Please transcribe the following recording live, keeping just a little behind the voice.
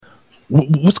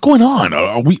What's going on?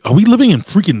 Are we living in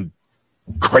freaking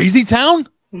crazy town?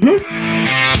 Mm-hmm.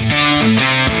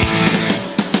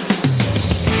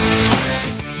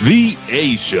 The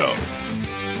A Show,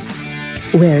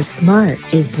 where smart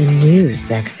is the new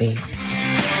sexy.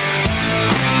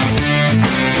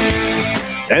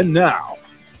 And now,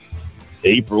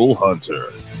 April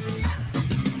Hunter.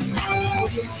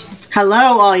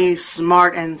 Hello, all you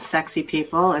smart and sexy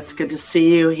people. It's good to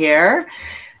see you here.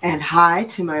 And hi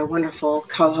to my wonderful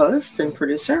co-host and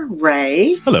producer,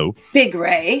 Ray. Hello. Big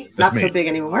Ray. That's Not me. so big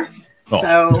anymore.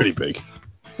 Oh, pretty big.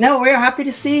 No, we're happy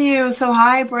to see you. So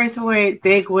hi, Braithwaite,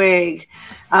 Big Wig.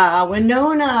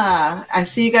 Winona, I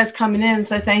see you guys coming in,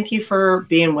 so thank you for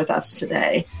being with us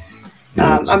today.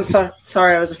 I'm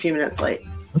sorry I was a few minutes late.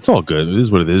 That's all good. It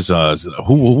is what it is.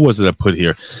 Who was it I put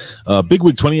here? Big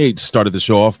Wig 28 started the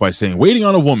show off by saying, "Waiting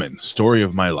on a woman, story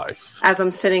of my life." As I'm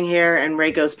sitting here and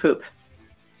Ray goes poop.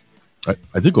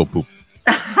 I did go poop.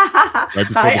 Right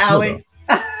before Hi, the show, Allie.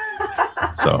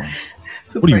 So,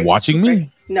 what are you watching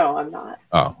me? No, I'm not.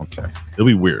 Oh, okay. It'll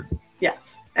be weird.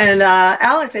 Yes. And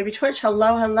Alex, AB Twitch,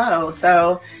 hello.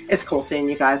 So it's cool seeing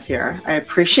you guys here. I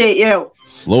appreciate you.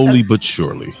 Slowly but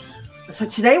surely. So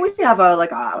today we have a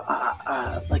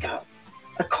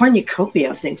cornucopia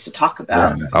of things to talk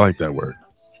about. Yeah, I like that word.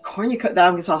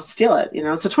 Cornucopia. I'll steal it.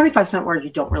 It's a 25-cent word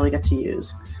you don't really get to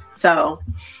use. So,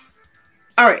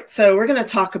 all right. So we're going to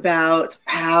talk about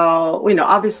how,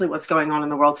 obviously what's going on in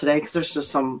the world today, because there's just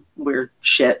some weird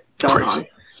shit going on.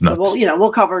 So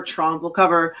we'll cover Trump. We'll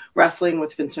cover wrestling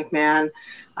with Vince McMahon.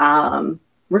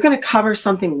 We're going to cover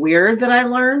something weird that I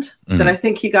learned that I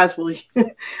think you guys will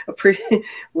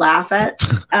laugh at.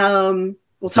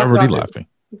 We'll talk already about laughing.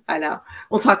 I know.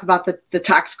 We'll talk about the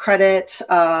tax credit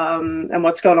and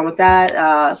what's going on with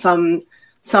that.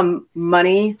 Some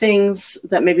money things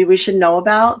that maybe we should know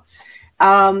about.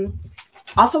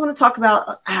 Also want to talk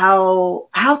about how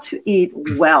to eat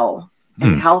well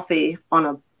and healthy on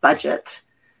a budget.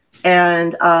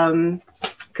 And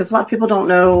because a lot of people don't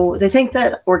know, they think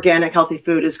that organic healthy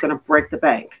food is going to break the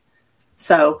bank.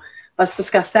 So let's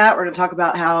discuss that. We're going to talk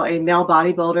about how a male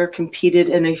bodybuilder competed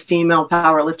in a female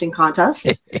powerlifting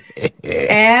contest.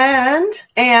 and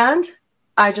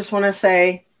I just want to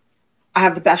say I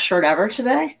have the best shirt ever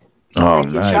today. Oh,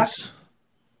 Thank you, nice. Chuck.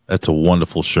 That's a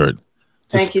wonderful shirt.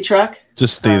 Thank you, Truck.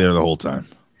 Just stay there the whole time.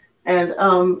 And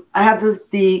I have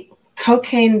the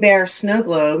Cocaine Bear snow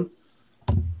globe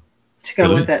to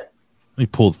go with it.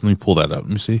 Let me pull that up. Let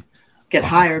me see. Get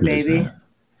higher, baby.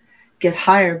 Get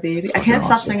higher, baby. I can't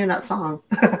stop singing that song.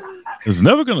 It's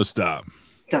never gonna stop.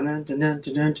 Dun, dun, dun, dun,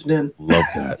 dun, dun, dun. Love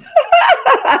that.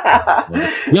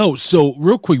 Yo, so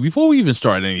real quick, before we even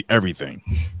start everything,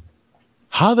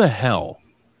 how the hell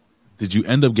did you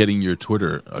end up getting your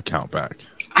Twitter account back?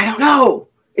 I don't know.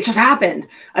 It just happened.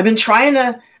 I've been trying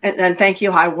to, and thank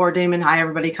you. Hi, War Damon. Hi,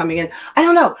 everybody coming in. I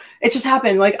don't know. It just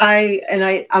happened.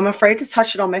 I'm afraid to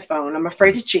touch it on my phone. I'm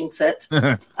afraid to jinx it.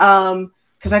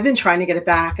 Because I've been trying to get it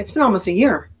back. It's been almost a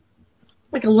year,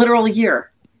 like a literal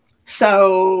year. So,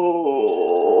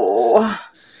 all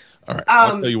right,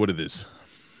 I'll tell you what it is.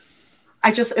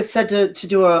 It said to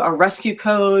do a rescue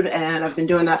code, and I've been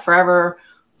doing that forever.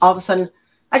 All of a sudden,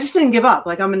 I just didn't give up.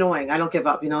 Like, I'm annoying. I don't give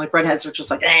up. Like redheads are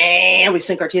just like, we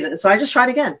sink our teeth in. So I just tried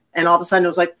again. And all of a sudden it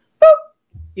was like, boop,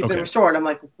 you've been restored. I'm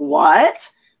like,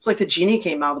 what? It's like the genie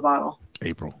came out of the bottle.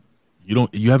 April,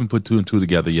 you haven't put two and two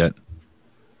together yet.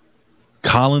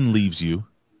 Colin leaves you.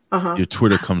 Your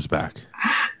Twitter comes back.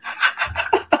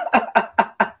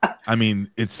 I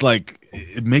mean, it's like,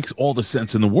 it makes all the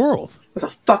sense in the world. It's a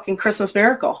fucking Christmas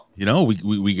miracle.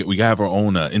 We have our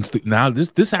own now.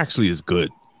 This actually is good.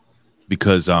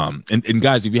 Because and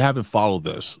guys, if you haven't followed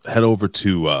this, head over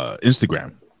to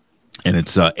Instagram, and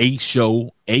it's A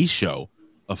Show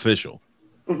Official.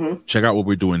 Mm-hmm. Check out what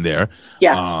we're doing there.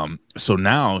 Yes. So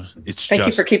now it's thank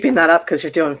you for keeping that up, because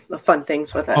you're doing the fun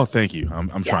things with it. Oh, thank you.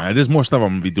 I'm trying. There's more stuff I'm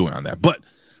gonna be doing on that, but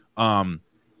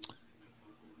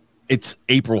it's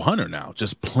April Hunter now,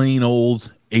 just plain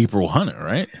old April Hunter,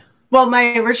 right? Well,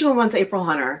 my original one's April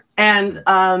Hunter, and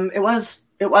it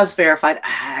was verified.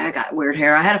 I got weird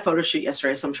hair. I had a photo shoot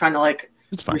yesterday, so I'm trying to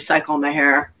recycle my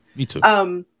hair. Me too.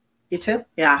 You too?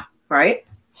 Yeah, right?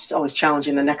 It's always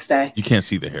challenging the next day. You can't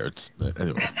see the hair. It's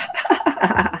anyway.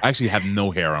 I actually have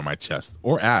no hair on my chest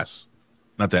or ass.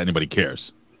 Not that anybody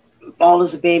cares. Bald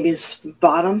as a baby's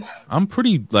bottom. I'm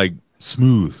pretty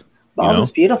smooth. Bald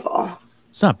is beautiful.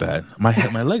 It's not bad.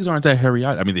 My legs aren't that hairy.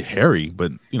 I mean, they're hairy,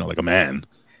 but like a man,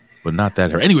 but not that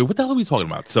hairy. Anyway, what the hell are we talking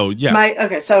about? So yeah.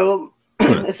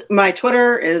 My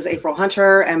Twitter is April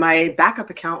Hunter, and my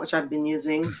backup account, which I've been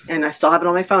using, and I still have it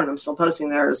on my phone, I'm still posting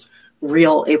there, is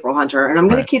real April Hunter, and I'm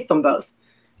going Right. to keep them both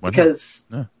Why not? because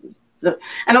Yeah.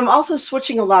 and I'm also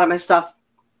switching a lot of my stuff.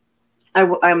 I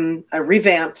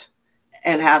revamped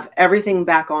and have everything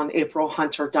back on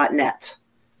aprilhunter.net.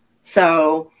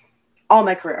 So all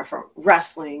my career from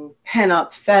wrestling,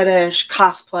 pinup, fetish,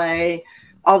 cosplay,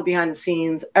 all the behind the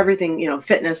scenes, everything,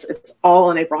 fitness, it's all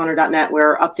on aprilhunter.net.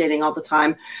 We're updating all the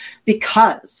time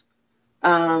because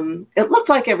it looked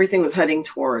like everything was heading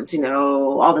towards,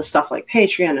 all this stuff like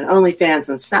Patreon and OnlyFans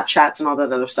and Snapchats and all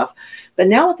that other stuff. But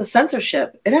now with the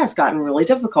censorship, it has gotten really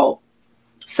difficult.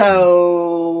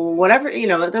 So whatever,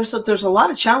 there's a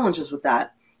lot of challenges with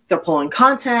that. They're pulling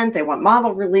content. They want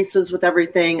model releases with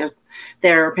everything.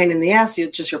 They're a pain in the ass.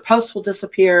 Your posts will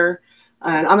disappear.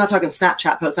 And I'm not talking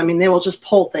Snapchat posts. I mean, they will just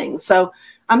pull things. So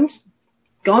I'm just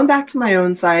going back to my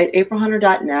own site,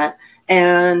 aprilhunter.net,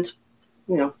 and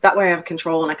that way I have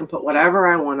control and I can put whatever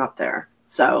I want up there.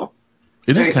 So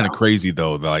It there is you kind of go. crazy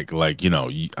though.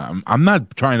 I'm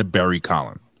not trying to bury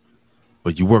Colin,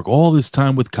 but you work all this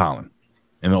time with Colin,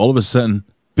 and then all of a sudden,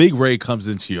 Big Ray comes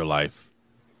into your life,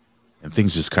 and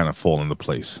things just kind of fall into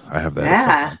place. I have that.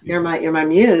 Yeah, effect on you're people. my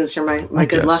muse. You're my I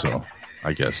good guess luck. So.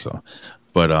 I guess so.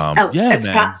 But Oh,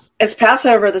 man. it's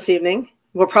Passover this evening.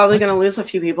 We're probably What? going to lose a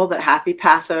few people, but happy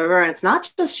Passover. And it's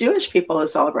not just Jewish people who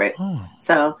celebrate. Oh,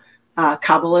 So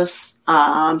Kabbalists,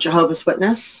 Jehovah's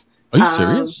Witness. are you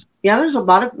serious? Yeah, there's a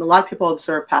lot of people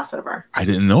observe Passover. I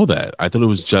didn't know that. I thought it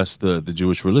was just the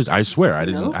Jewish religion. I swear, I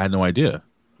didn't. Nope. I had no idea.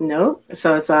 Nope.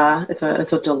 So it's a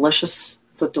delicious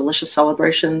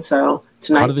celebration. So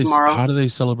tonight, tomorrow. How do they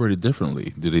celebrate it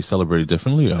differently? Do they celebrate it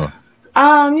differently? Or?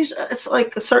 It's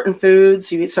like certain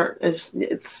foods you eat.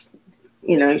 It's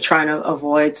you're trying to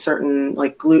avoid certain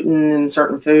like gluten in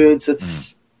certain foods.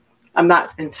 It's I'm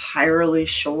not entirely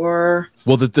sure.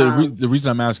 Well, the reason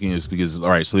I'm asking is because all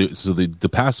right, so the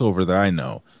Passover that I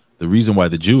know, the reason why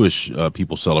the Jewish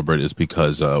people celebrate is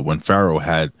because when Pharaoh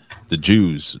had the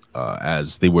Jews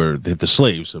as they were the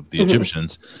slaves of the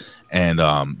Egyptians, and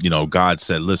God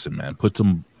said, "Listen, man, put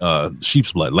some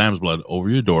sheep's blood, lamb's blood over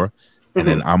your door, and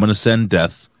then I'm going to send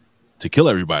death to kill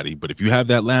everybody. But if you have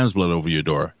that lamb's blood over your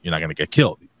door, you're not going to get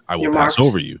killed. I will You're pass marked.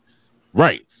 over you."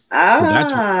 Right.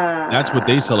 That's what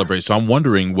they celebrate. So I'm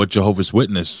wondering what Jehovah's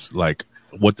Witness, like,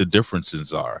 what the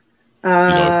differences are, if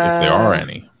there are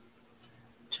any.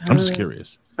 I'm just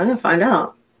curious. I'm gonna find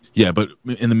out. Yeah, but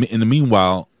in the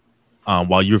meanwhile,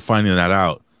 while you're finding that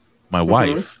out, my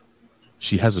wife,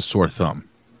 she has a sore thumb,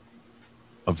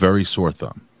 a very sore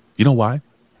thumb. You know why?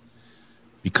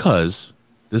 Because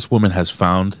this woman has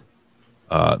found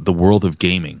the world of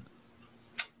gaming.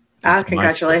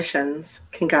 Congratulations.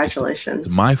 Congratulations.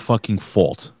 It's my fucking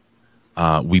fault.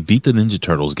 We beat the Ninja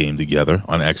Turtles game together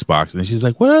on Xbox, and she's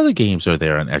like, "What other games are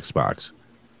there on Xbox?"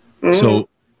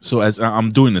 So as I'm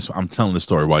doing this, I'm telling the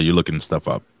story while you're looking stuff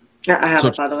up. I have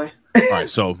it, by the way.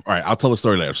 All right, I'll tell the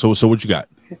story later. So what you got?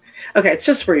 Okay, it's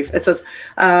just brief. It says,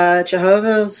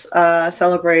 Jehovah's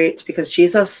celebrate because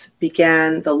Jesus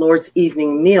began the Lord's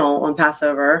evening meal on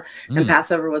Passover, and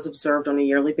Passover was observed on a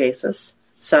yearly basis.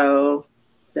 So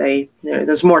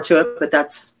there's more to it, but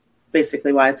that's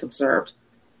basically why it's observed.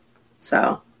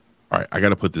 So, all right, I got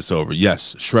to put this over.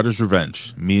 Yes, Shredder's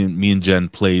Revenge. Me and Jen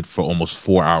played for almost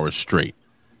 4 hours straight,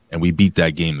 and we beat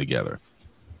that game together.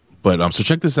 But so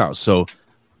check this out. So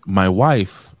my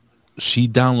wife, she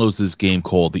downloads this game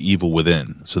called The Evil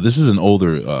Within. So this is an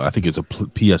older, I think it's a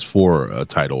PS4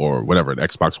 title or whatever, an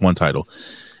Xbox One title,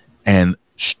 and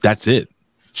that's it.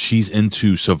 She's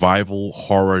into survival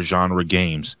horror genre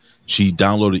games. She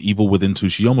downloaded Evil Within 2.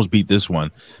 She almost beat this one.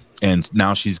 And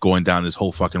now she's going down this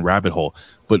whole fucking rabbit hole.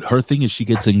 But her thing is she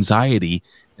gets anxiety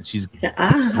and she's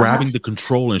grabbing the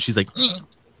controller and she's like,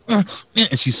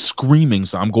 and she's screaming.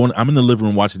 So I'm in the living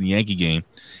room watching the Yankee game.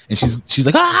 And she's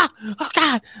like, oh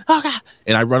God.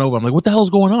 And I run over. I'm like, what the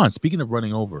hell's going on? Speaking of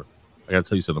running over, I got to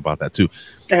tell you something about that too.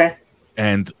 Okay.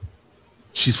 And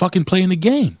she's fucking playing the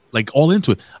game, like all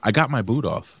into it. I got my boot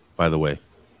off, by the way,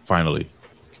 finally.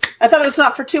 I thought it was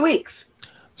not for 2 weeks.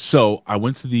 So I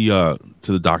went to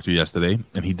the doctor yesterday,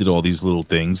 and he did all these little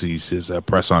things. He says,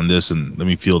 press on this and let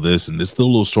me feel this, and there's still a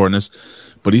little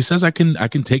soreness. But he says I can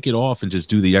take it off and just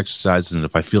do the exercises, and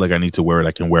if I feel like I need to wear it,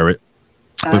 I can wear it.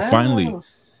 But finally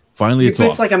it's off.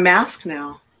 It's like a mask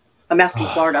now. A mask in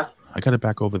Florida. I got it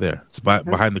back over there. It's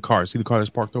behind the car. See the car that's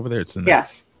parked over there? It's in there.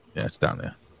 Yes. Yeah, it's down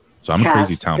there. So I'm a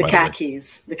crazy town, by the way. The cat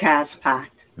keys. The Cas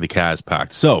packed. The cat's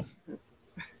packed. So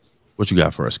what you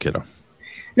got for us, kiddo?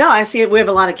 No, I see it. We have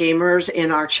a lot of gamers in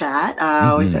our chat.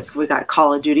 We got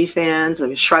Call of Duty fans.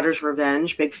 Shredder's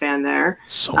Revenge, big fan there.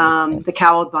 So the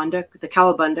Cowabunga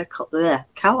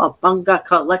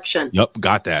collection. Yep,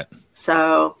 got that.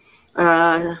 So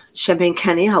Champagne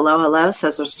Kenny, hello,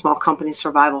 says there's a small company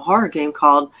survival horror game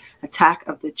called Attack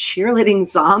of the Cheerleading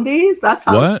Zombies. That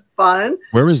sounds fun.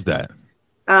 Where is that?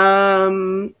 I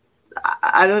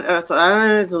don't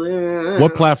know.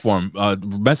 What platform?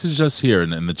 Message us here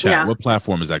in the chat. Yeah. What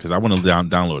platform is that? Because I want to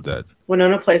download that.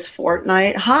 Winona plays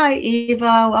Fortnite. Hi,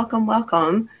 Eva.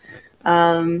 Welcome.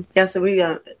 Yeah, so we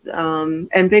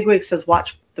and Bigwig says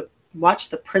watch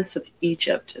the Prince of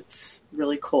Egypt. It's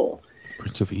really cool.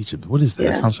 Prince of Egypt. What is that?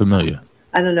 Yeah. That sounds familiar.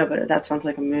 I don't know, but that sounds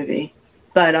like a movie.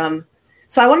 But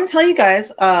so I want to tell you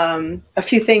guys a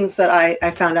few things that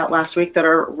I found out last week that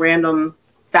are random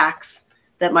facts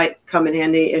that might come in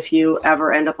handy if you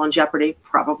ever end up on Jeopardy.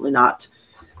 Probably not.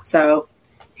 So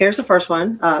here's the first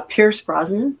one. Pierce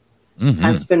Brosnan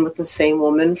has been with the same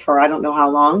woman for I don't know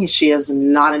how long. She is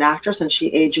not an actress and she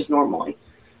ages normally.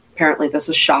 Apparently this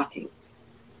is shocking.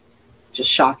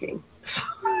 Just shocking.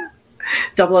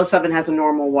 007 has a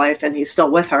normal wife and he's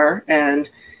still with her. And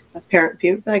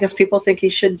apparently, I guess people think he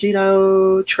should,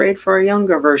 trade for a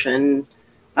younger version.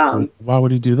 Why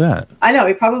would he do that? I know.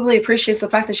 He probably appreciates the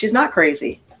fact that she's not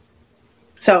crazy.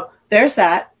 So there's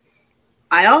that.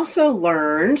 I also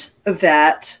learned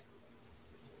that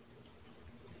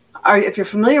if you're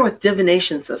familiar with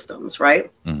divination systems, right?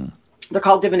 Mm-hmm. They're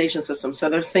called divination systems. So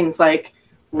there's things like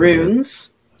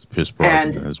runes. It's Pierce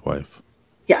Brosnan and his wife.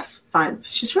 Yes, fine.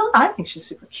 I think she's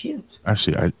super cute.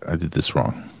 Actually, I did this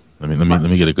wrong. Let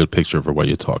me get a good picture of her while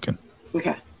you're talking.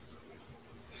 Okay.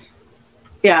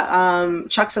 Yeah,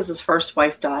 Chuck says his first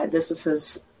wife died. This is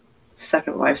his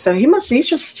second wife. So he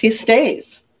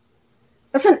stays.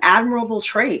 That's an admirable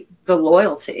trait, the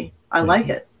loyalty. I like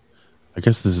it. I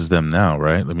guess this is them now,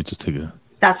 right? Let me just take a...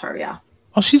 That's her, yeah.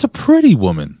 Oh, she's a pretty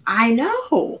woman. I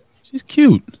know. She's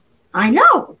cute. I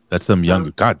know. That's them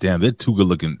younger. God damn, they're too good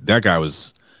looking. That guy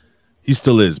was... He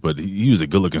still is, but he was a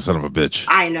good looking son of a bitch.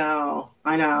 I know.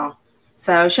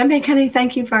 So, Champagne Kenny,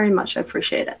 thank you very much. I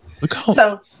appreciate it. Look how...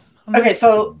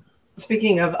 So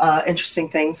speaking of interesting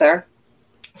things there,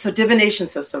 so divination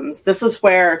systems, this is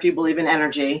where if you believe in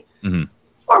energy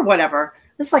or whatever,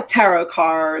 this is like tarot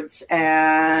cards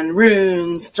and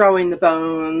runes, throwing the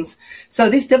bones. So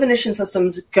these divination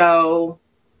systems go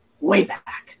way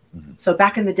back. Mm-hmm. So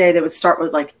back in the day, they would start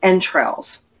with like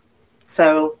entrails.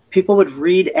 So people would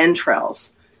read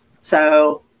entrails,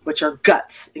 which are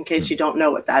guts, in case you don't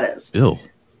know what that is. Ew.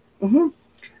 Mm-hmm.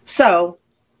 So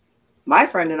my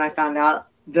friend and I found out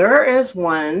there is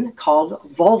one called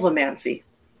vulvamancy.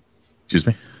 Excuse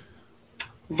me?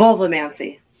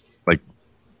 Vulvamancy. Like,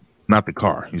 not the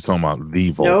car. You're talking about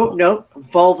the vulva. Nope.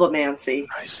 Vulvamancy.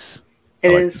 Nice.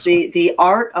 It is the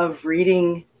art of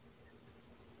reading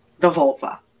the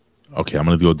vulva. Okay, I'm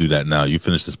going to go do that now. You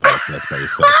finish this podcast by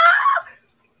yourself.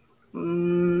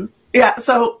 Yeah,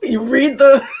 so you read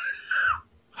the...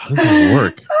 How does that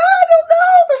work? I don't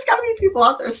know. There's got to be people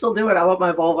out there still doing it. I want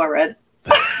my vulva read.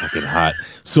 That's fucking hot.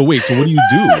 So wait, so what do you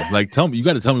do? Like, tell me. You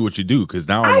got to tell me what you do because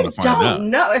now I want to find out. I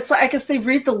don't know. It's like I guess they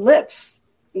read the lips.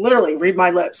 Literally, read my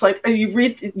lips. Like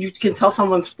you can tell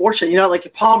someone's fortune. Like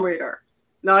your palm reader.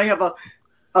 Now you have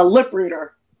a lip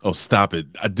reader. Oh, stop it,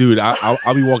 dude!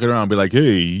 I'll be walking around and be like,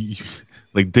 hey,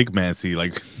 like Dick Mancy,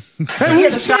 like. Hey,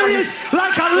 serious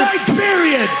like a light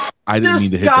period. I didn't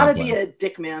mean to hit that. There's got to be a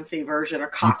Dick Mancy version or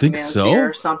Cockmancy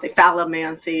or something.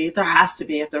 Phallomancy. There has to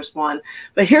be if there's one.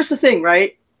 But here's the thing,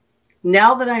 right?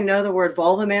 Now that I know the word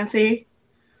vulvamancy,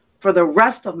 for the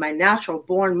rest of my natural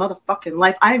born motherfucking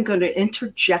life, I am going to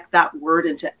interject that word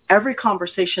into every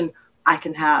conversation I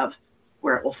can have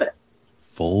where it will fit.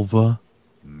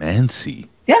 Vulvamancy.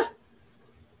 Yeah.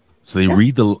 So they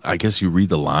read I guess you read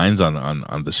the lines on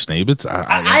the Schnabitz?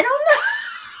 I don't know.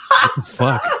 What the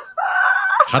fuck?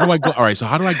 How do I go? All right, so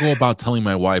how do I go about telling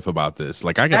my wife about this?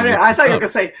 Like I thought you were going to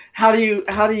say, how do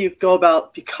you go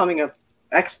about becoming an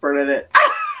expert in it?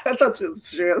 I thought you were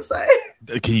going to say.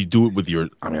 Can you do it with your...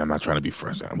 I'm not trying to be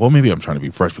fresh. Well, maybe I'm trying to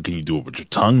be fresh, but can you do it with your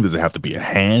tongue? Does it have to be a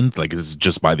hand? Like, is it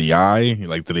just by the eye?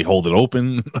 Like, do they hold it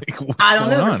open? Like, I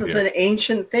don't know. This is an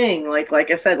ancient thing.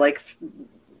 Like I said, like...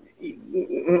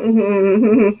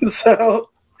 So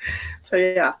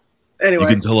yeah. Anyway. You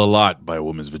can tell a lot by a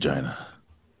woman's vagina.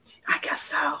 I guess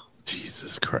so.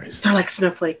 Jesus Christ. They're like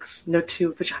snowflakes. No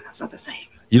two vaginas are the same.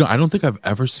 I don't think I've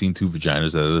ever seen two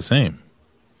vaginas that are the same.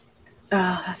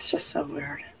 Oh, that's just so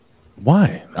weird.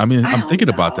 Why? I'm thinking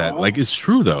about that. Like, it's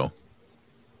true, though.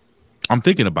 I'm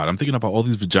thinking about all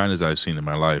these vaginas I've seen in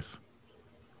my life.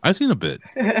 I've seen a bit.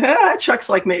 Chuck's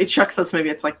like me. Chuck says maybe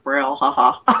it's like Braille.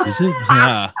 Haha. Is it?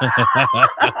 Yeah.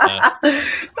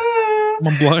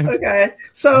 I'm blind. Okay.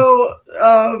 So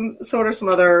what are some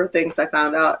other things I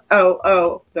found out?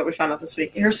 Oh, that we found out this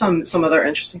week. Here's some other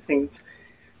interesting things.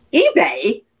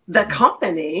 eBay, the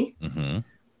company,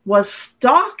 was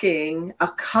stalking a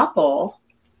couple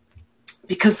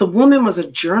because the woman was a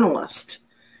journalist,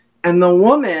 and the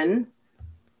woman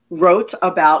wrote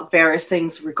about various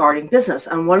things regarding business.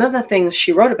 And one of the things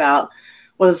she wrote about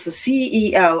was the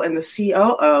CEO and the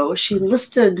COO. She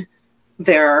listed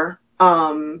their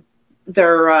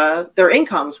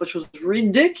incomes, which was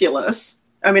ridiculous.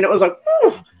 I mean, it was like,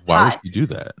 why would you do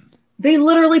that? They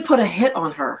literally put a hit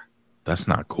on her. That's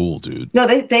not cool, dude. No,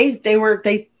 they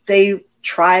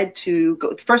tried to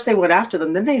go. First they went after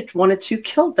them, then they wanted to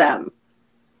kill them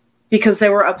because they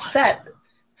were upset. What?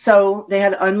 So they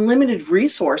had unlimited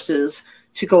resources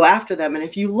to go after them. And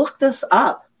if you look this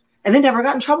up, and they never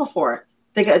got in trouble for it.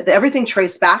 They got everything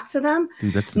traced back to them.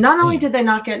 Dude, that's not insane. only did they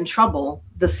not get in trouble,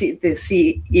 the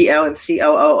CEO and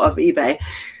COO of eBay,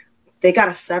 they got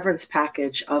a severance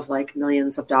package of like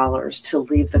millions of dollars to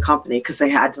leave the company because they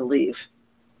had to leave.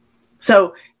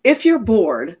 So if you're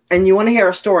bored and you want to hear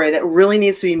a story that really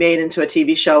needs to be made into a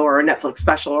TV show or a Netflix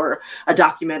special or a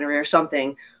documentary or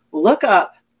something, look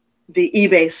up the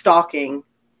eBay stalking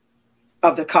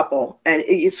of the couple. And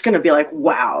it's going to be like,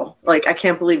 wow, like, I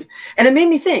can't believe. And it made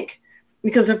me think,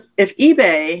 because if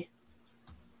eBay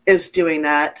is doing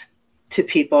that to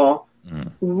people,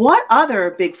 what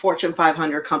other big Fortune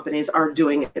 500 companies are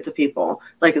doing it to people?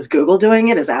 Like, is Google doing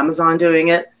it? Is Amazon doing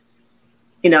it?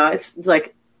 You know, it's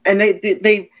like, and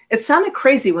they it sounded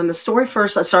crazy when the story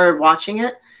first, I started watching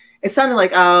it. It sounded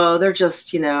like, oh, they're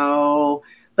just, you know,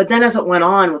 but then as it went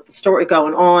on with the story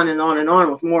going on and on and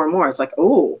on with more and more, it's like,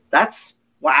 oh, that's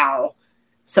wow.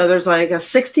 So there's like a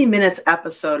 60 minutes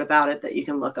episode about it that you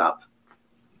can look up.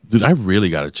 Dude, I really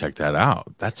got to check that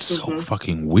out. That's so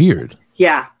fucking weird.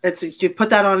 Yeah, you put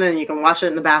that on and you can watch it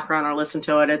in the background or listen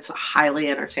to it. It's highly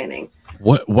entertaining.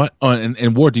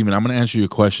 And War Demon, I'm going to answer your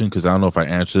question because I don't know if I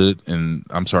answered it, and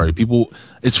I'm sorry. People,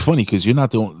 it's funny because you're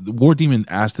not the only. War Demon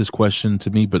asked this question to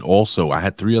me, but also I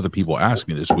had 3 other people ask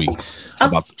me this week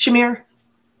about Jameer.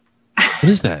 What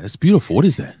is that? It's beautiful. What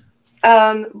is that?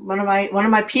 One of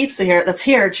my peeps are here. That's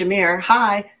here. Jameer,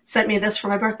 hi, sent me this for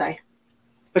my birthday,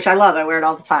 which I love. I wear it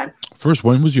all the time. First,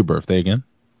 when was your birthday again?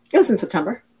 It was in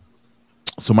September.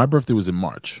 So my birthday was in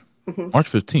March.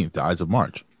 March 15th, the Ides of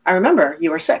March. I remember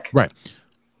you were sick. Right.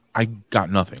 I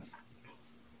got nothing.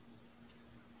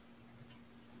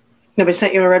 Nobody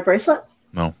sent you a red bracelet?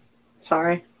 No.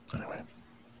 Sorry. Anyway.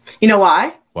 You know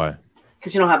why? Why?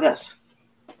 Because you don't have this.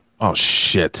 Oh,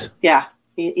 shit. Yeah.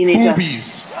 You need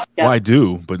Boobies. to. Yeah. Well, I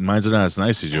do, but mine's not as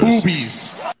nice as yours.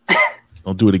 Boobies.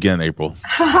 Don't do it again, April.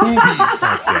 Boobies.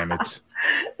 God damn it.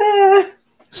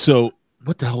 So,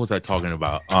 what the hell was I talking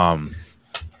about?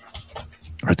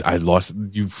 I lost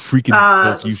you freaking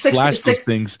you flashed those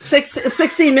things.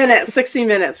 60 minutes. 60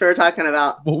 minutes we were talking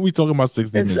about. What were we talking about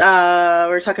 60 minutes? We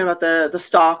were talking about the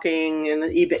stalking and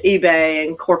the eBay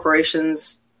and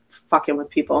corporations fucking with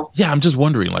people. Yeah, I'm just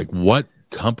wondering, like, what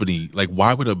company, like,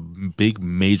 why would a big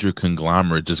major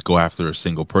conglomerate just go after a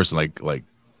single person? Like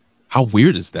how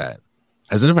weird is that?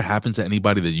 Has it ever happened to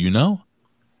anybody that you know?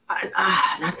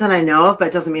 Not that I know of, but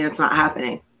it doesn't mean it's not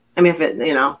happening. I mean, if it,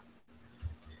 you know.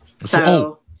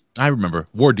 So I remember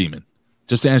War Demon.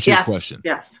 Just to answer your question.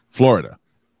 Yes. Florida.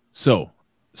 So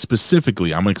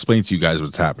specifically, I'm going to explain to you guys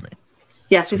what's happening.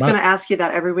 Yes, he's going to ask you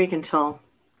that every week until.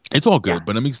 It's all good,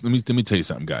 but let me tell you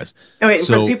something, guys. Oh, wait,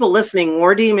 for the people listening,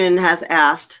 War Demon has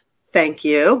asked, thank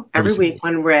you, every week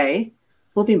when Ray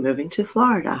will be moving to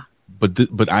Florida.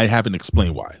 But I haven't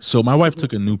explained why. So my wife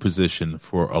took a new position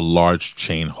for a large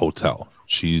chain hotel.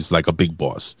 She's like a big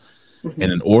boss.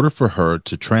 And in order for her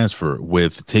to transfer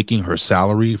with taking her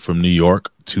salary from New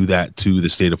York to the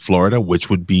state of Florida, which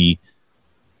would be,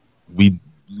 we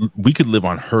could live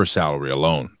on her salary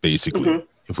alone, basically,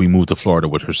 if we moved to Florida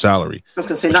with her salary. I was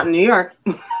going to say, not in New York.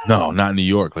 No, not in New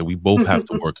York. Like, we both have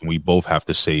to work and we both have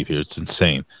to save here. It's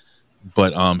insane.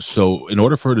 But so in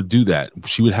order for her to do that,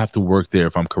 she would have to work there,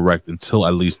 if I'm correct, until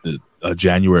at least the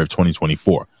January of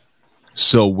 2024.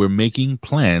 So we're making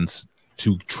plans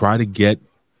to try to get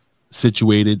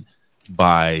situated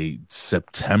by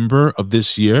September of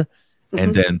this year,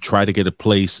 and then try to get a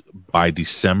place by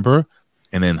December,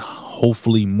 and then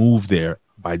hopefully move there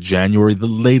by January, the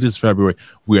latest February.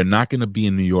 We are not going to be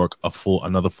in New York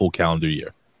another full calendar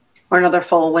year, or another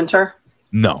full winter.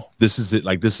 No, this is it.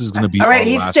 Like, this is going to be all right.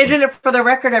 He stated it for the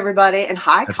record, everybody. And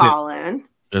hi, That's Colin.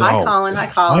 Hi, Colin. Hi,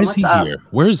 Colin. Why is What's he up? here?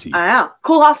 Where is he? I know.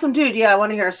 Cool, awesome dude. Yeah, I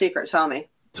want to hear a secret. Tell me.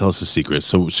 Tell us a secret.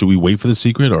 So should we wait for the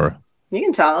secret, or you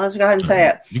can tell us? Go ahead and say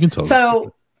it. You can tell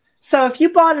us. So if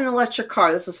you bought an electric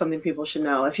car, this is something people should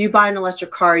know. If you buy an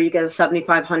electric car, you get a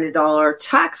 $7,500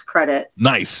 tax credit.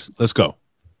 Nice. Let's go.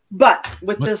 But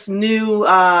with this new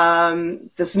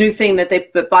thing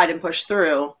that Biden pushed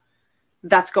through,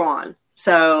 that's gone.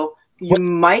 So you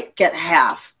might get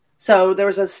half. So there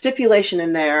was a stipulation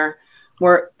in there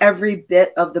where every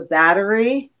bit of the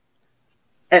battery,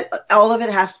 all of it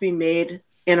has to be made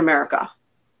in America.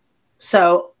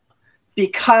 So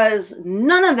because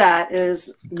none of that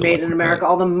is made in America,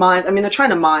 all the mines, I mean, they're trying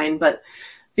to mine, but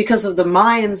because of the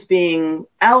mines being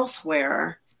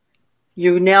elsewhere,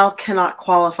 you now cannot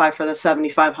qualify for the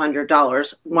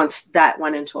 $7,500 once that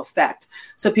went into effect.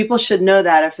 So people should know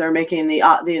that if they're making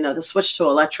the switch to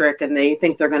electric and they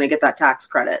think they're going to get that tax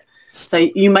credit. So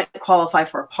you might qualify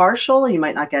for a partial, you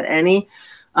might not get any.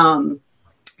 So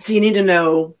you need to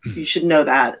know, you should know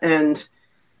that. And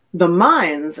the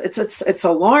mines, it's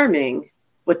alarming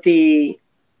with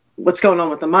what's going on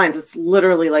with the mines. It's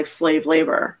literally like slave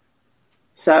labor.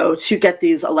 So to get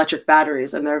these electric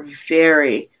batteries, and they're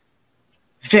very,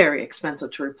 very expensive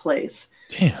to replace.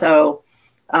 Damn. So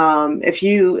if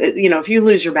you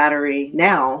lose your battery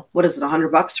now, what is it,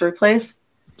 $100 to replace?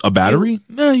 A battery?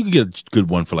 No, you can get a good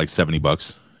one for like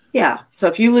 $70. Yeah. So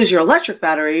if you lose your electric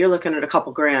battery, you're looking at a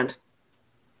couple grand.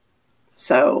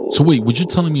 So wait, what you're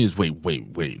telling me is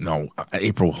wait. No,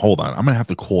 April, hold on. I'm going to have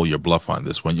to call your bluff on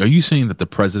this one. Are you saying that the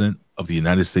president of the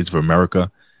United States of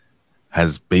America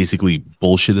has basically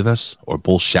bullshitted us or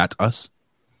bullshat us?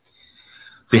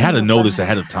 They had to know this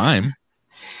ahead of time.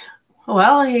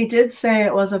 Well, he did say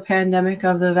it was a pandemic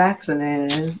of the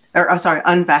vaccinated,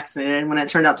 unvaccinated, when it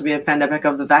turned out to be a pandemic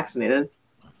of the vaccinated.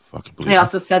 He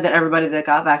also said that everybody that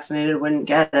got vaccinated wouldn't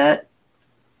get it.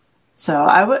 So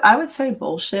I would say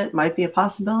bullshit might be a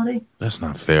possibility. That's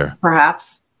not fair.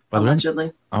 Perhaps. By the way,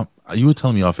 allegedly. You were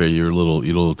telling me off air I'm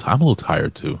a little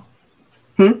tired too.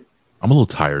 I'm a little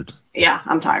tired. Yeah,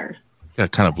 I'm tired.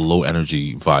 Got kind of low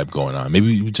energy vibe going on.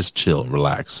 Maybe we just chill and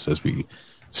relax as we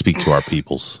speak to our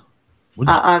peoples.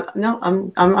 No,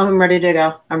 I'm ready to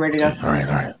go. I'm ready to go. All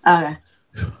right. Okay.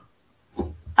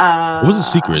 What was the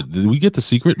secret? Did we get the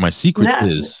secret? My secret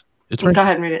is it's right. Go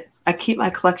ahead and read it. I keep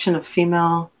my collection of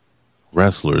female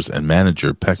wrestlers and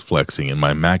manager pec flexing in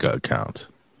my MAGA account.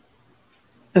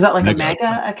 Is that like a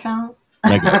MAGA account?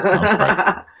 MAGA account,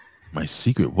 right. My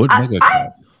secret. What MAGA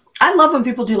account? I love when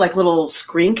people do like little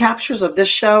screen captures of this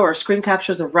show or screen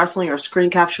captures of wrestling or screen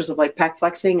captures of like pec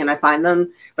flexing, and I find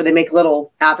them where they make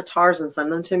little avatars and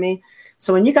send them to me.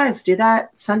 So when you guys do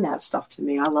that, send that stuff to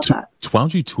me. I love that. Why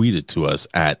don't you tweet it to us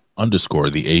at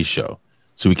 _the A show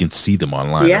so we can see them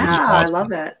online? Yeah, awesome. I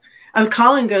love it.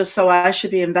 Colin goes, so I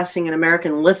should be investing in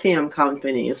American lithium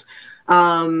companies.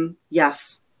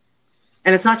 Yes.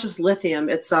 And it's not just lithium.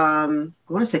 It's, I want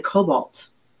to say cobalt.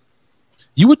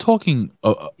 You were talking,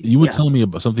 telling me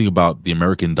about something about the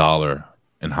American dollar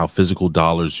and how physical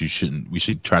dollars we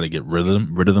should try to get rid of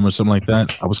them or something like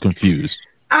that. I was confused.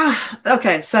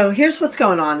 Okay. So here's what's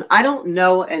going on. I don't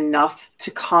know enough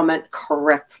to comment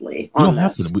correctly on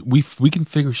this. You don't have to. We can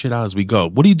figure shit out as we go.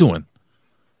 What are you doing?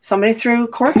 Somebody threw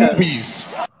Cork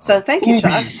Ghost. So thank you,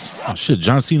 Chuck. Oh shit,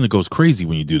 John Cena goes crazy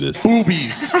when you do this.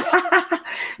 Boobies.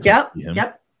 Yep.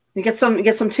 You get some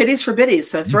titties for biddies.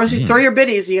 So throw your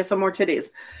biddies, you get some more titties.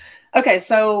 Okay,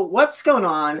 so what's going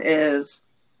on is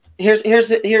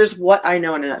here's what I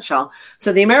know in a nutshell.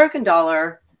 So the American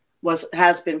dollar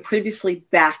has been previously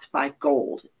backed by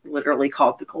gold, literally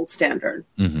called the gold standard.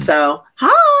 Mm-hmm. So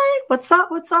hi, what's up?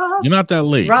 You're not that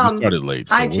late. You started late.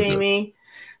 Hi, Jamie. Good.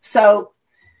 So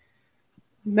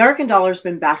American dollar's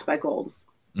been backed by gold.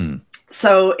 Mm.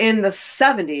 So in the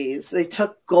 70s, they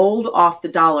took gold off the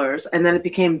dollars, and then it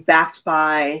became backed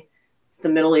by the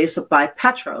Middle East by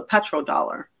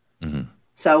petrodollar. Mm-hmm.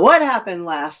 So what happened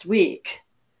last week?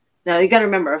 Now you got to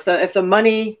remember, if the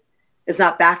money is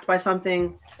not backed by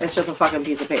something, it's just a fucking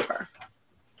piece of paper.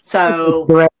 So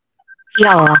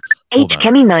yeah,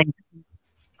 H9. I don't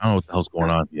know what the hell's going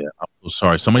on here. I'm so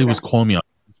sorry. Somebody was calling me on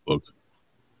Facebook.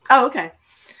 Oh, okay.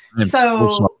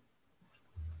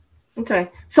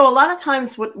 So a lot of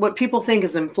times what people think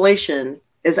is inflation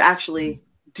is actually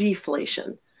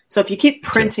deflation. So if you keep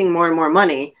printing more and more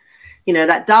money,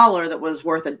 that dollar that was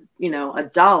worth a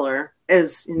dollar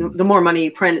is, the more money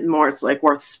you print, the more it's like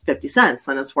worth 50 cents,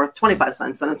 then it's worth 25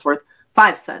 cents, then it's worth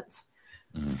 5 cents.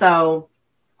 Mm-hmm. So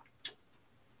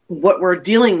what we're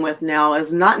dealing with now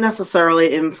is not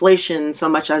necessarily inflation so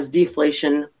much as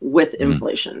deflation with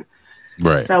inflation.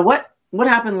 Right. So what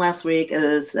happened last week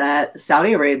is that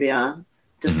Saudi Arabia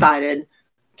decided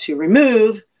to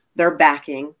remove their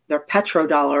backing, their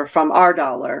petrodollar from our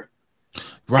dollar.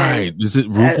 Right. Is it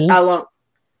ruble?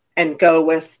 And go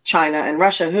with China and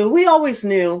Russia, who we always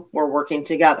knew were working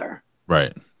together.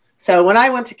 Right. So when I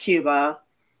went to Cuba,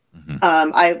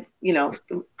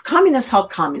 communists help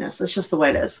communists. It's just the way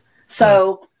it is.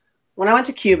 So when I went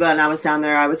to Cuba and I was down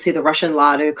there, I would see the Russian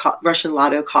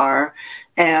lotto car,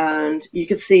 and you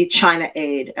could see China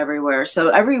aid everywhere. So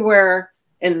everywhere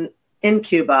in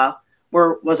Cuba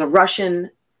was a Russian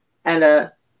and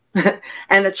a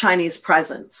and a Chinese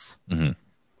presence. Mm-hmm.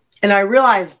 And I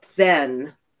realized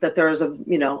then that there was a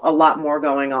lot more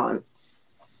going on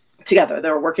together. They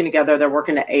were working together. They're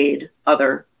working to aid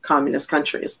other communist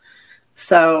countries.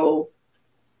 So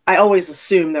I always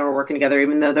assumed they were working together,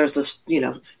 even though there's this,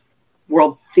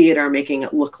 world theater making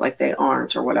it look like they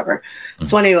aren't or whatever. Mm-hmm.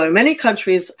 So anyway, many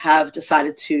countries have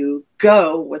decided to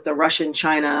go with the Russian,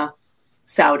 China,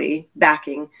 Saudi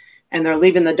backing, and they're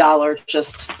leaving the dollar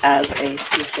just as a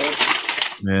piece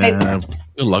of paper.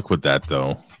 Good luck with that,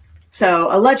 though. So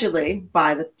allegedly,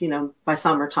 by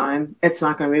summertime, it's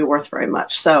not going to be worth very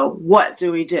much. So what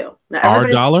do we do? Now, our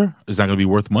dollar is not going to be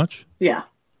worth much? Yeah,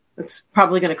 it's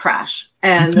probably going to crash.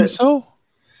 And you think so?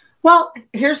 Well,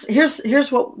 here's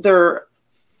what they're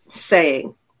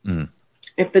saying. Mm.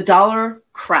 If the dollar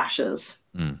crashes,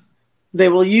 they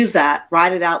will use that,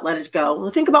 ride it out, let it go.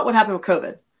 Well, think about what happened with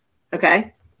COVID.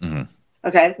 Okay. Mm-hmm.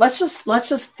 Okay. Let's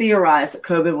just theorize that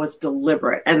COVID was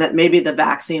deliberate and that maybe the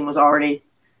vaccine was already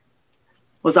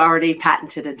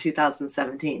patented in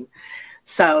 2017.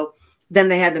 So then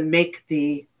they had to make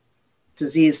the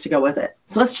disease to go with it.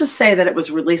 So let's just say that it was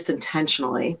released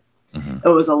intentionally. Mm-hmm.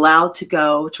 It was allowed to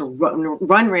go to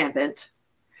run rampant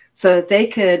so that they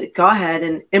could go ahead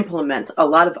and implement a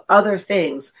lot of other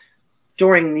things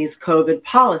during these COVID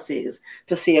policies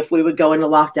to see if we would go into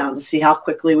lockdown, to see how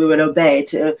quickly we would obey,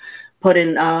 to put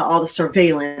in all the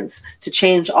surveillance, to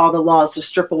change all the laws, to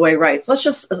strip away rights. Let's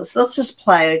just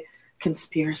play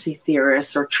conspiracy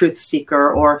theorist or truth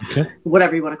seeker or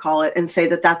whatever you want to call it and say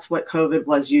that that's what COVID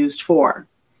was used for.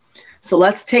 So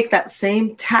let's take that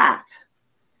same tact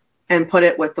and put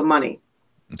it with the money.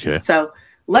 Okay. So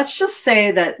let's just say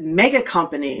that mega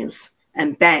companies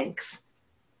and banks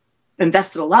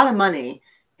invested a lot of money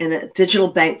in a digital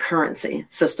bank currency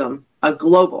system, a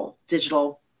global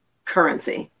digital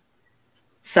currency.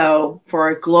 So for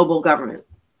a global government.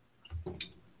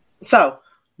 So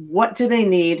what do they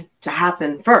need to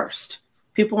happen first?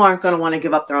 People aren't going to want to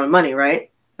give up their own money, right?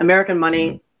 American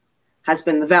money has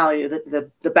been the value,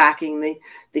 the backing,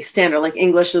 the standard. Like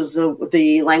English is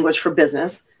the language for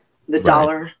business. The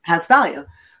dollar has value.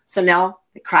 So now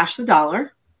they crash the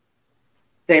dollar.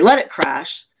 They let it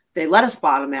crash. They let us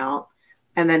bottom out.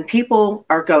 And then people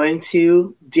are going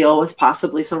to deal with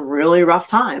possibly some really rough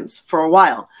times for a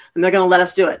while. And they're going to let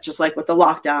us do it, just like with the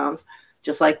lockdowns,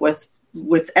 just like with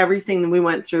everything that we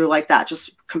went through like that.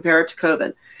 Just compare it to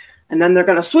COVID. And then they're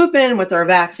going to swoop in with their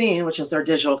vaccine, which is their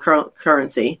digital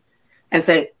currency, and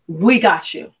say, we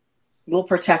got you. We'll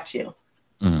protect you.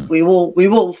 Mm-hmm.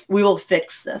 We will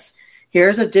fix this.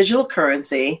 Here's a digital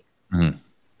currency, and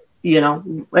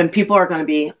people are going to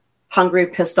be hungry,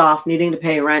 pissed off, needing to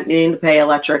pay rent, needing to pay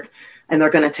electric, and they're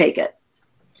going to take it.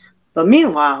 But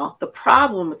meanwhile, the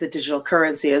problem with the digital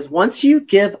currency is once you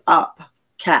give up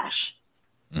cash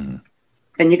and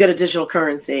you get a digital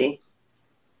currency,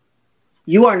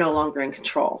 you are no longer in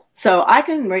control. So I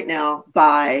can right now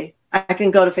I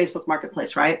can go to Facebook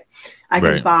Marketplace, right? I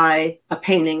can buy a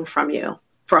painting from you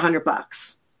for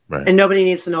 $100, and nobody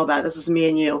needs to know about it. This is me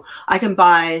and you. I can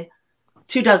buy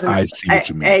 2 dozen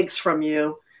eggs from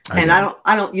you, and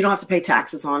you don't have to pay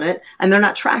taxes on it, and they're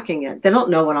not tracking it. They don't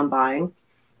know what I'm buying.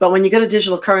 But when you get a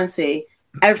digital currency,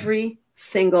 every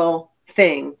single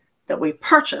thing that we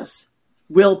purchase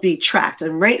will be tracked.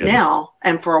 And right now,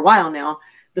 and for a while now,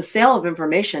 the sale of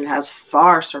information has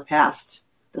far surpassed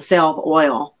the sale of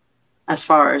oil as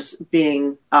far as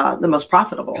being the most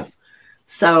profitable.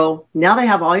 So now they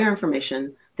have all your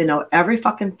information. They know every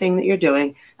fucking thing that you're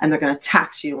doing, and they're going to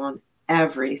tax you on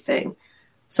everything.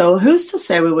 So who's to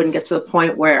say we wouldn't get to the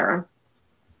point where,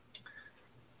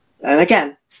 and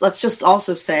again, let's just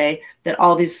also say that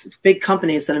all these big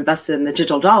companies that invested in the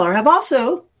digital dollar have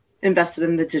also invested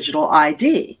in the digital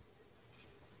ID.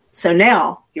 So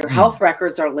now your health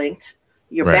records are linked,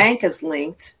 your bank is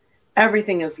linked,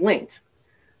 everything is linked.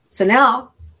 So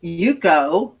now you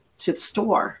go to the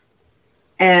store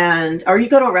or you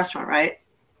go to a restaurant, right?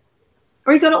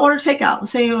 Or you go to order takeout.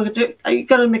 Let's say you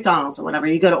go to McDonald's or whatever.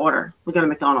 You go to order. We go to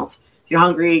McDonald's. If you're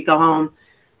hungry, you go home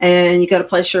and you go to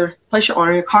place your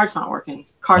order. Your card's not working.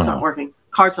 Card's not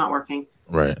working.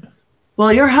 Right.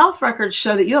 Well, your health records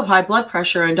show that you have high blood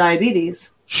pressure and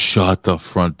diabetes. Shut the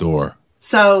front door.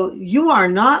 So you are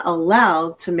not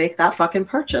allowed to make that fucking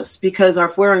purchase because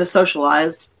if we're in a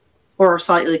socialized or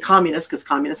slightly communist, because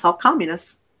communists help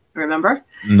communists, Remember?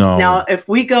 No. Now, if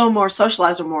we go more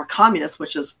socialized or more communist,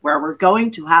 which is where we're going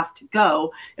to have to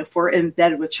go, if we're in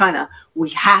bed with China, we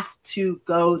have to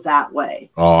go that way.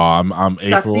 Oh, I'm April.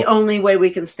 That's the only way we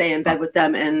can stay in bed with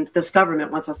them, and this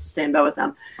government wants us to stay in bed with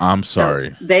them. I'm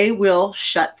sorry. So they will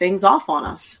shut things off on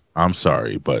us. I'm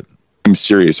sorry, but I'm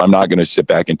serious. I'm not going to sit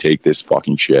back and take this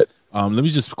fucking shit. let me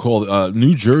just call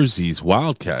New Jersey's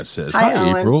Wildcat says, Hi, "Hi,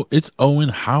 Owen. April. It's Owen.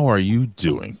 How are you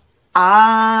doing?"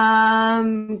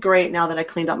 I'm great now that I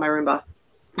cleaned up my Roomba.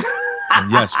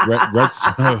 And yes, Red's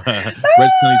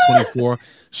 2024.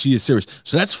 She is serious.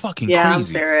 So that's fucking Yeah, crazy. I'm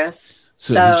serious.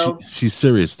 So she's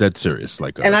serious. Dead serious.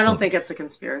 Like, and I don't think it's a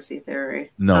conspiracy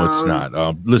theory. No, it's not.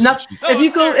 Listen,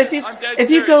 If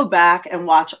you go back and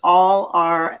watch all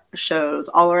our shows,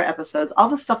 all our episodes, all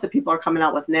the stuff that people are coming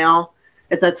out with now,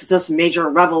 that's this major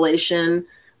revelation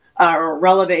or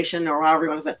relevation, or however you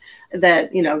want to say,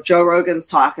 that Joe Rogan's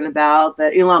talking about,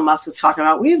 that Elon Musk is talking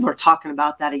about. We were talking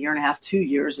about that 1.5 years, 2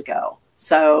 years ago.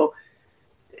 So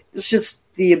it's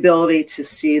just the ability to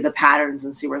see the patterns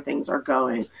and see where things are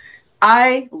going.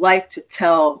 I like to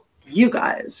tell you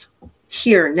guys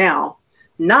here now,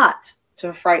 not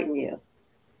to frighten you,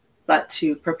 but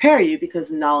to prepare you,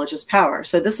 because knowledge is power.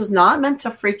 So this is not meant to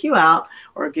freak you out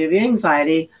or give you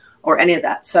anxiety or any of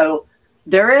that. So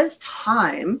there is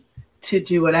time to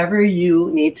do whatever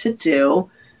you need to do.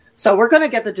 So we're going to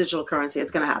get the digital currency.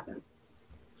 It's going to happen.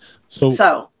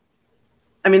 So,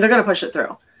 I mean, they're going to push it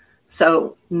through.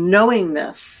 So knowing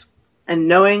this and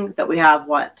knowing that we have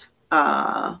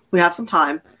we have some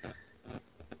time.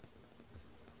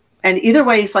 And either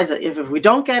way you slice it, if we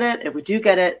don't get it, if we do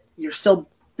get it, you're still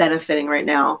benefiting right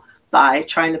now by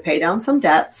trying to pay down some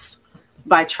debts,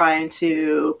 by trying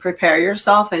to prepare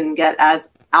yourself and get as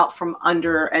out from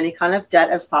under any kind of debt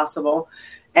as possible.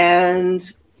 And,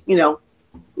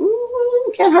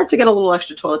 can't hurt to get a little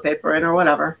extra toilet paper in or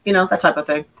whatever, that type of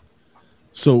thing.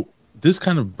 So this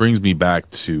kind of brings me back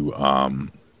to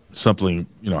something,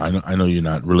 I know you're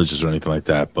not religious or anything like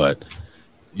that, but,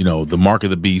 the mark of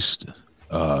the beast,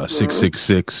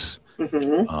 666,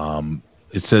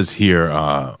 it says here,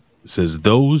 it says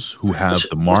those who have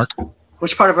the mark.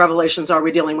 Which part of Revelations are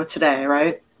we dealing with today,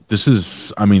 right? This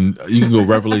is, you can go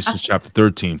Revelations chapter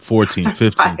 13, 14,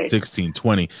 15, Right. 16,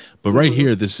 20. But right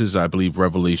here, this is, I believe,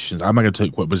 Revelations. I'm not going to tell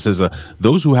you what, but it says,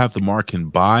 those who have the mark can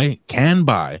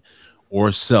buy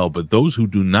or sell, but those who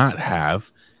do not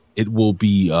have, it will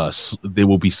be, they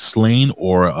will be slain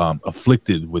or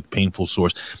afflicted with painful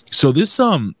sores. So this,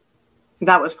 That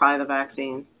was probably the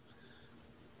vaccine.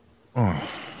 oh,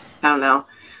 I don't know.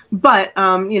 But,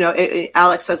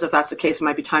 Alex says if that's the case, it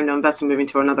might be time to invest in moving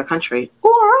to another country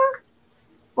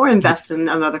or invest in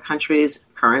another country's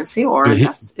currency, or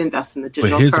invest in the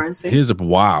digital currency. Here's a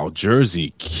wild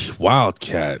Jersey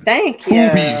Wildcat. Thank you.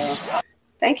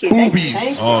 Thank you.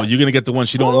 Oh, you're going to get the one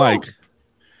she don't like.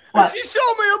 What? She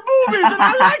showed me a movie and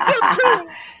I like them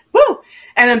too. Woo!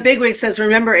 And then Bigwig says,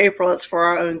 remember, April, it's for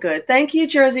our own good. Thank you,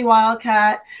 Jersey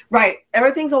Wildcat. Right.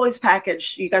 Everything's always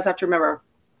packaged. You guys have to remember,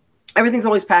 everything's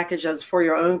always packaged as for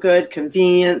your own good,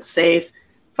 convenient, safe.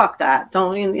 Fuck that.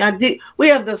 We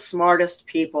have the smartest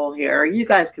people here. You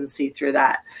guys can see through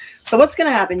that. So what's going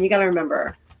to happen? You got to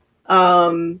remember,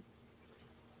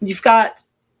 you've got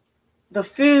the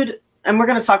food, and we're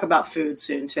going to talk about food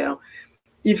soon too.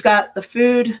 You've got the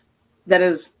food that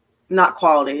is not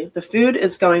quality. The food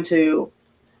is going to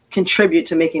contribute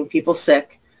to making people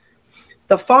sick.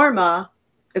 The pharma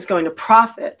is going to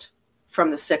profit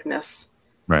from the sickness.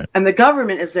 Right. And the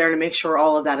government is there to make sure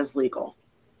all of that is legal.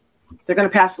 They're going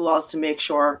to pass the laws to make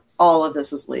sure all of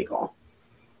this is legal.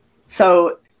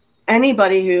 So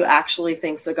anybody who actually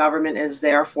thinks the government is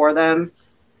there for them,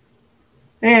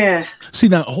 See,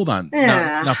 now, hold on.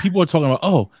 Now people are talking about,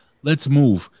 oh, let's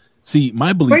move. See,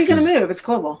 my belief where are you going is, to move? It's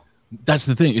global. that's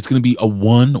the thing. It's going to be a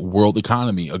one world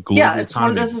economy, a global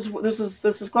economy. This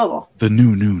is global. The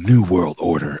new world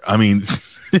order. I mean,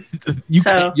 you're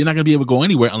not going to be able to go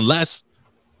anywhere unless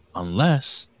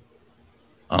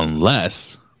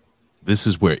this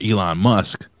is where Elon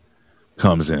Musk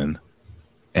comes in,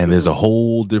 and there's a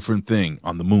whole different thing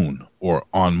on the moon or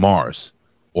on Mars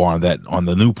or on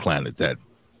the new planet that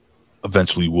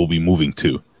eventually we'll be moving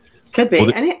to. Could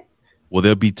be. Will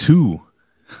there be two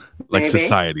like Maybe.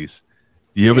 Societies?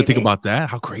 Do you ever think Maybe. about that?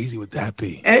 How crazy would that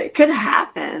be? It could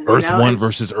happen. Earth 1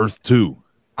 versus Earth 2.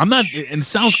 I'm not, and it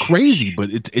sounds crazy, but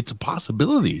it's a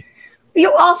possibility.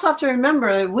 You also have to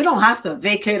remember that we don't have to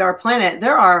vacate our planet.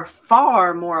 There are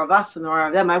far more of us than there are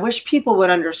of them. I wish people would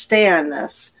understand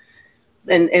this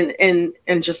and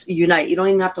just unite. You don't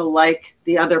even have to like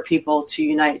the other people to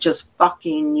unite. Just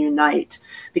fucking unite.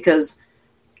 Because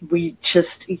we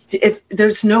just, if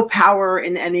there's no power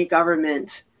in any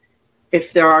government,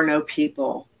 if there are no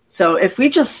people. So if we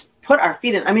just put our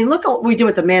feet in, I mean, look at what we do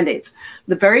with the mandates.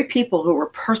 The very people who were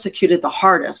persecuted the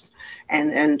hardest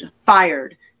and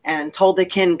fired and told they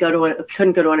couldn't go to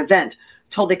an event,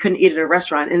 told they couldn't eat at a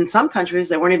restaurant. In some countries,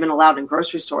 they weren't even allowed in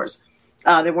grocery stores.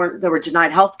 They were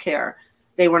denied health care.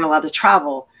 They weren't allowed to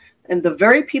travel. And the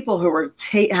very people who were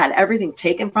had everything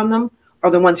taken from them are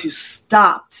the ones who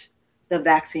stopped the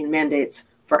vaccine mandates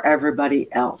for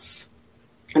everybody else.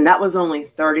 And that was only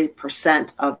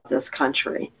 30% of this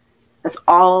country. That's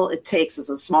all it takes, is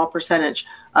a small percentage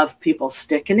of people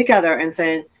sticking together and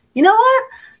saying, you know what?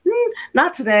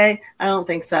 Not today. I don't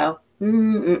think so.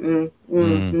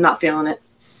 Not feeling it.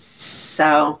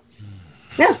 So,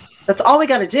 yeah, that's all we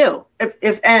got to do.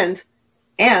 And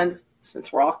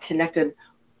since we're all connected,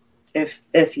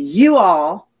 if you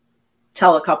all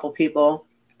tell a couple people,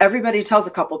 everybody tells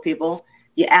a couple people,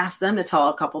 you ask them to tell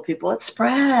a couple people, it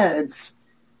spreads.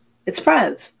 It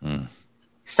spreads.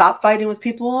 Stop fighting with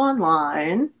people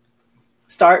online.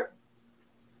 Start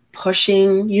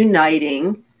pushing,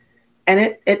 uniting,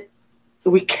 and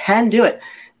we can do it.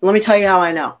 Let me tell you how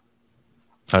I know.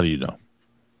 How do you know?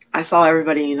 I saw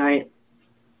everybody unite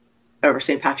over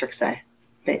St. Patrick's Day.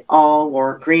 They all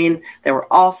wore green. They were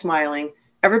all smiling.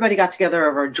 Everybody got together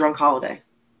over a drunk holiday.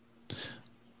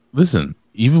 Listen,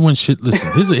 even when shit.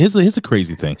 Listen, here's a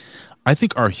crazy thing. I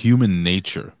think our human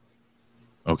nature.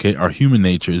 Okay, our human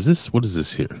nature is this. What is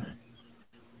this here?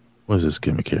 What is this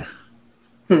gimmick here?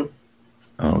 I don't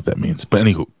know what that means. But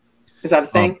anywho, is that a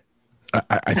thing?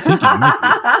 I think it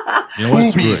might be. You know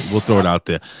what? Screw it. We'll throw it out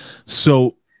there.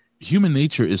 So, human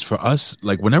nature is for us,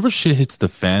 like whenever shit hits the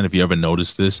fan. If you ever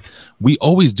notice this, we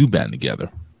always do band together.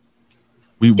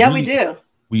 We do.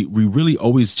 We really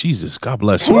always. Jesus, God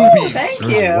bless you. Thank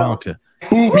you. Okay.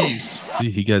 Boobies.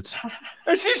 See, he gets.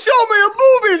 And she showed me her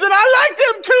boobies, and I like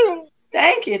them too.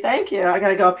 Thank you. I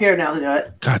gotta go up here now to do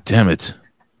it. God damn it!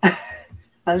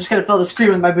 I'm just gonna fill the screen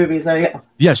with my boobies. There you go.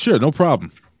 Yeah, sure, no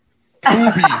problem.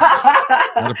 Boobies,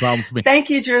 not a problem for me. Thank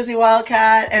you, Jersey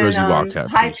Wildcat. And, Jersey Wildcat.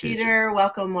 Hi, Peter.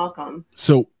 Welcome.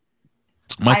 So,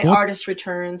 my artist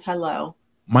returns. Hello.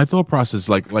 My thought process,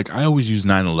 like I always use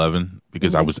 9/11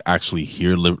 because I was actually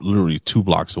here, literally 2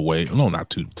 blocks away. No, not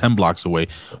 2, 10 blocks away,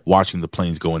 watching the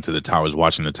planes go into the towers,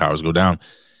 watching the towers go down,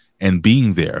 and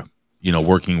being there. You know,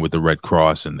 working with the Red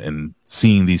Cross and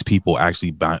seeing these people actually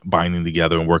binding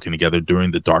together and working together during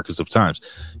the darkest of times.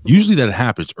 Usually that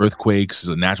happens, earthquakes,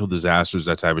 natural disasters,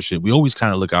 that type of shit. We always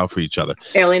kind of look out for each other.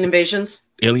 Alien invasions,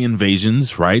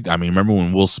 right? I mean, remember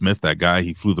when Will Smith, that guy,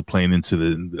 he flew the plane into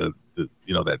the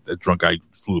that drunk guy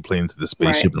flew the plane into the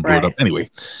spaceship and blew it up.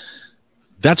 Anyway,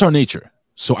 that's our nature.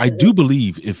 So I do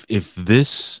believe if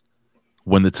this,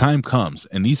 when the time comes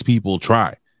and these people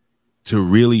try to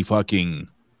really fucking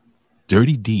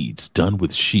dirty deeds done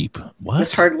with sheep. What?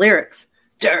 Just heard lyrics.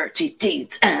 Dirty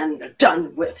deeds and they're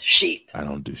done with sheep. I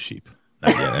don't do sheep.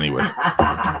 Not yet, anyway.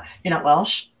 You're not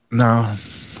Welsh? No,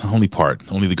 only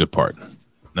the good part.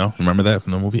 No, remember that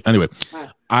from the movie? Anyway,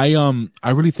 I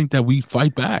really think that we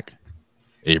fight back.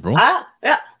 April.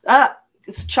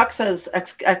 Chuck says,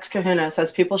 ex Kahuna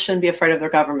says, people shouldn't be afraid of their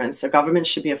governments. Their governments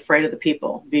should be afraid of the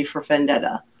people. Be for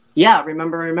vendetta. Yeah,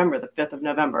 remember the 5th of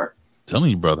November.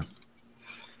 Telling you, brother.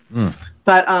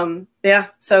 But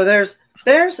so there's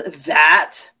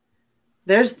that.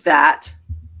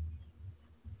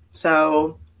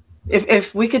 So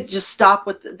if we could just stop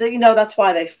with that's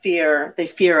why they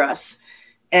fear us,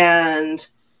 and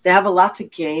they have a lot to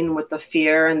gain with the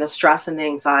fear and the stress and the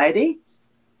anxiety.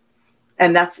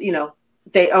 And that's,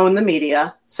 they own the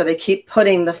media, so they keep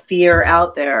putting the fear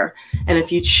out there. And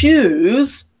if you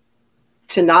choose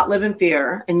to not live in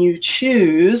fear and you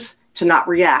choose to not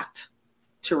react,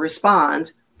 to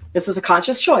respond, this is a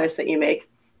conscious choice that you make,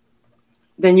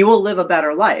 then you will live a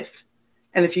better life.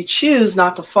 And if you choose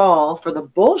not to fall for the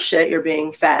bullshit you're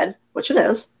being fed, which it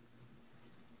is,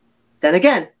 then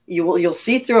again, you'll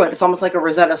see through it. It's almost like a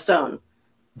Rosetta Stone.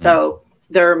 So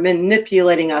they're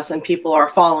manipulating us and people are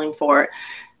falling for it.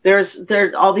 There's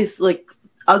all these like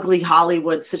ugly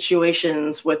Hollywood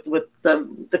situations with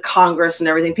the Congress and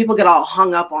everything. People get all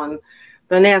hung up on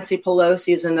the Nancy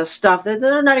Pelosi's and the stuff that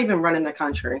they're not even running the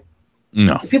country.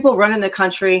 No. The people running the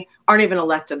country aren't even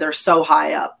elected. They're so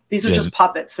high up. These are just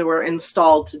puppets who are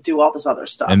installed to do all this other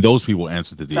stuff. And those people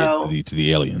answer to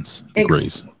the aliens, the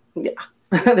Greys. Yeah.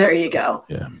 There you go.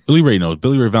 Yeah. Billy Ray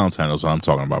Valentine knows what I'm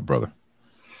talking about, brother.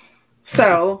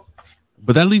 So.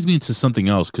 But that leads me to something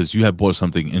else, because you had brought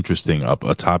something interesting up,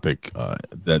 a topic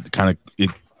that kind of it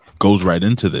goes right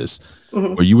into this,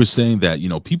 where you were saying that,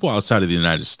 people outside of the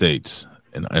United States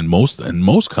and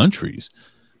most countries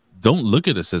don't look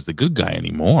at us as the good guy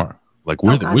anymore. Like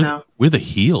we're the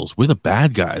heels. We're the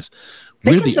bad guys.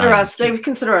 They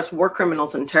consider us war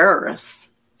criminals and terrorists.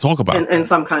 Talk about in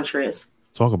some countries.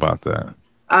 Talk about that.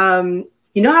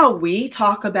 You know how we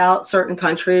talk about certain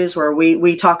countries where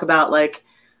we talk about like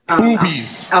Al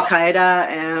Qaeda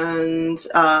and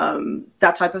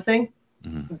that type of thing.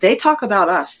 Mm-hmm. They talk about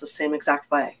us the same exact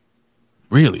way.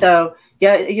 Really? So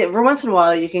yeah, every once in a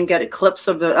while you can get clips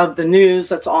of the news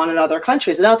that's on in other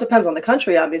countries. Now it depends on the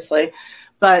country, obviously,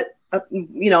 but I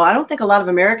don't think a lot of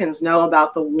Americans know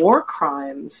about the war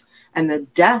crimes and the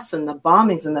deaths and the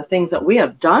bombings and the things that we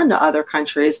have done to other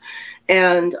countries.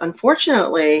 And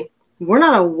unfortunately, we're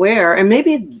not aware, and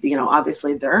maybe,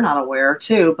 obviously they're not aware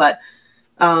too, but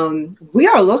we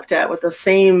are looked at with the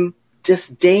same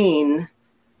disdain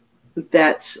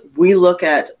that we look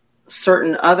at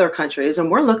certain other countries,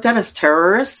 and we're looked at as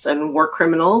terrorists and war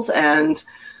criminals and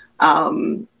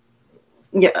I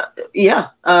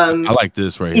like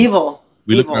this right here. Evil.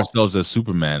 We look at ourselves as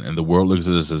Superman, and the world looks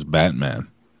at us as Batman.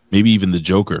 Maybe even the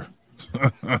Joker.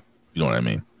 You know what I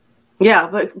mean? Yeah,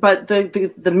 but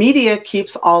the media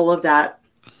keeps all of that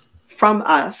from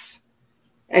us,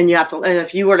 and you have to. And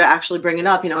if you were to actually bring it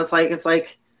up, it's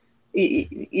like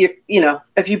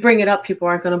if you bring it up, people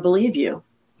aren't going to believe you.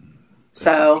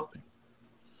 So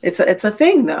it's a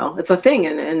thing, though. It's a thing,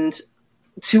 and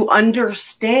to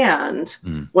understand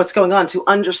what's going on, to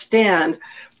understand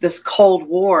this Cold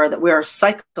War that we are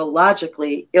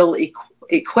psychologically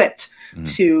ill-equipped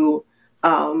to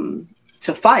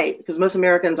fight, because most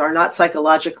Americans are not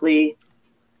psychologically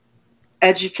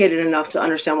educated enough to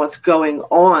understand what's going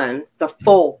on, the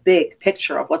full big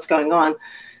picture of what's going on.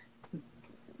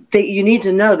 You need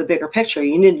to know the bigger picture.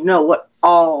 You need to know what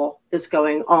all is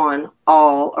going on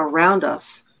all around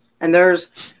us. And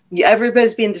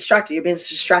everybody's being distracted. You're being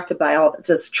distracted by all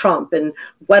this Trump and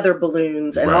weather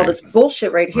balloons and all this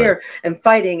bullshit right here, and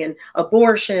fighting and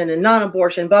abortion and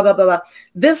non-abortion, blah, blah, blah, blah.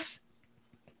 This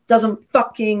doesn't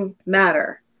fucking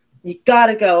matter. You got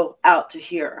to go out to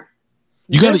here.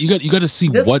 You got to see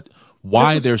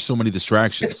why there's so many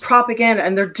distractions. It's propaganda,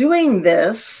 and they're doing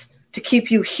this to keep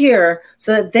you here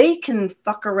so that they can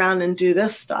fuck around and do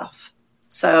this stuff.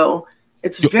 So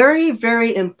it's very,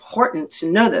 very important to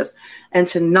know this and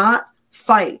to not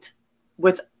fight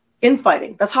with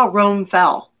infighting. That's how Rome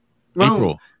fell.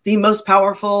 Rome, the most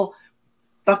powerful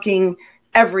fucking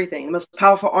everything, the most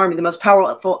powerful army, the most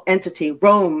powerful entity.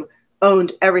 Rome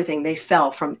owned everything. They fell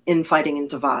from infighting and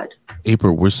divide.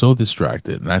 April, we're so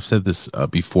distracted. And I've said this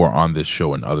before on this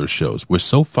show and other shows. We're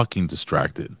so fucking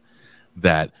distracted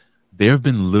that there have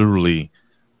been literally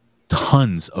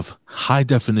tons of high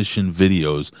definition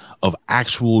videos of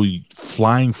actual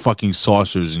flying fucking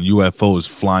saucers and UFOs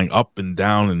flying up and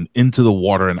down and into the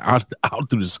water and out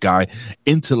through the sky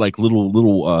into like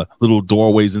little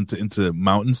doorways into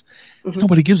mountains.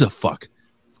 Nobody gives a fuck.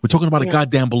 We're talking about a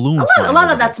goddamn balloon. A lot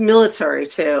of that's military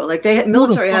too. Like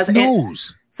military has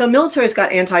so military's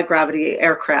got anti-gravity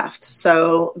aircraft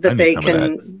so that they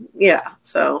can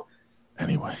so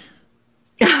anyway.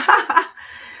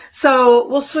 So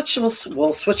we'll switch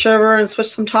over and switch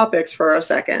some topics for a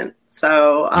second.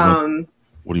 So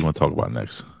what do you want to talk about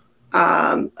next?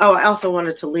 I also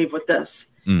wanted to leave with this.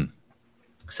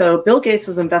 So Bill Gates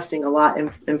is investing a lot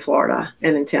in Florida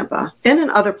and in Tampa and in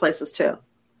other places too.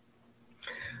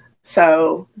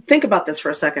 So think about this for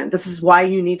a second. This is why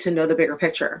you need to know the bigger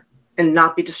picture and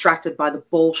not be distracted by the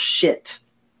bullshit,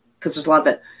 because there's a lot of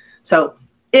it. So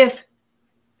if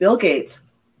Bill Gates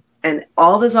and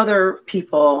all those other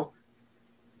people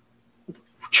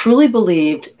truly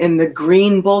believed in the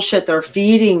green bullshit they're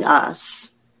feeding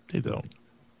us, they don't.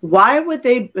 Why would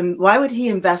he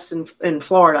invest in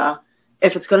Florida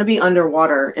if it's going to be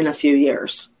underwater in a few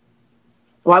years?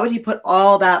 Why would he put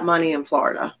all that money in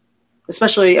Florida,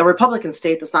 especially a Republican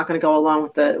state that's not going to go along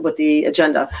with the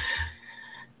agenda?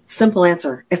 Simple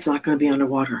answer: it's not going to be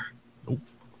underwater. Nope.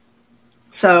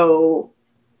 So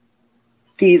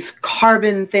these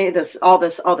carbon things, all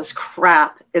this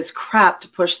crap is crap to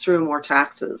push through more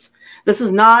taxes. This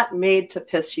is not made to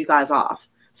piss you guys off.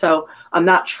 So I'm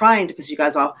not trying to piss you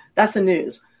guys off. That's the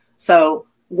news. So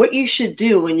what you should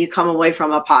do when you come away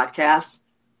from a podcast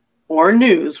or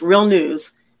news, real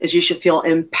news, is you should feel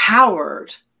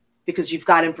empowered because you've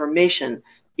got information.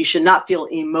 You should not feel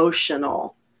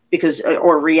emotional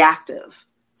or reactive.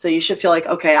 So you should feel like,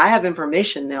 okay, I have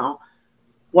information now.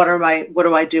 What do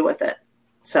I do with it?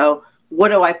 So what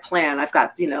do I plan? I've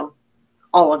got,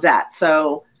 all of that.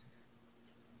 So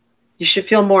you should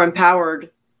feel more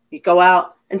empowered. You go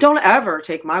out and don't ever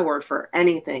take my word for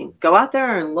anything. Go out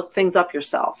there and look things up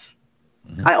yourself.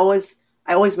 Mm-hmm. I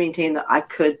always maintain that I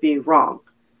could be wrong.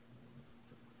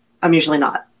 I'm usually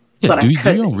not. Yeah, but do I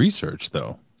could your own be. research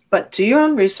though. But do your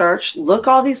own research, look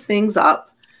all these things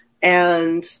up,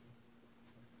 and,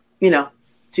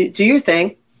 do your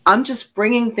thing. I'm just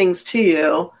bringing things to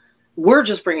you. We're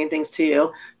just bringing things to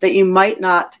you that you might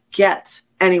not get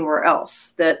anywhere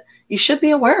else that you should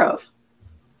be aware of.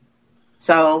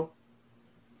 So,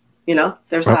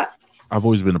 there's that. I've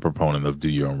always been a proponent of do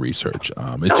your own research.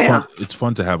 It's fun. It's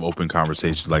fun to have open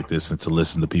conversations like this and to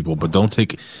listen to people, but don't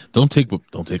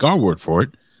take our word for it.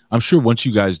 I'm sure once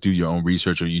you guys do your own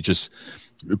research, or you just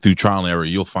through trial and error,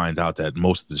 you'll find out that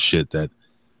most of the shit that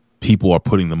people are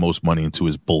putting the most money into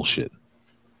is bullshit.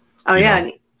 Oh yeah,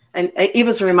 and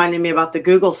Eva's reminding me about the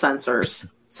Google sensors.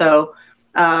 So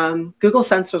Google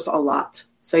censors a lot.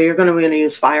 So you're going to want to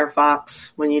use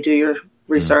Firefox when you do your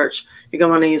research. You're going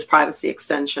to want to use privacy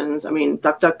extensions. I mean,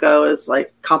 DuckDuckGo is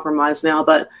like compromised now,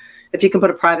 but if you can put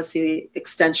a privacy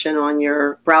extension on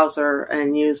your browser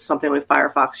and use something like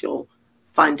Firefox, you'll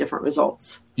find different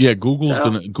results. Yeah, Google's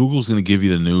gonna give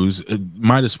you the news. It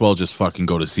might as well just fucking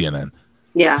go to CNN.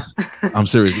 Yeah. I'm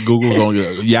serious. Google's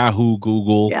only Yahoo,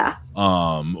 Google. Yeah.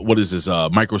 What is this?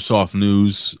 Microsoft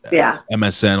News. Yeah.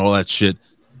 MSN, all that shit.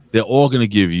 They're all gonna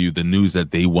give you the news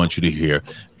that they want you to hear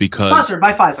because sponsored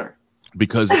by Pfizer.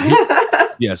 Because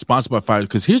sponsored by Pfizer.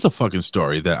 Because here's a fucking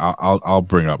story that I'll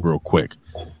bring up real quick.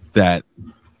 That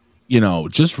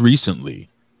just recently,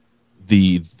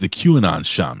 the QAnon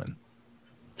shaman.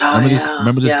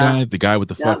 Remember this guy, the guy with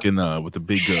the fucking with the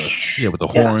big with the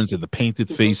horns and the painted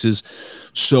faces.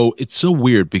 So it's so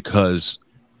weird because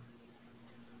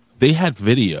they had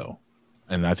video,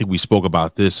 and I think we spoke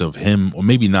about this of him, or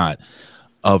maybe not,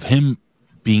 of him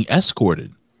being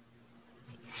escorted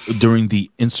during the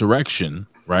insurrection,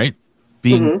 right?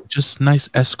 Being just nice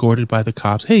escorted by the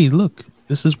cops. Hey, look,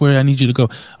 this is where I need you to go.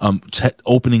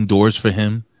 Opening doors for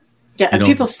him. Yeah, and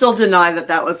people still deny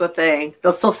that was a thing.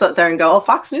 They'll still sit there and go, "Oh,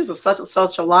 Fox News is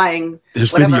such a lying."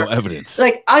 There's whatever. video evidence.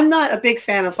 Like, I'm not a big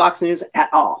fan of Fox News at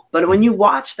all, but when you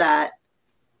watch that,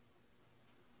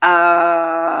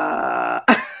 yeah.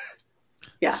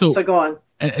 So go on.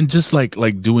 And just like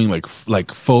doing like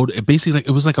photo, basically like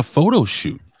it was like a photo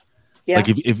shoot. Yeah. Like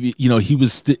if he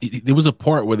was there was a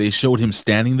part where they showed him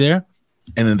standing there,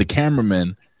 and then the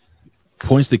cameraman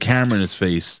points the camera in his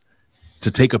face to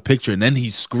take a picture, and then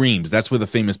he screams. That's where the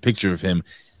famous picture of him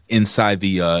inside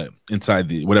the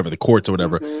whatever, the courts or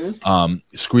whatever,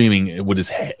 screaming with his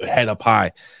head up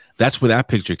high. That's where that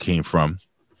picture came from.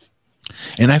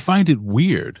 And I find it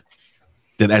weird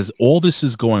that as all this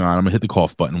is going on, I'm gonna hit the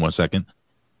cough button 1 second.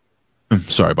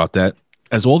 Sorry about that.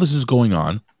 As all this is going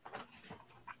on,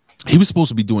 he was supposed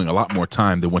to be doing a lot more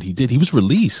time than what he did. He was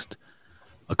released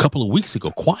a couple of weeks ago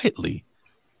quietly,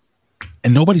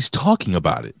 and nobody's talking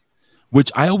about it. Which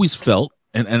I always felt,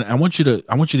 and I want you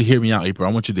to hear me out, April.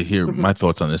 I want you to hear my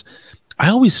thoughts on this. I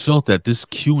always felt that this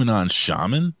QAnon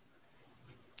shaman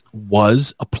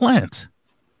was a plant,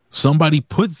 somebody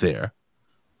put there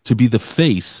to be the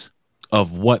face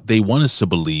of what they want us to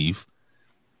believe.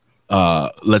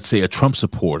 Let's say a Trump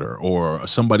supporter or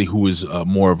somebody who is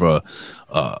more of a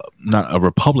not a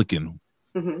Republican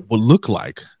would look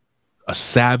like a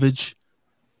savage,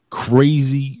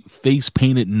 crazy, face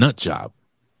painted nut job.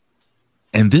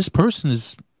 And this person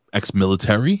is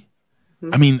ex-military.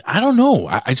 I mean, I don't know.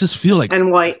 I just feel like and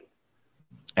white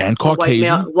and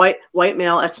Caucasian, white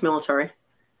male ex-military.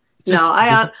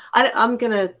 I'm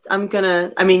gonna.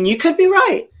 I mean, you could be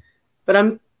right, but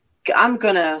I'm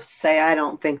gonna say I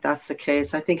don't think that's the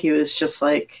case. I think he was just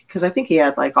like, because I think he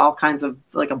had like all kinds of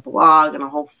like a blog and a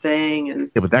whole thing,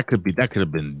 and but that could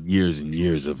have been years and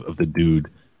years of the dude.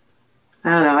 I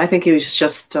don't know. I think he was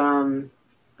just.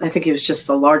 I think he was just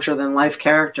a larger than life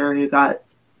character who got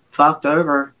fucked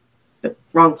over.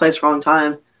 Wrong place, wrong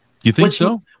time. You think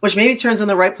so? Which maybe turns in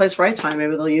the right place, right time.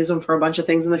 Maybe they'll use him for a bunch of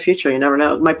things in the future. You never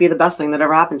know. It might be the best thing that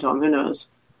ever happened to him. Who knows?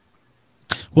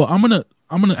 Well, I'm gonna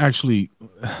actually.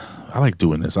 I like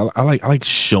doing this. I like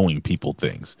showing people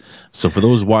things. So for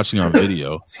those watching on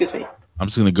video, excuse me. I'm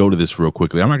just gonna go to this real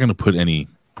quickly. I'm not gonna put any.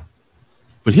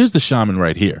 But here's the shaman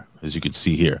right here, as you can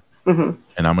see here. And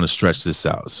I'm going to stretch this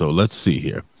out. So let's see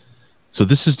here. So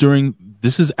this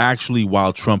is actually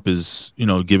while Trump is,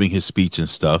 giving his speech and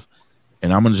stuff.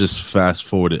 And I'm going to just fast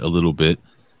forward it a little bit.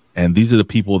 And these are the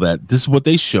people this is what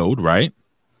they showed, right?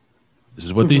 This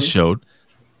is what they showed.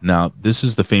 Now, this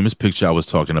is the famous picture I was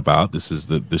talking about. This is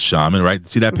the shaman, right?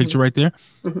 See that picture right there?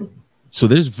 So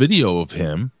there's video of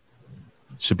him.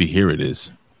 Should be, here it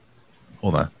is.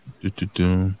 Hold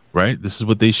on. Right? This is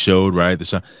what they showed, right?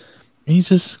 He's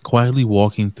just quietly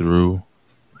walking through.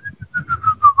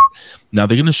 Now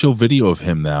they're going to show video of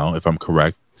him now, if I'm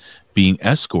correct, being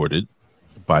escorted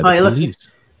by the police.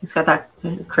 He's got that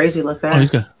crazy look there. Oh, he's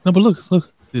got no, but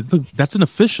look. That's an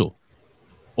official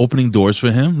opening doors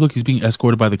for him. Look, he's being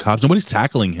escorted by the cops. Nobody's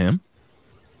tackling him.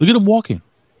 Look at him walking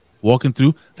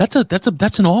through.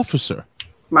 That's an officer,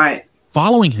 right?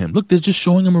 Following him. Look, they're just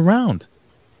showing him around.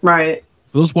 Right.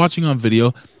 For those watching on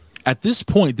video, at this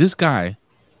point, this guy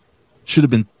should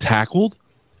have been tackled,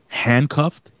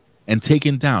 handcuffed, and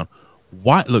taken down.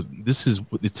 Why? Look, this is.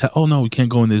 Oh no, we can't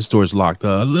go in. This door is locked.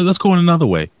 Let's go in another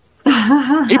way.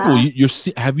 April,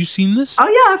 have you seen this? Oh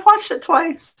yeah, I've watched it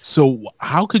twice. So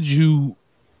how could you?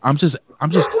 I'm just.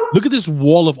 Look at this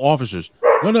wall of officers.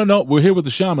 No. We're here with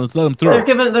the shaman. Let's let him through.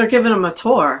 They're giving him a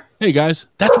tour. Hey guys,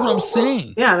 that's what I'm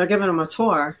saying. Yeah, they're giving him a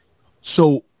tour.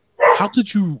 So how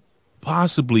could you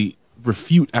possibly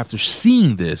refute after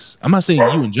seeing this? I'm not saying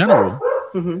you in general.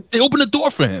 Mm-hmm. They opened the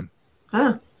door for him.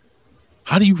 Huh.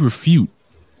 How do you refute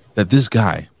that this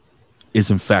guy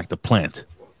is in fact a plant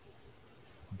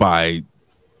by,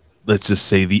 let's just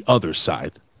say, the other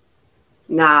side?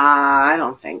 Nah, I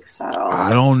don't think so.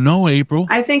 I don't know, April.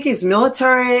 I think he's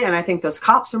military, and I think those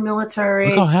cops are military.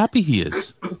 Look how happy he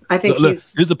is. I think look,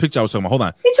 here's the picture I was talking about. Hold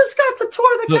on. He just got to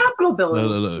tour the Capitol building.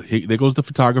 Look. There goes the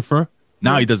photographer.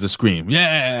 Now he does the scream.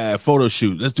 Yeah, photo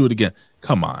shoot. Let's do it again.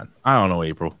 Come on. I don't know,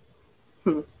 April.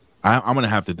 I'm gonna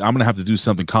have to do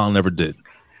something Colin never did.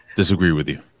 Disagree with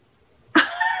you.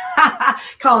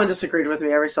 Colin disagreed with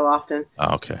me every so often.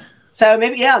 Oh, okay. So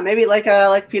maybe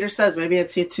like Peter says, maybe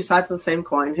it's two sides of the same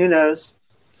coin. Who knows?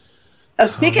 Oh,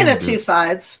 speaking of two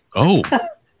sides. Oh.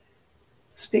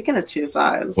 Speaking of two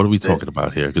sides. What are we talking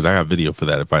about here? Because I have video for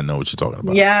that if I know what you're talking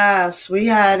about. Yes, we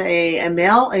had a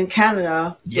male in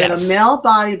Canada. Yes. A male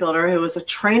bodybuilder who was a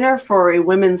trainer for a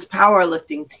women's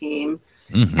powerlifting team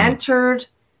entered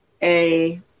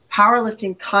a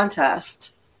powerlifting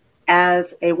contest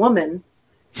as a woman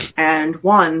and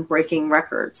won, breaking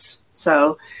records.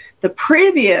 So the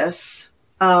previous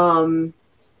record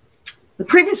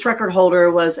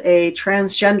holder was a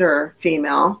transgender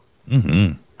female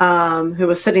who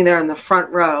was sitting there in the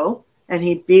front row, and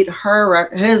he beat her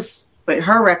record.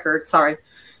 Sorry,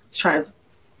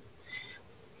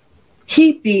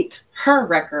 he beat her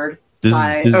record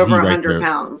by over 100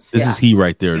 pounds. This is he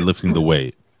right there lifting the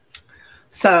weight.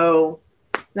 So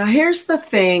now here's the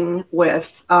thing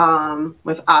with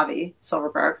Avi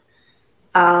Silverberg,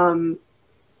 and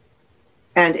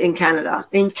in Canada.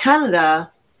 In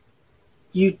Canada,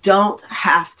 you don't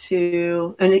have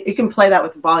to, and you can play that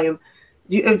with volume.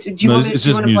 Do you want to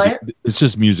play it? It's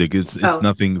just music. It's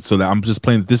nothing. So that I'm just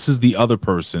playing. This is the other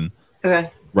person,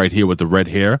 right here with the red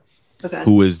hair,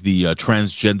 who is the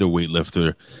transgender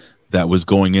weightlifter that was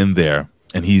going in there,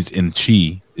 and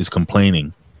she is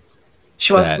complaining.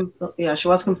 She was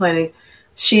complaining.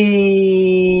 So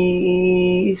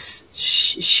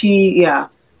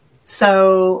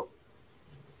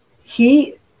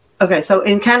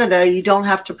in Canada, you don't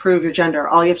have to prove your gender.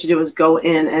 All you have to do is go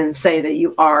in and say that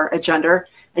you are a gender,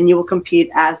 and you will compete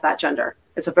as that gender.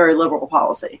 It's a very liberal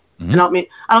policy. And I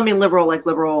don't mean liberal like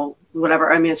liberal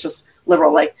whatever. I mean it's just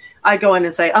liberal like I go in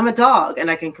and say I'm a dog and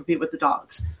I can compete with the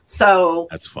dogs. So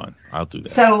that's fun. I'll do that.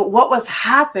 So what was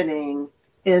happening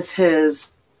is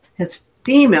his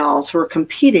females who were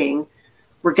competing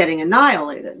were getting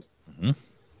annihilated.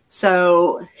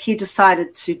 So he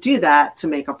decided to do that to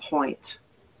make a point,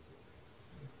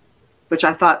 which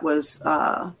I thought was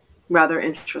rather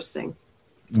interesting.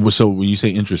 So when you say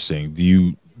interesting, do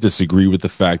you disagree with the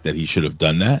fact that he should have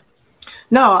done that?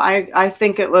 No, I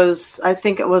think it was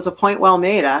a point well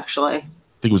made, actually. I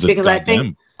think it was good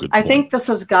point. I think this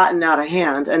has gotten out of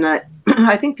hand, and I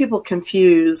think people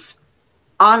confuse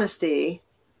honesty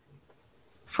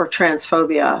for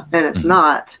transphobia, and it's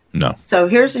not. No. So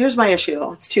here's my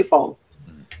issue. It's twofold.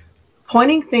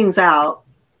 Pointing things out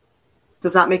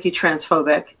does not make you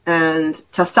transphobic, and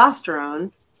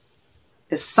testosterone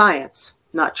is science,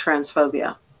 not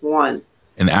transphobia. One.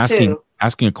 And asking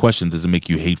a question doesn't make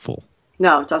you hateful.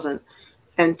 No, it doesn't.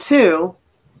 And two,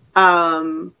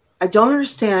 I don't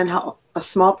understand how a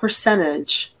small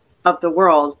percentage of the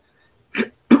world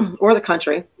or the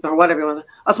country or whatever you want,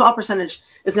 a small percentage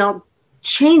is now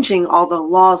changing all the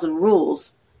laws and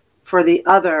rules for the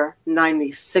other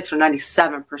 96 or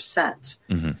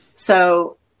 97%.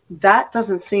 So that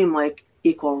doesn't seem like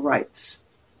equal rights.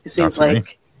 It seems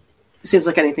like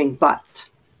anything but.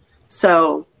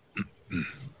 So,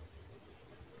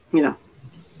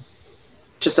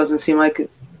 just doesn't seem like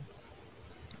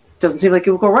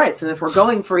equal rights. And if we're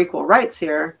going for equal rights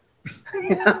here,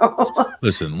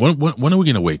 Listen, when are we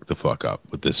gonna wake the fuck up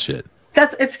with this shit?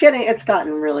 It's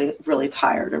gotten really, really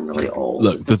tired and really old.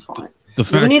 Look, at this point.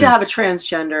 We need to have a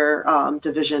transgender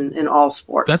division in all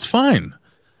sports. That's fine.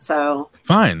 So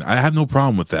fine, I have no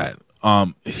problem with that.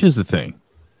 Here's the thing.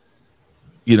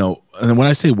 You know, and when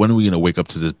I say when are we going to wake up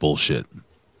to this bullshit?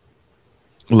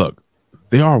 Look,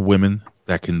 there are women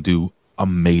that can do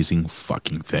amazing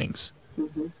fucking things.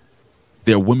 Mm-hmm.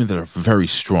 There are women that are very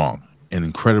strong and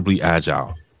incredibly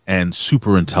agile and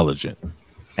super intelligent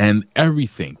and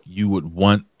everything you would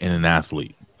want in an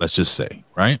athlete, let's just say,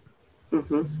 right?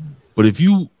 Mm-hmm. But if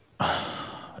you,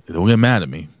 don't get mad at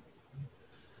me,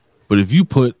 but if you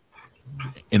put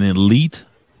an elite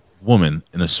woman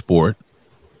in a sport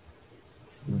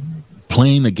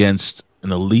playing against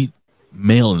an elite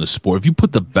male in a sport, if you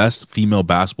put the best female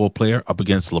basketball player up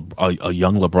against a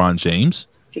young LeBron James,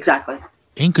 exactly,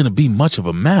 ain't gonna be much of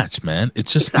a match, man.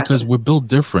 It's just because we're built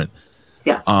different.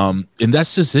 Yeah. And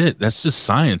that's just it. That's just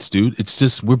science, dude. It's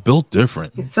just we're built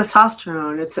different. It's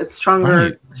testosterone. It's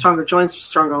stronger, stronger joints,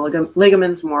 stronger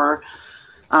ligaments, more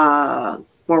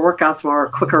workouts, more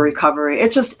quicker recovery.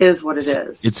 It just is what it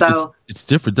is. It's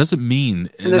different. Doesn't mean.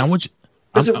 And I want you.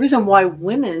 There's a reason why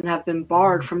women have been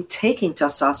barred from taking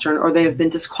testosterone, or they have been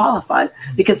disqualified,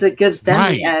 because it gives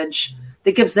them the edge.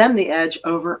 It gives them the edge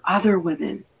over other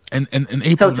women. And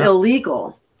April, so it's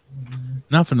illegal.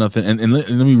 Not for nothing. And let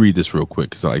me read this real quick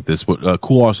because I like this. What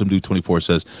Cool Awesome Dude 24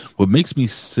 says: what makes me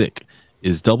sick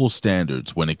is double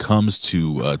standards when it comes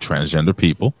to transgender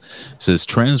people. It says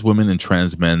trans women and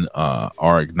trans men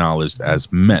are acknowledged as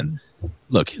men.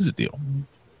 Look, here's the deal.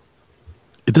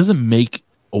 It doesn't make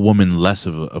a woman less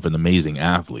of an amazing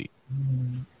athlete,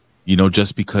 you know,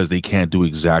 just because they can't do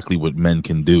exactly what men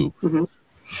can do. Mm-hmm.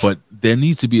 But there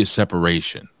needs to be a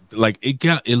separation. Like it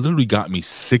literally got me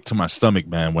sick to my stomach,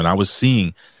 man, when I was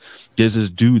seeing there's this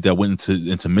dude that went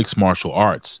into mixed martial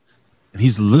arts, and he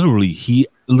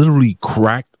literally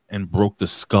cracked and broke the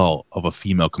skull of a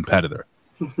female competitor.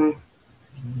 Mm-hmm.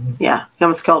 Yeah, he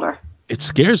almost killed her. It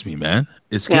scares me, man.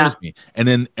 It scares me. And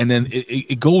then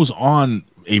it goes on,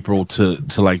 April, to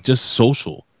like just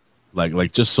social,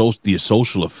 like just the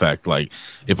social effect. Like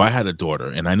if I had a daughter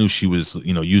and I knew she was,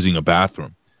 you know, using a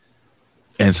bathroom,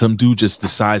 and some dude just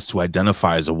decides to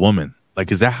identify as a woman,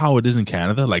 like, is that how it is in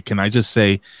Canada? Like, can I just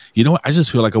say, you know what, I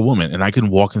just feel like a woman, and I can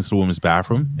walk into the women's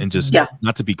bathroom and just,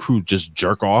 not to be crude, just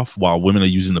jerk off while women are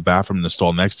using the bathroom in the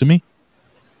stall next to me?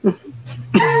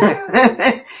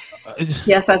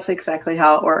 Yes, that's exactly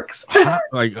how it works.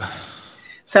 Like,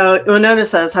 so Winona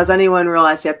says, has anyone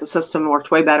realized yet the system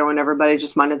worked way better when everybody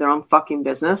just minded their own fucking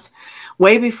business?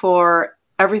 Way before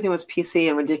everything was PC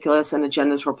and ridiculous and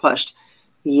agendas were pushed.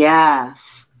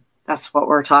 Yes, that's what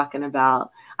we're talking about.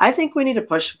 I think we need to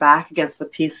push back against the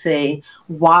PC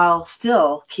while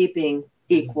still keeping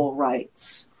equal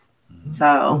rights.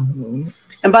 So,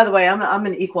 and by the way, I'm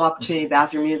an equal opportunity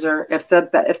bathroom user. If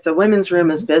the women's room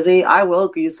is busy, I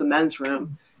will use the men's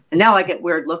room. And now I get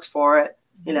weird looks for it,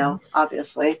 you know,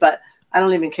 obviously, but I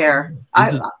don't even care.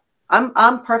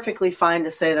 I'm perfectly fine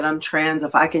to say that I'm trans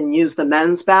if I can use the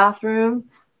men's bathroom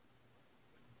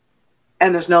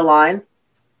and there's no line.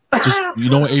 Just, you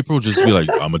know what, April, just be like,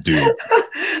 I'm a dude.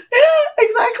 Yeah,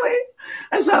 exactly.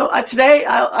 And so today,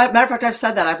 matter of fact, I've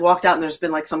said that. I've walked out and there's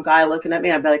been like some guy looking at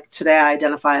me. I'd be like, today I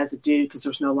identify as a dude because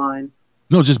there's no line.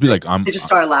 No, just be like, They just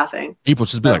started laughing. April,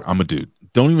 just be like, I'm a dude.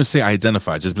 Don't even say I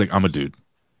identify. Just be like, I'm a dude.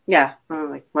 Yeah, I'm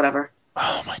like, whatever.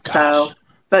 Oh my gosh. So,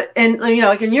 but you know,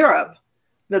 like in Europe,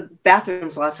 the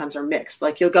bathrooms a lot of times are mixed.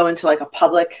 Like you'll go into like a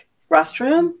public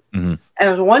restroom, and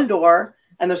there's one door,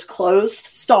 and there's closed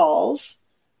stalls.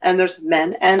 And there's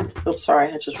men and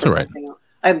sorry, I just wrote something out.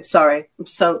 I'm sorry. I'm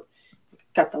so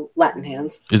got the Latin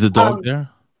hands. Is the dog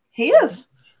there? He is.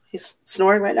 He's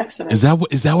snoring right next to me. Is that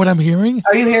what I'm hearing?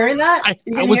 Are you hearing that?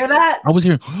 You can hear that? I was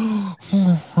hearing.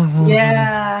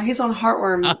 Yeah, he's on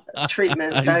heartworm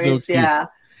treatment. So yeah.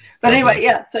 But anyway,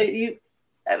 yeah. So it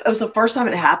was the first time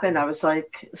it happened. I was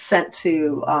like sent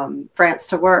to France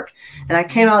to work, and I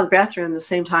came out of the bathroom the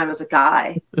same time as a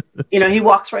guy. You know, he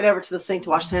walks right over to the sink to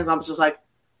wash his hands. I was just like,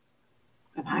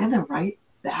 am I in the right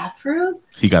bathroom?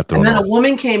 He got thrown. And then a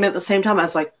woman came in at the same time. I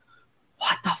was like,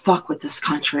 what the fuck with this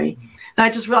country? And I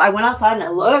just realized, I went outside and I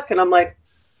look and I'm like,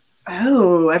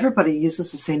 oh, everybody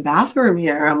uses the same bathroom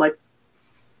here. I'm like,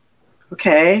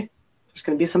 okay, there's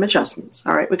going to be some adjustments.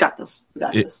 All right, we got this.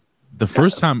 The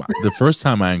first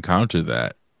time I encountered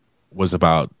that was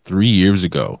about 3 years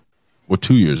ago or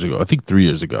 2 years ago. I think 3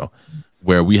 years ago,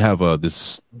 where we have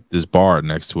this bar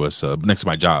next to us, next to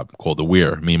my job, called The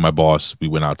Weir. Me and my boss, we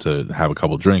went out to have a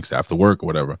couple drinks after work or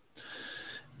whatever.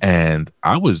 And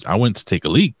I went to take a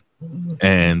leak,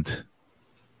 and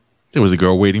there was a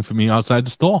girl waiting for me outside the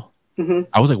stall. Mm-hmm.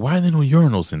 I was like, why are there no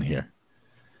urinals in here?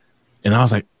 And I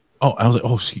was like,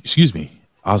 oh, excuse me.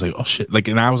 I was like, oh shit. Like,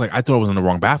 and I was like, I thought I was in the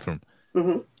wrong bathroom.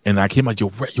 Mm-hmm. And I came like,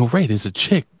 yo, Ray, there's a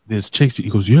chick. There's chicks. He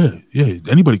goes, yeah,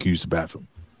 anybody can use the bathroom.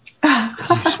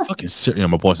 You fucking serious? You know,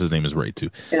 my boss's name is Ray too.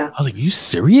 Yeah. I was like, are you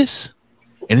serious?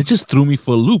 And it just threw me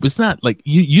for a loop. It's not like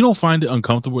you don't find it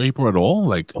uncomfortable, April, at all.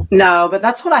 Like, no, but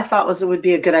that's what I thought it would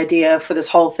be a good idea for this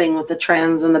whole thing with the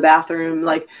trends in the bathroom.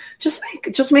 Like, just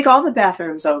make all the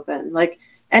bathrooms open. Like,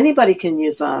 anybody can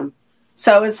use them.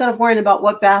 So instead of worrying about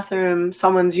what bathroom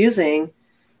someone's using,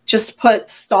 just put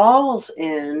stalls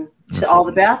in to all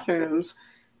the bathrooms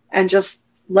and just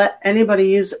let anybody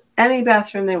use any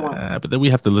bathroom they want. But then we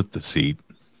have to lift the seat.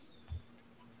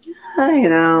 You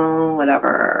know,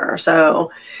 whatever.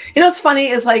 So, you know, what's funny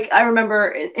is like, I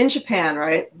remember in Japan,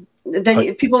 right?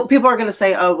 Then people are going to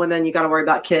say, oh, well, then you got to worry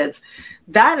about kids.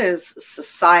 That is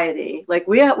society. Like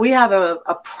we have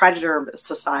a predator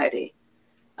society.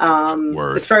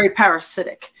 It's very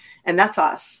parasitic, and that's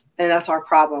us, and that's our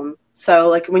problem. So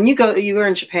like when you were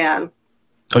in Japan,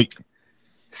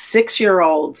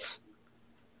 6-year-olds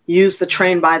use the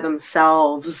train by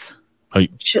themselves.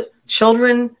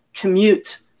 Children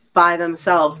commute by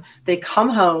themselves. They come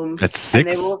home. That's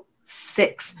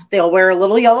 6? They'll wear a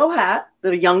little yellow hat.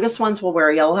 The youngest ones will wear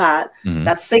a yellow hat. Mm-hmm.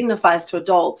 That signifies to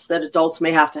adults that adults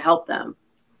may have to help them.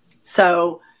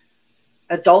 So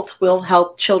adults will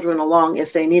help children along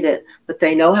if they need it, but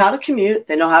they know how to commute.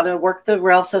 They know how to work the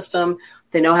rail system.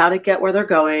 They know how to get where they're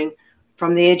going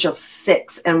from the age of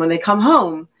 6. And when they come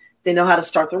home, they know how to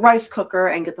start the rice cooker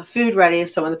and get the food ready.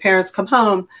 So when the parents come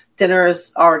home, dinner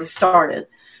is already started.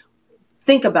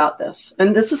 Think about this.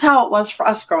 And this is how it was for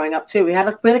us growing up too. We had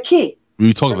a key.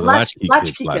 We talked about the latchkey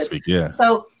kids last week. Yeah.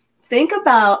 So think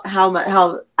about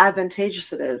how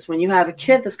advantageous it is when you have a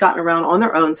kid that's gotten around on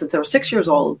their own since they were 6 years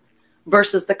old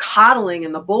versus the coddling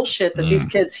and the bullshit that these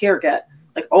kids here get.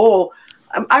 Like, oh,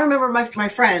 I remember my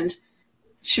friend,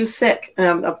 she was sick.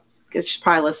 And she's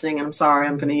probably listening, and I'm sorry,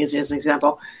 I'm going to use you as an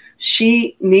example.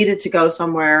 She needed to go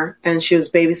somewhere, and she was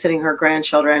babysitting her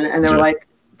grandchildren, and they were like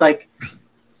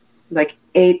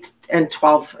 8 and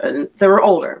 12, and they were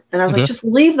older. And I was like, just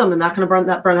leave them. They're not going to burn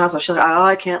the house. She's like, oh,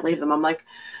 I can't leave them. I'm like,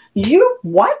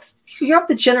 what? You're of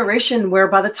the generation where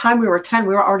by the time we were 10,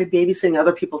 we were already babysitting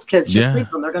other people's kids. Just leave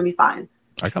them. They're going to be fine.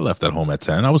 I got left at home at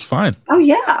 10. I was fine. Oh,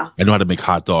 yeah. I know how to make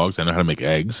hot dogs. I know how to make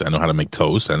eggs. I know how to make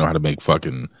toast. I know how to make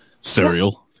fucking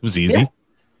cereal. Yeah. It was easy. Yeah.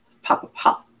 Pop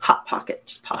Hot Pocket.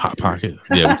 Just pop Hot Pocket.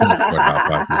 Yeah, we can afford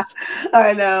Hot Pockets.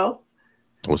 I know.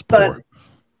 I was poor.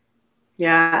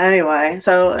 Yeah, anyway.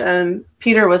 So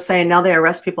Peter was saying now they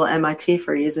arrest people at MIT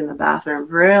for using the bathroom.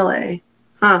 Really?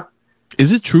 Huh.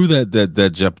 Is it true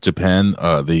that Japan,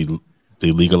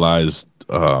 they legalized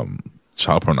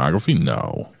child pornography?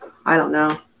 No. I don't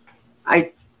know.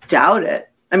 I doubt it.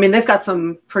 I mean, they've got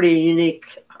some pretty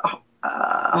unique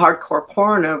hardcore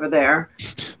porn over there.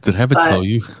 Did I ever tell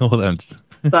you? Hold on.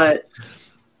 But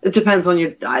it depends on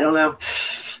your, I don't know.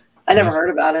 I never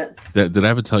heard about it. Did I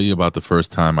ever tell you about the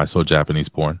first time I saw Japanese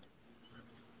porn?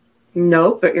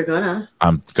 No, but you're gonna.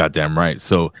 I'm goddamn right.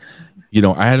 So, you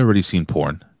know, I had already seen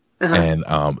porn, and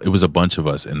it was a bunch of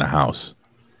us in the house,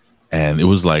 and it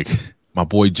was like my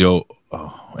boy Joe.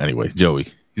 Oh, anyway, Joey,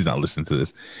 he's not listening to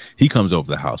this. He comes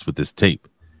over the house with this tape,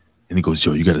 and he goes,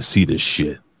 "Joe, you got to see this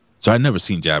shit." So I'd never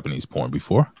seen Japanese porn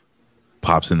before.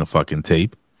 Pops in the fucking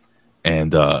tape,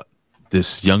 and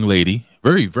this young lady,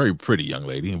 very, very pretty young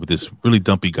lady, with this really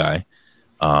dumpy guy,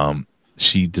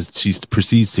 she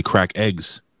proceeds to crack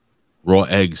eggs, raw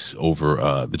eggs, over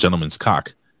the gentleman's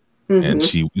cock, and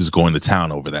she was going to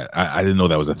town over that. I didn't know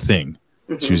that was a thing.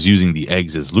 She was using the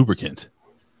eggs as lubricant.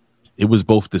 It was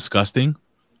both disgusting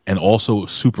and also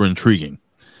super intriguing.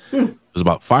 There was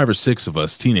about 5 or 6 of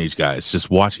us teenage guys just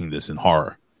watching this in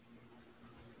horror.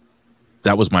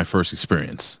 That was my first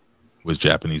experience with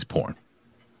Japanese porn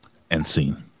and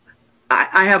scene.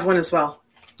 I have one as well.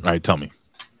 All right, tell me.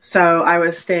 So I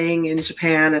was staying in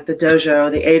Japan at the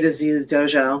dojo, the A to Z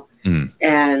dojo,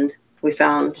 and we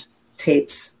found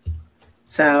tapes.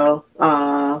 So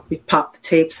we popped the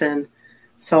tapes in.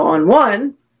 So on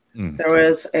one, there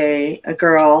was a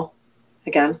girl,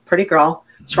 again, pretty girl,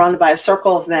 surrounded by a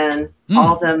circle of men,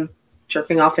 all of them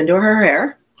jerking off into her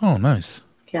hair. Oh, nice.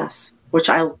 Yes, which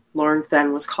I learned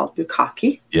then was called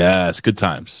bukkake. Yes, good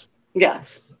times.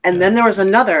 Yes. And then there was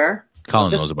another.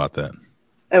 Colin knows about that.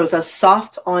 It was a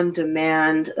soft on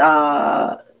demand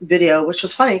video, which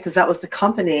was funny because that was the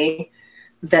company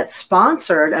that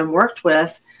sponsored and worked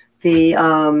with the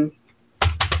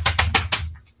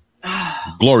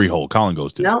Glory Hole. Colin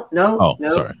goes to. No.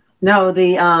 Sorry. No,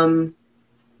 the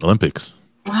Olympics.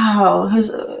 Oh,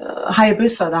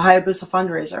 Hayabusa, the Hayabusa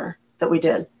fundraiser that we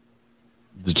did.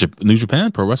 The New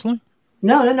Japan Pro Wrestling?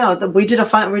 No. We did a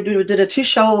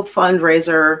 2-show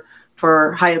fundraiser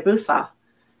for Hayabusa,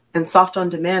 and Soft on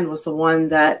Demand was the one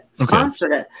that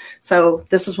sponsored it. So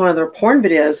this was one of their porn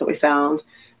videos that we found,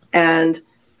 and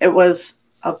it was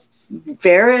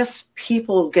various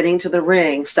people getting to the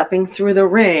ring, stepping through the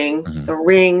ring, the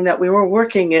ring that we were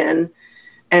working in,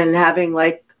 and having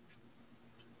like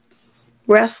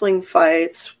wrestling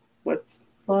fights with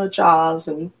jobs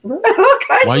and all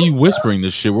kinds. Why are of you stuff. whispering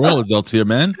this shit? We're all adults here,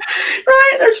 man.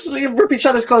 Right? They're just we rip each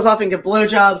other's clothes off and get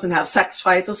blowjobs and have sex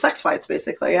fights. So sex fights,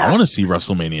 basically. Yeah. I want to see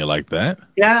WrestleMania like that.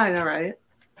 Yeah, I know, right?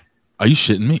 Are you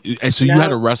shitting me? And so you No. had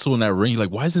to wrestle in that ring. You're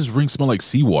like, why does this ring smell like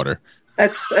seawater?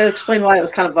 That's explain why it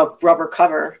was kind of a rubber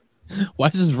cover. Why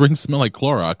does this ring smell like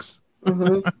Clorox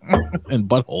and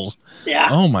buttholes? Yeah.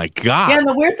 Oh my god. Yeah, and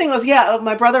the weird thing was,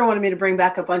 my brother wanted me to bring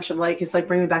back a bunch of he's like,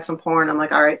 bring me back some porn. I'm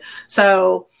like, all right.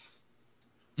 So,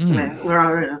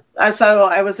 so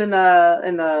I was in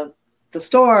the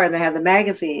store and they had the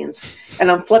magazines, and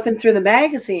I'm flipping through the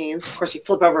magazines. Of course, you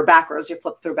flip over backwards, you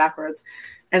flip through backwards,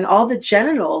 and all the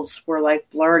genitals were like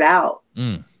blurred out.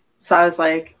 So I was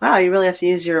like, wow, you really have to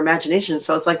use your imagination.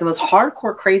 So it's like the most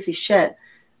hardcore, crazy shit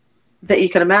that you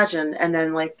can imagine. And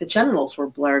then like the genitals were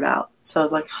blurred out. So I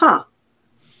was like, huh.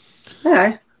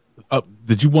 Okay.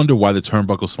 Did you wonder why the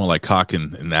turnbuckles smell like cock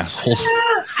and assholes?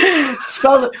 It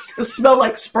smelled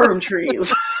like sperm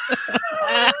trees.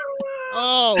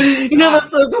 Oh, you know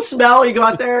the smell. You go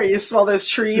out there, you smell those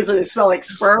trees, and they smell like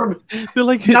sperm. they're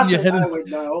like hitting your Nothing head. I would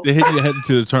know. They hit your head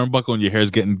into the turnbuckle, and your hair's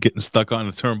getting stuck on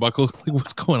the turnbuckle. Like,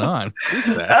 what's going on? What is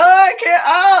that? Oh, I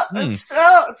can't.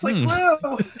 It's like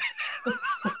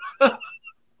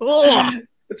glue.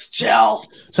 It's gel.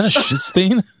 Is that a shit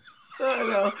stain? I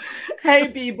know. Hey,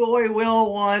 B-boy,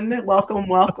 Will one.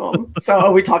 Welcome.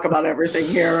 So we talk about everything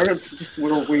here. It's just a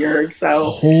little weird. So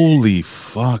Holy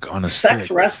fuck on a sex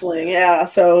stick. wrestling, yeah.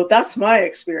 So that's my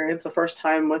experience the first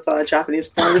time with Japanese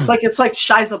porn. It's like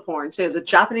Shiza porn too. The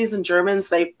Japanese and Germans,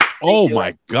 they Oh do my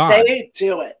it. god. They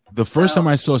do it. The first time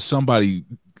I saw somebody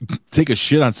take a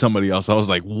shit on somebody else, I was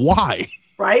like, why?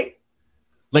 Right?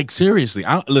 Like seriously,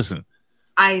 listen.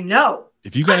 I know.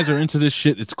 If you guys are into this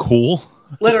shit, it's cool.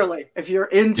 Literally, if you're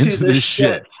into this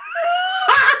shit.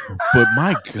 But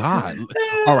my god.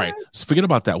 All right, so forget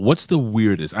about that. What's the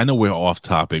weirdest? I know we're off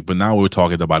topic, but now we're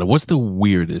talking about it. What's the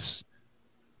weirdest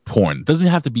porn? It doesn't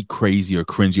have to be crazy or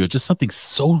cringy or just something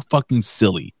so fucking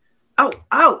silly. Oh!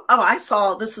 I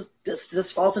saw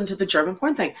this falls into the German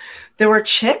porn thing. There were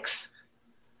chicks.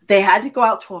 They had to go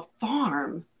out to a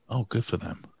farm. Oh, good for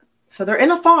them. So they're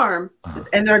in a farm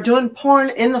and they're doing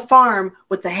porn in the farm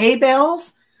with the hay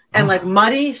bales and like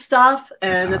muddy stuff.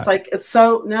 And it's like, it's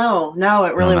so, no,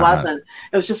 it really wasn't.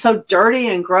 It was just so dirty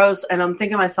and gross. And I'm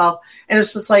thinking to myself, and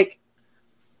it's just like,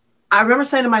 I remember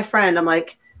saying to my friend, I'm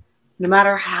like, no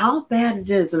matter how bad it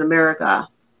is in America,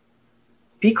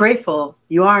 be grateful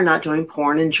you are not doing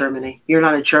porn in Germany. You're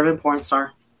not a German porn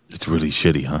star. It's really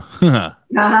shitty, huh?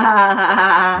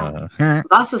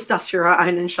 Was ist das für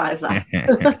einen Scheiße?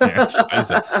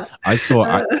 I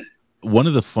saw one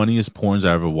of the funniest porns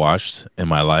I ever watched in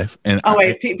my life. And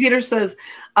Peter says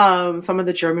some of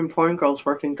the German porn girls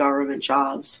work in government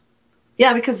jobs.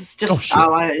 Yeah, because it's just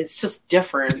it's just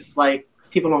different. Like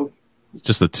people don't. It's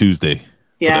just a Tuesday.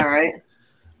 Yeah, right.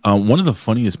 One of the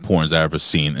funniest porns I ever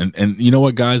seen, and you know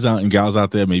what, guys out and gals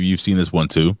out there, maybe you've seen this one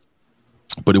too.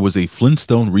 But it was a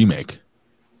Flintstone remake.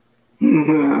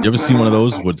 You ever seen one of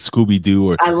those with Scooby-Doo?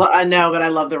 Or I know, but I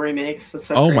love the remakes.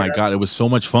 So oh my god, it was so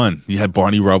much fun. You had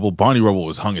Barney Rubble. Barney Rubble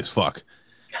was hung as fuck,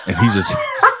 and he's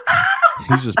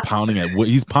just pounding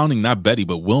he's pounding not Betty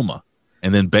but Wilma,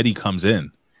 and then Betty comes in.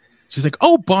 She's like,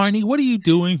 "Oh, Barney, what are you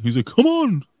doing?" He's like, come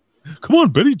on,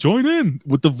 Betty, join in,"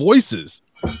 with the voices.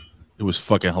 It was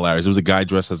fucking hilarious. It was a guy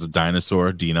dressed as a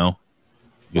dinosaur, Dino.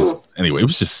 Anyway, it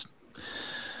was just.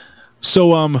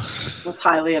 So it's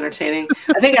highly entertaining.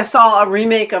 I think I saw a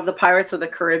remake of the Pirates of the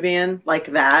Caribbean like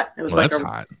that. It was like that's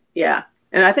hot. Yeah.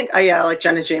 And I think like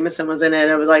Jenna Jameson was in it.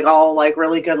 It was like all like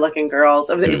really good looking girls.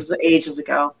 It was ages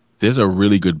ago. There's a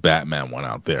really good Batman one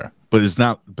out there, but it's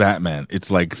not Batman.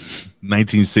 It's like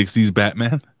 1960s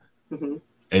Batman. Mm-hmm.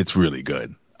 It's really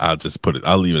good. I'll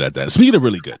leave it at that. Speaking of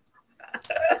really good.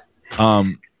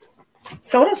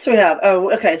 So what else do we have?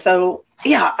 Oh, okay. So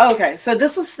yeah. Okay. So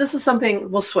this is something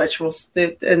we'll switch.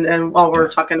 And while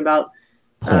we're talking about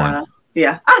porn.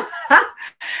 Yeah.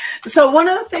 So one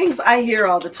of the things I hear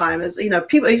all the time is,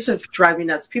 people used to drive me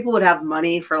nuts. People would have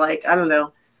money for like, I don't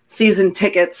know, season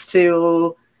tickets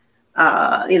to,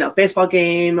 baseball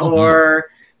game, or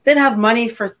they'd have money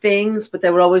for things, but they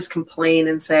would always complain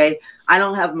and say, I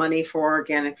don't have money for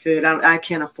organic food. I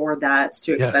can't afford that. It's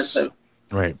too expensive.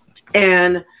 Right.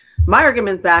 And my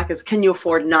argument back is, can you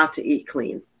afford not to eat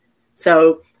clean?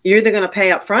 So you're either going to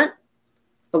pay up front,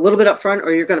 a little bit up front,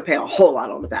 or you're going to pay a whole lot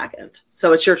on the back end.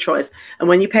 So it's your choice. And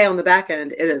when you pay on the back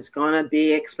end, it is going to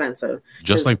be expensive.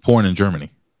 Just like porn in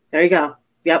Germany. There you go.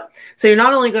 Yep. So you're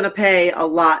not only going to pay a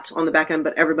lot on the back end,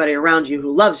 but everybody around you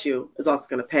who loves you is also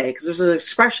going to pay. Because there's an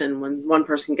expression, when one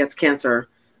person gets cancer,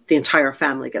 the entire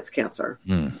family gets cancer.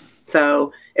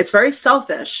 So it's very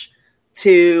selfish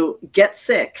to get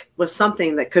sick with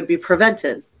something that could be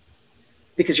prevented,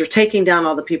 because you're taking down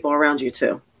all the people around you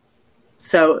too.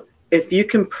 So if you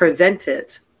can prevent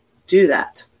it, do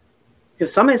that.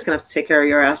 Because somebody's going to have to take care of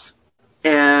your ass,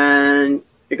 and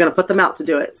you're going to put them out to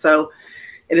do it. So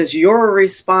it is your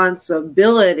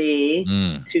responsibility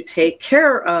to take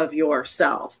care of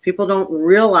yourself. People don't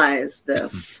realize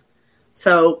this.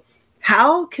 So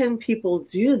how can people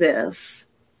do this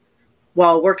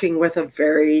while working with a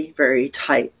very, very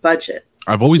tight budget?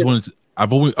 I've always wanted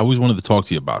to talk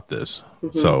to you about this.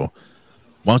 So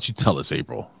why don't you tell us,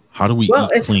 April? How do we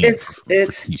eat clean?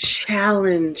 It's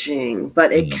challenging,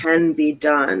 but it can be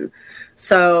done.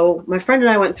 So my friend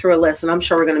and I went through a list, and I'm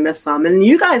sure we're going to miss some. And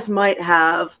you guys might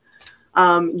have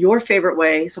your favorite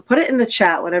way. So put it in the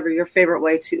chat, whatever your favorite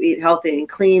way to eat healthy and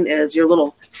clean is, your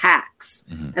little hacks.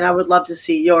 And I would love to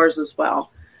see yours as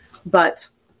well. But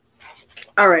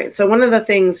all right, so one of the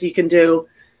things you can do,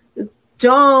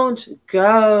 don't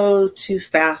go to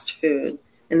fast food.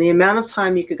 And the amount of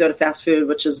time you could go to fast food,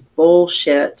 which is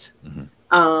bullshit,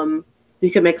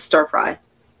 you can make a stir fry.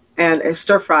 And a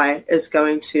stir fry is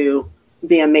going to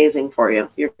be amazing for you.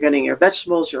 You're getting your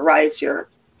vegetables, your rice, your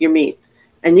meat.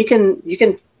 And you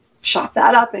can chop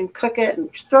that up and cook it and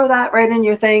throw that right in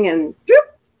your thing, and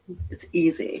it's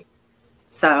easy.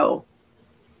 So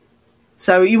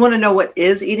you want to know what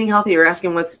is eating healthy? You're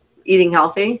asking what's eating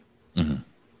healthy?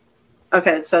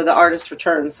 Okay, so the artist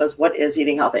returns says, what is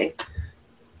eating healthy?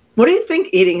 What do you think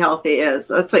eating healthy is?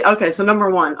 Let's say, okay, so number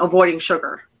one, avoiding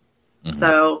sugar.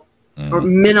 So, or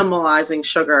minimalizing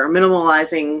sugar,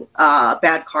 minimalizing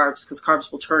bad carbs, because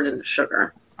carbs will turn into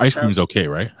sugar. Ice cream's okay,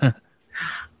 right?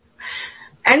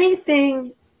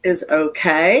 Anything is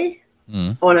okay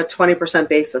on a 20%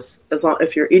 basis. As long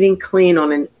if you're eating clean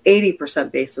on an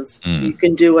 80% basis, you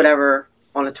can do whatever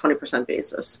on a 20%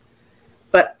 basis.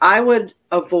 But I would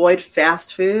avoid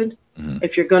fast food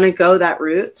if you're going to go that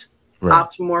route. Right.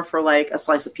 Opt more for like a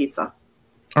slice of pizza.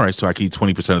 All right, so I can eat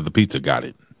 20% of the pizza. Got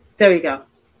it. There you go.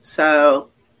 So,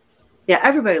 yeah,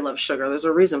 everybody loves sugar. There's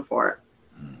a reason for it.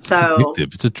 So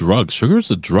it's a drug. Sugar is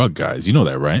a drug, guys. You know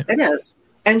that, right? It is.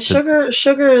 And sugar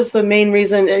is the main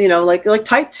reason. You know, like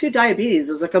type 2 diabetes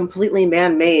is a completely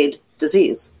man-made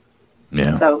disease.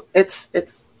 Yeah. So it's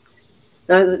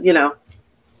you know,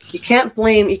 you can't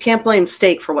blame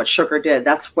steak for what sugar did.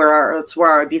 That's where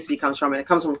our obesity comes from, and it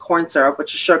comes from corn syrup,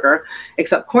 which is sugar.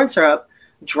 Except corn syrup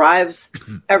drives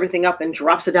everything up and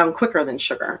drops it down quicker than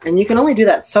sugar, and you can only do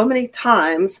that so many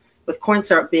times with corn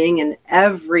syrup being in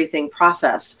everything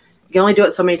processed. You can only do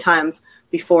it so many times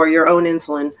before your own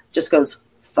insulin just goes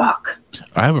fuck.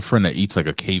 I have a friend that eats like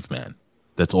a caveman.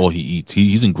 That's all he eats.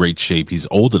 He's in great shape. He's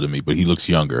older than me, but he looks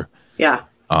younger. Yeah.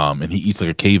 And he eats like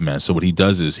a caveman. So what he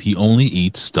does is he only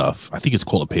eats stuff. I think it's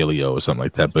called a paleo or something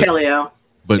like that. But paleo.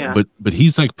 But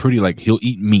he's like pretty, like he'll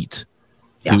eat meat.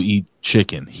 Yeah. He'll eat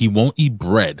chicken. He won't eat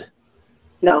bread.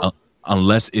 No.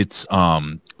 Unless it's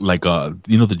like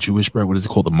you know, the Jewish bread. What is it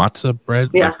called? The matzah bread.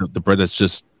 Yeah. Like the bread that's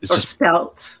just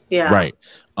spelt. Yeah. Right.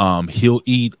 He'll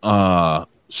eat.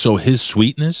 So his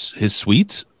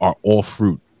sweets are all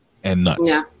fruit and nuts.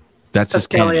 Yeah. That's his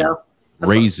candy. Paleo.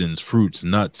 Raisins, fruits,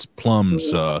 nuts,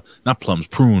 plums, not plums,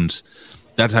 prunes,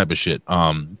 that type of shit.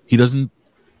 He doesn't,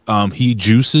 he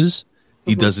juices,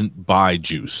 he doesn't buy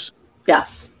juice.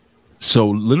 Yes. So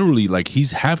literally, like,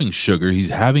 he's having sugar, he's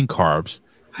having carbs,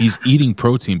 he's eating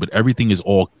protein, but everything is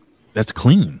that's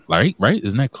clean, right?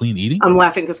 Isn't that clean eating? I'm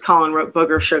laughing because Colin wrote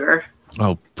booger sugar.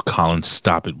 Oh, Colin,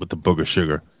 stop it with the booger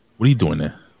sugar. What are you doing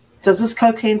there? Does this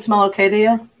cocaine smell okay to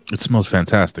you? It smells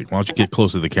fantastic. Why don't you get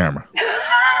closer to the camera?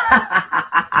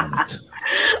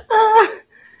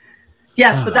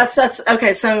 Yes, but that's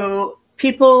okay. So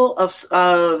people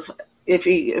of if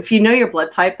you know your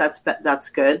blood type, that's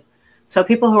good. So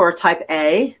people who are type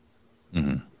A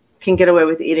can get away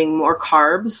with eating more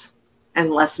carbs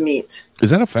and less meat.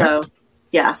 Is that a fact? So,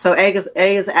 yeah. So A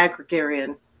is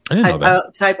agrigarian. I didn't know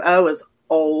that. Type O is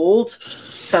old.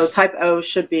 So type O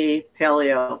should be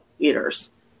paleo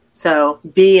eaters. So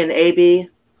B and AB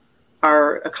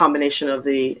are a combination of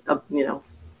you know.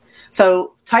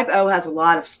 So type O has a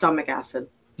lot of stomach acid.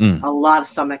 A lot of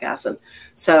stomach acid.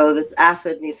 So this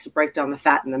acid needs to break down the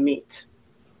fat in the meat.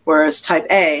 Whereas type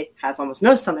A has almost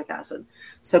no stomach acid.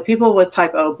 So people with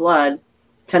type O blood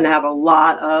tend to have a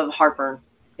lot of heartburn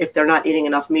if they're not eating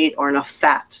enough meat or enough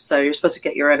fat. So you're supposed to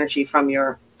get your energy from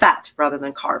your fat rather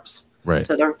than carbs. Right.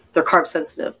 So they're carb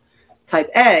sensitive. Type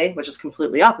A, which is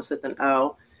completely opposite than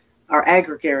O, are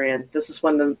agregarian. This is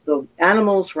when the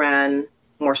animals ran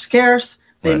more scarce.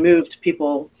 They moved,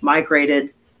 people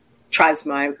migrated, tribes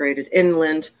migrated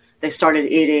inland. They started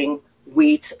eating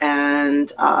wheat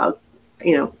and,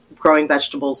 growing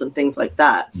vegetables and things like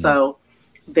that. So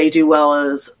they do well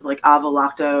as like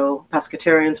avo-lacto,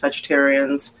 pescatarians,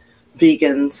 vegetarians,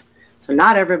 vegans. So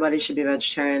not everybody should be a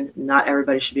vegetarian. Not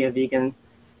everybody should be a vegan.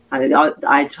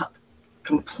 I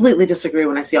completely disagree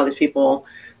when I see all these people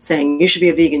saying you should be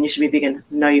a vegan, you should be vegan.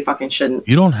 No, you fucking shouldn't.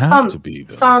 You don't have to be.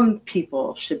 Though. Some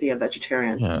people should be a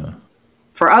vegetarian. Yeah.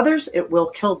 For others, it will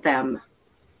kill them.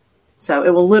 So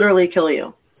it will literally kill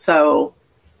you. So,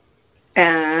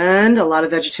 and a lot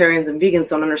of vegetarians and vegans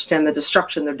don't understand the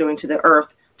destruction they're doing to the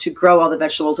earth to grow all the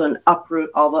vegetables and uproot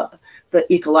all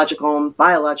the ecological and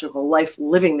biological life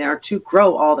living there to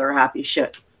grow all their happy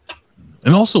shit.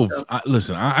 And also,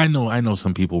 listen, I know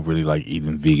some people really like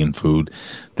eating vegan food.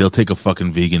 They'll take a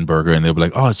fucking vegan burger and they'll be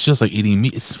like, "Oh, it's just like eating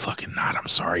meat." It's fucking not. I'm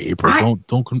sorry, April.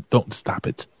 Don't stop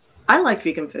it. I like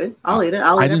vegan food. I'll eat it.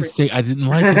 I didn't say I didn't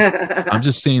like it. I'm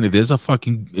just saying if there's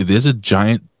a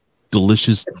giant,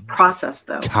 delicious, it's processed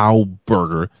though, cow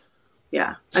burger.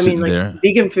 Yeah, I mean, like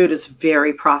vegan food is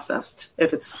very processed.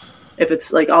 If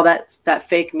it's like all that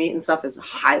fake meat and stuff is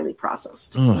highly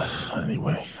processed.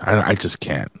 Anyway, I just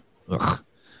can't. Ugh.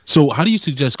 So how do you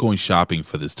suggest going shopping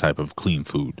for this type of clean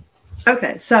food?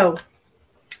 Okay, so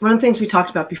one of the things we talked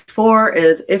about before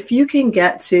is if you can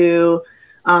get to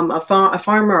a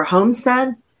farm or a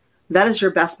homestead, that is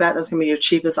your best bet. That's going to be your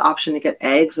cheapest option to get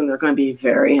eggs, and they're going to be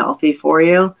very healthy for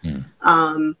you.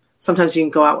 Sometimes you can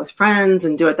go out with friends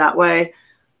and do it that way.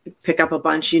 Pick up a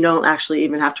bunch. You don't actually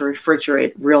even have to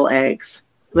refrigerate real eggs.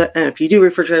 And if you do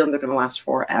refrigerate them, they're going to last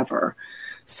forever.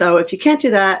 So if you can't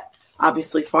do that,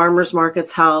 obviously, farmers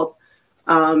markets help.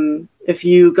 If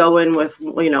you go in with,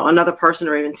 another person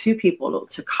or even two people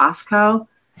to Costco,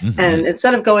 and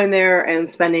instead of going there and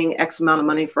spending X amount of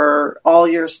money for all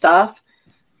your stuff,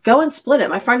 go and split it.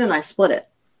 My friend and I split it.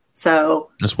 So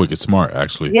that's wicked smart,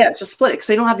 actually. Yeah, just split it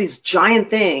so you don't have these giant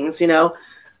things.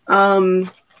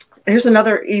 Here's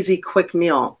another easy, quick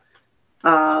meal.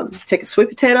 Take a sweet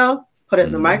potato, put it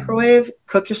in the microwave,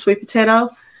 cook your sweet potato,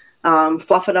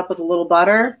 fluff it up with a little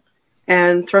butter,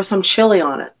 and throw some chili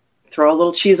on it. Throw a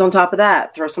little cheese on top of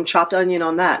that. Throw some chopped onion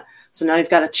on that. So now you've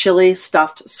got a chili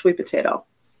stuffed sweet potato.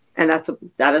 And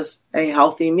that is a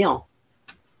healthy meal.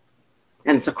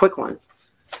 And it's a quick one.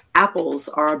 Apples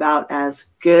are about as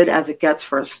good as it gets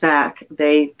for a snack.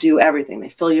 They do everything. They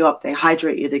fill you up. They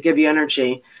hydrate you. They give you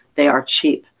energy. They are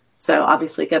cheap. So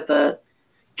obviously get the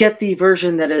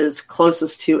version that is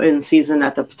closest to in season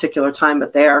at the particular time,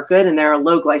 but they are good and they're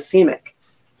low glycemic.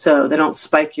 So they don't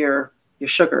spike your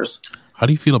sugars. How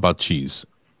do you feel about cheese?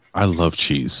 I love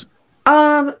cheese.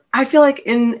 I feel like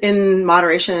in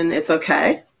moderation, it's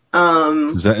okay.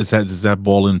 Does that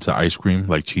boil into ice cream,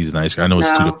 like cheese and ice cream? I know it's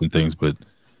two different things, but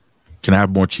can I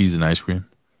have more cheese and ice cream?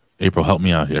 April, help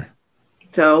me out here.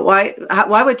 So why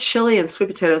would chili and sweet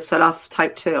potatoes set off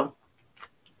type 2?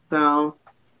 So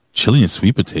chili and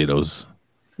sweet potatoes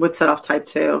would set off type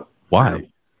 2. Why?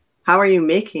 How are you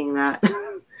making that?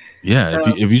 Yeah,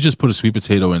 so, if you just put a sweet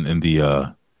potato in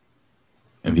the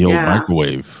old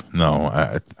microwave, no,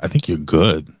 I think you're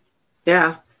good.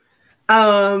 Yeah.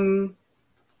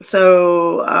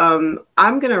 So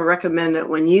I'm going to recommend that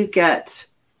when you get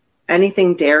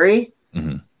anything dairy,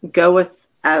 go with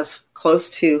as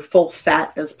close to full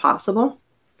fat as possible.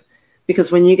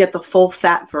 Because when you get the full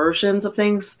fat versions of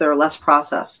things, they're less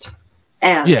processed.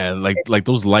 And yeah, like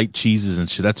those light cheeses and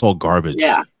shit, that's all garbage.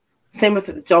 Yeah. Same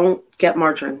with, don't get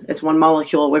margarine. It's one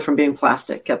molecule away from being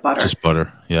plastic. Get butter. Just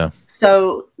butter, yeah.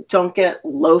 So don't get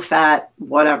low fat,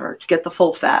 whatever. Get the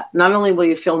full fat. Not only will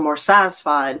you feel more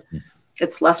satisfied,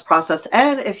 it's less processed.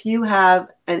 And if you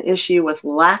have an issue with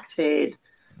lactate,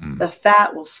 the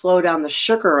fat will slow down the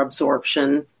sugar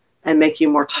absorption and make you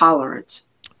more tolerant.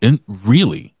 And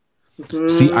really?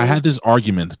 See, I had this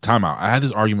argument, timeout. I had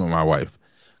this argument with my wife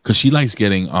because she likes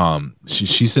getting,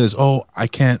 she says, oh, I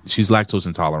can't, she's lactose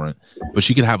intolerant, but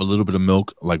she can have a little bit of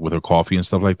milk, like with her coffee and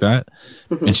stuff like that.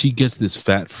 And she gets this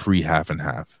fat-free half and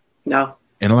half. No.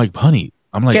 And I'm like, honey,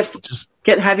 I'm like, just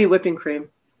get heavy whipping cream.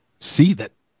 See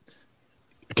that?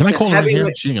 Can I call her in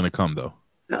here? She ain't going to come, though.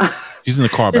 She's in the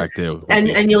car back there.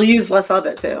 And you'll use less of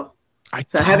it, too.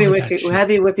 So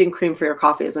heavy whipping cream for your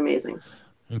coffee is amazing.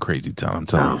 I'm crazy, Tom. I'm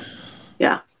telling you.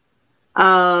 Yeah.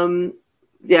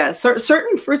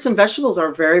 Certain fruits and vegetables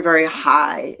are very, very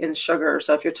high in sugar.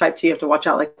 So if you're type 2, you have to watch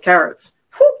out, like carrots.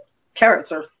 Whew,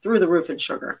 carrots are through the roof in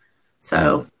sugar.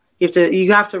 So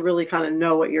you have to really kind of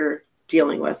know what you're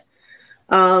dealing with.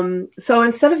 So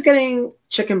instead of getting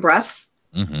chicken breasts,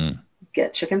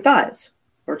 get chicken thighs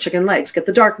or chicken legs. Get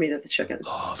the dark meat of the chicken.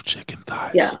 Love chicken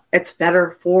thighs. Yeah, it's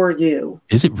better for you.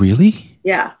 Is it really?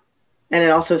 Yeah, and it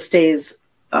also stays.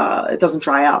 It doesn't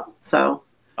dry out. So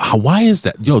why is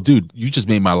that? Yo, dude, you just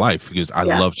made my life because I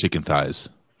love chicken thighs.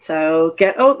 So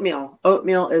get oatmeal.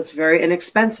 Oatmeal is very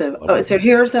inexpensive. So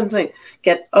here's the thing: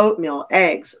 get oatmeal,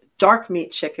 eggs, dark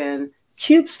meat chicken,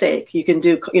 cube steak. You can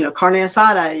do, carne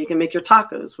asada. You can make your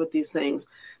tacos with these things.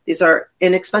 These are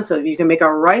inexpensive. You can make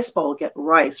a rice bowl. Get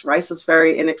rice. Rice is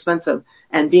very inexpensive.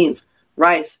 And beans.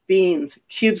 Rice, beans,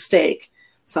 cube steak,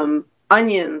 some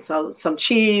onions, some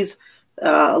cheese,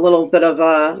 a little bit of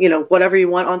whatever you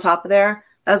want on top of there.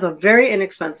 That's a very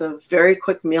inexpensive, very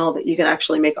quick meal that you can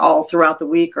actually make all throughout the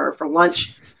week or for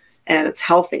lunch, and it's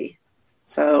healthy.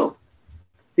 So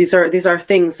these are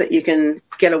things that you can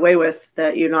get away with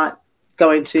that you're not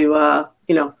going to,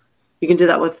 you can do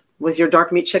that with your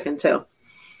dark meat chicken too.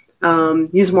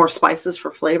 Use more spices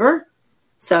for flavor.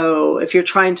 So if you're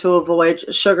trying to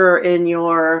avoid sugar in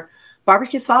your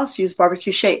barbecue sauce, use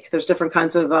barbecue shake. There's different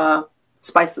kinds of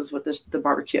spices with the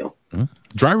barbecue.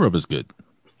 Dry rub is good.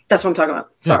 That's what I'm talking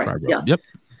about. Sorry. Yeah. Yep.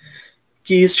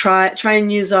 Try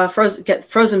and use get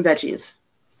frozen veggies,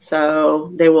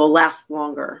 so they will last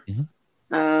longer.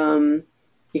 You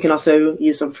can also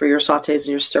use them for your sautés and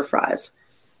your stir fries.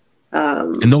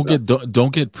 And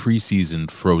don't get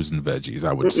pre-seasoned frozen veggies,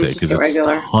 I would say, because it's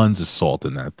tons of salt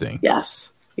in that thing.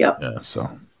 Yes. Yep. Yeah. So.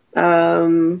 Be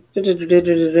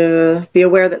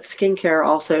aware that skincare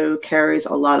also carries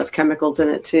a lot of chemicals in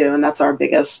it too, and that's our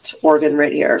biggest organ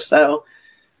right here. So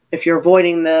if you're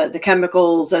avoiding the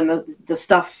chemicals and the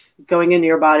stuff going into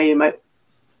your body, you might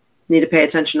need to pay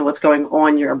attention to what's going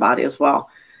on in your body as well.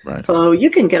 Right. So you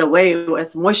can get away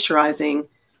with moisturizing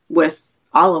with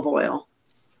olive oil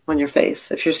on your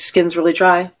face. If your skin's really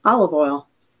dry, olive oil.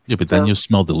 Yeah, but then you'll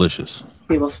smell delicious.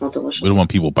 You will smell delicious. We don't want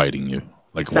people biting you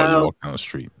while you walk down the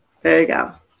street. There you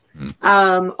go.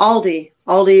 Aldi.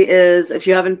 Aldi is, if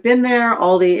you haven't been there,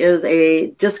 Aldi is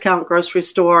a discount grocery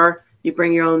store. You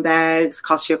bring your own bags,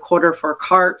 costs you $0.25 for a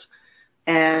cart,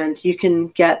 and you can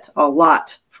get a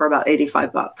lot for about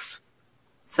 $85.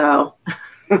 So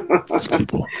these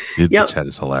people, the chat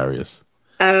is hilarious.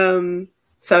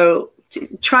 So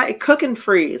try cook and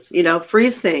freeze.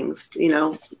 Freeze things.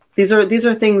 These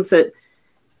are things that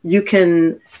you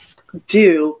can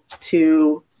do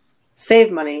to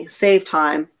save money, save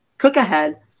time, cook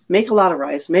ahead, make a lot of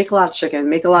rice, make a lot of chicken,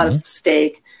 make a lot of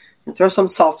steak, and throw some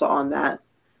salsa on that.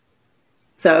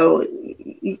 So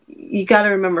you got to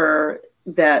remember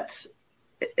that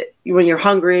when you're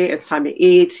hungry, it's time to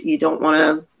eat. You don't want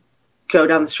to go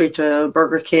down the street to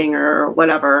Burger King or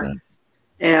whatever.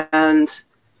 Right. And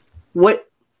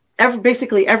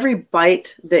basically every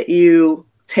bite that you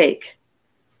take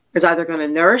is either going to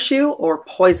nourish you or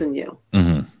poison you.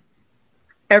 Mm-hmm.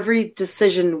 Every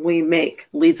decision we make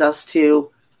leads us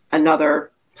to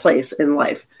another place in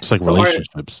life. It's like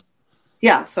relationships.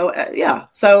 So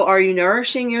are you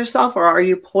nourishing yourself or are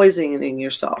you poisoning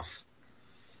yourself?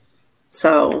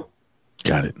 So.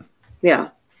 Got it. Yeah.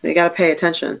 So you got to pay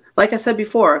attention. Like I said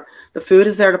before, the food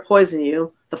is there to poison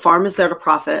you. The farm is there to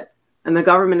profit. And the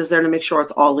government is there to make sure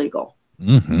it's all legal.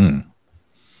 Mm-hmm.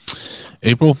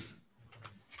 April,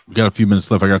 we got a few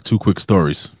minutes left. I got 2 quick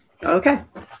stories. Okay.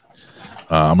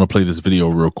 I'm going to play this video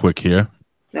real quick here.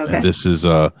 Okay. And this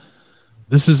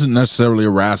isn't necessarily a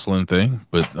wrestling thing,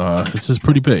 but this is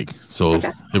pretty big. So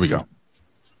Here we go.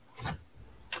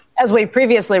 As we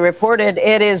previously reported,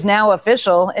 it is now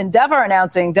official. Endeavor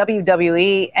announcing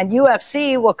WWE and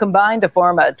UFC will combine to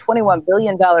form a $21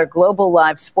 billion global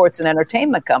live sports and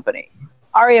entertainment company.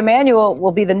 Ari Emanuel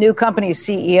will be the new company's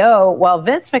CEO, while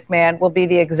Vince McMahon will be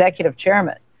the executive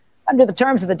chairman. Under the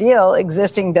terms of the deal,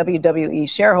 existing WWE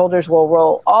shareholders will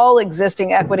roll all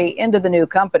existing equity into the new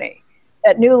company.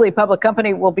 That newly public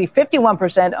company will be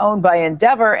 51% owned by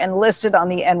Endeavor and listed on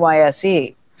the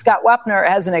NYSE. Scott Wapner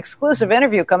has an exclusive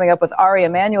interview coming up with Ari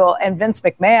Emanuel and Vince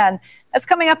McMahon. That's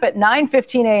coming up at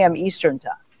 9:15 a.m. Eastern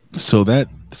time. So that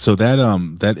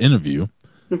interview.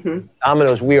 Mm-hmm.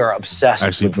 Domino's, we are obsessed.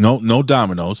 Actually, no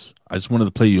Domino's. I just wanted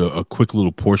to play you a quick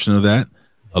little portion of that.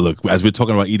 Look, as we're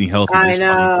talking about eating healthy. I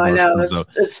know.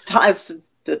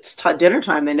 It's dinner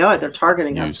time. They know it. They're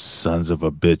targeting us. You sons of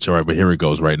a bitch. All right, but here it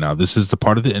goes right now. This is the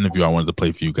part of the interview I wanted to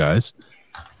play for you guys.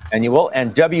 And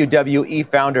WWE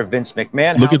founder Vince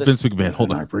McMahon. Look at Vince McMahon.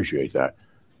 Hold on. I appreciate that.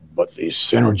 But the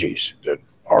synergies that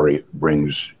Ari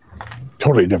brings,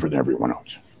 totally different than everyone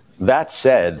else. That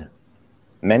said,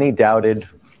 many doubted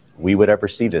we would ever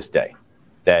see this day,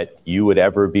 that you would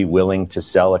ever be willing to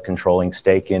sell a controlling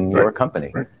stake in your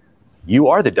company. Right. You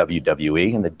are the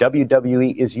WWE, and the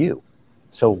WWE is you.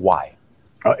 So why?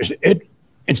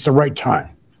 It's the right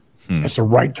time. It's the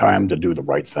right time to do the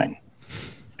right thing.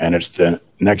 And it's the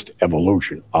next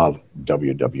evolution of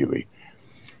WWE.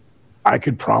 I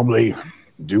could probably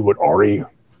do what Ari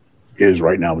is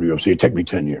right now with UFC. It'd take me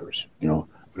 10 years. You know,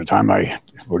 by the time I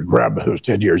would grab those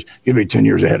 10 years, it'd be 10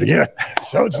 years ahead again.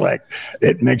 So it's like,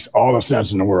 it makes all the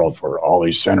sense in the world for all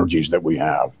these synergies that we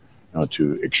have, you know,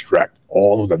 to extract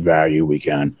all of the value we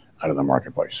can out of the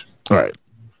marketplace. All right.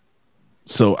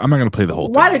 So I'm not going to play the whole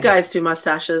thing. Why do guys do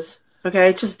mustaches?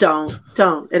 Okay, just don't.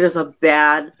 It is a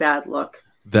bad look.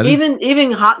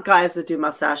 Even hot guys that do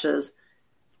mustaches,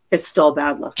 it's still a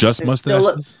bad look. Just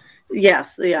mustaches?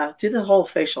 Yes, yeah. Do the whole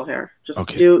facial hair. Just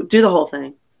do the whole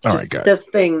thing. All right, guys. This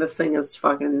thing is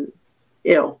fucking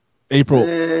ew. April,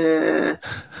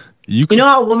 you know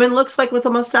how a woman looks like with a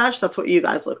mustache? That's what you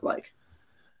guys look like.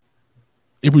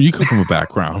 April, you come from a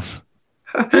background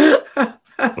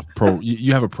of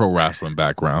you have a pro wrestling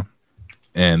background.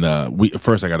 And I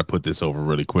got to put this over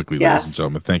really quickly, ladies and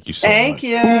gentlemen. Thank you so much. Thank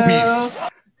you.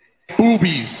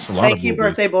 Boobies. Thank you,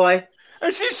 birthday boy.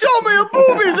 And she showed me her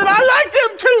boobies, and I like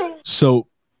them too. So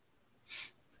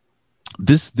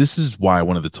this is why I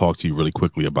wanted to talk to you really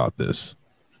quickly about this.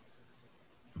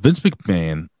 Vince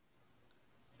McMahon,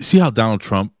 see how Donald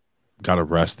Trump got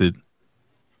arrested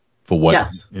for what?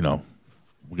 Yes. You know,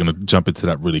 we're going to jump into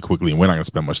that really quickly, and we're not going to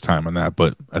spend much time on that,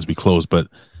 but as we close, but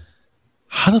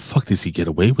how the fuck does he get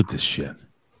away with this shit?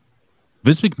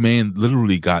 Vince McMahon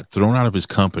literally got thrown out of his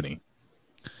company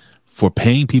for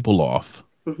paying people off.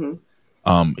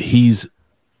 Mm-hmm. He's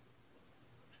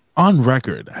on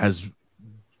record, has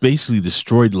basically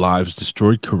destroyed lives,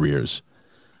 destroyed careers.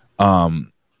 The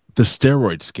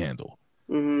steroid scandal.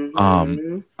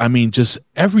 Mm-hmm. I mean, just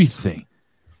everything.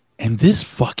 And this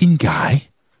fucking guy,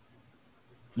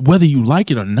 whether you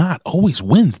like it or not, always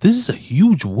wins. This is a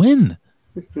huge win.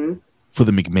 Mm-hmm. For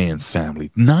the McMahon family,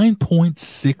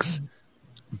 $9.6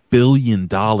 billion.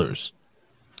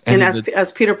 And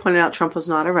as Peter pointed out, Trump was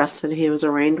not arrested. He was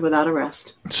arraigned without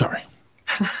arrest. Sorry,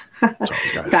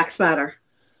 guys. Facts matter.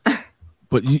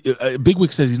 But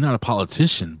Bigwig says he's not a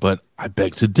politician, but I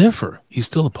beg to differ. He's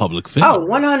still a public figure. Oh,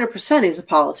 100% he's a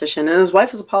politician. And his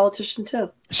wife is a politician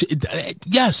too.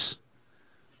 Yes.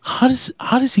 How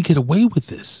does he get away with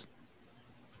this?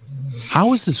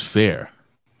 How is this fair?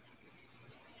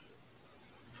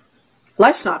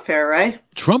 Life's not fair, right?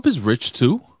 Trump is rich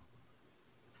too.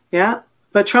 Yeah,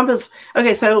 but Trump is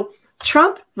okay. So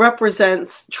Trump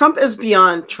is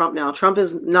beyond Trump now. Trump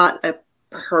is not a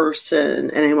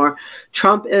person anymore.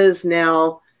 Trump is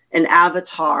now an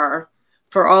avatar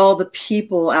for all the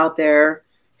people out there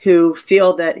who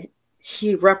feel that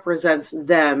he represents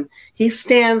them. He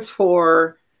stands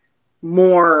for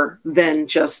more than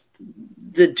just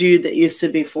the dude that used to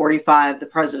be 45, the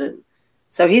president.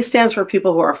 So he stands for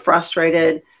people who are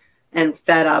frustrated and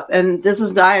fed up. And this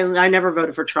is I never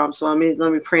voted for Trump, so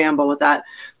let me preamble with that.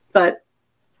 But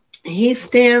he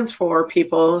stands for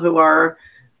people who are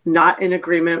not in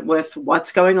agreement with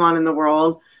what's going on in the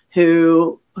world,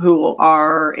 who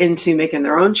are into making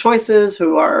their own choices,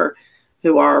 who are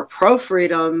pro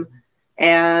freedom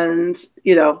and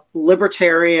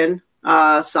libertarian.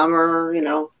 Some are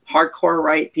hardcore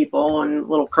right people and a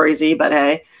little crazy, but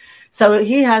hey. So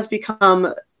he has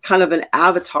become kind of an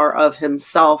avatar of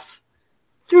himself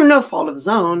through no fault of his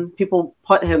own. People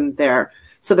put him there.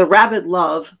 So the rabid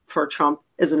love for Trump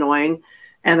is annoying,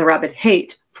 and the rabid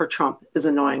hate for Trump is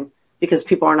annoying because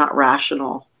people are not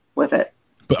rational with it.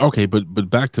 But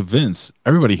back to Vince.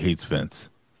 Everybody hates Vince.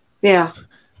 Yeah.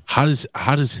 How does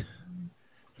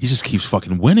he just keeps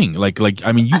fucking winning? Like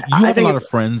I mean, you have a lot of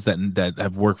friends that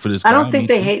have worked for this guy. I don't think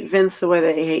they hate Vince the way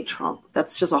they hate Trump.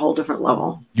 That's just a whole different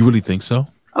level. You really think so?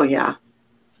 Oh yeah.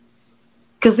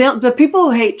 Because the people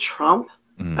who hate Trump,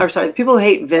 the people who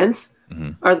hate Vince,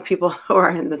 are the people who are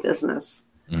in the business.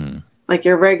 Mm-hmm. Like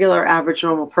your regular, average,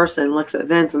 normal person looks at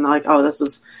Vince and they're like, "Oh, this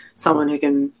is someone who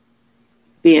can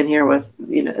be in here with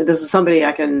this is somebody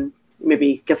I can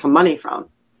maybe get some money from."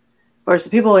 Whereas the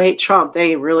people who hate Trump,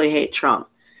 they really hate Trump.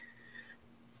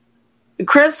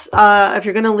 Chris, if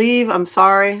you're going to leave, I'm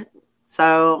sorry.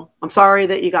 So I'm sorry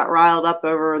that you got riled up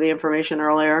over the information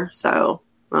earlier. So,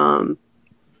 but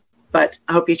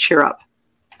I hope you cheer up.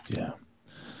 Yeah.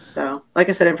 So, like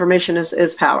I said, information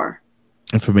is power.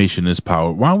 Information is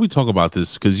power. Why don't we talk about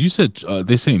this? Because you said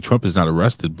they're saying Trump is not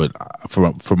arrested, but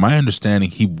from my understanding,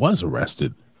 he was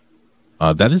arrested.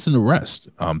 That is an arrest.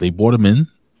 They brought him in.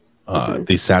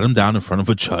 They sat him down in front of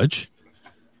a judge.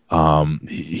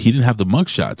 He didn't have the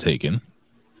mugshot taken,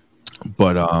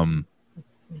 but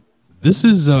this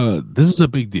is a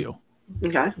big deal.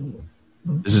 Okay.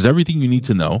 This is everything you need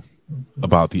to know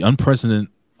about the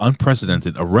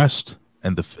unprecedented arrest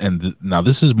now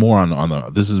this is more on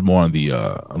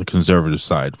the conservative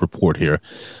side report here.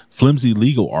 Flimsy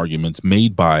legal arguments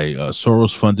made by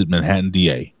Soros-funded Manhattan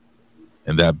DA,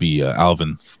 and that be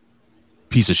Alvin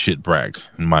piece of shit Bragg,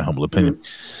 in my humble opinion.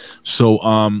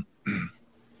 So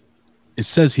it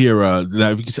says here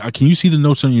can you see the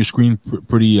notes on your screen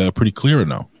pretty clear or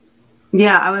no?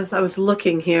 Yeah, I was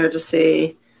looking here to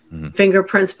see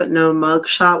fingerprints, but no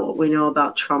mugshot. What we know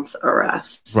about Trump's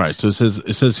arrest, right? So it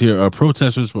says here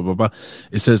protesters. Blah, blah, blah.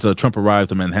 It says Trump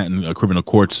arrived at Manhattan criminal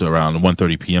courts around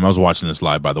 1:30 p.m. I was watching this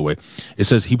live, by the way. It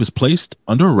says he was placed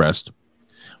under arrest,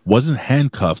 wasn't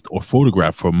handcuffed or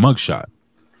photographed for a mugshot.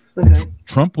 Okay.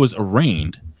 Trump was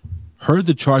arraigned, heard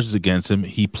the charges against him.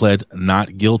 He pled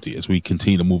not guilty. As we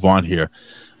continue to move on here,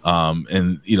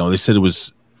 and they said it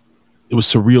was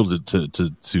surreal to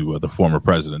the former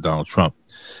president, Donald Trump.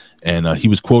 And he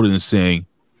was quoted as saying,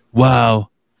 wow,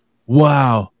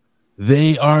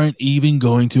 they aren't even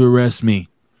going to arrest me.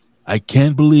 I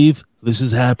can't believe this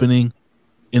is happening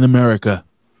in America.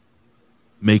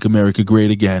 Make America great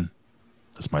again.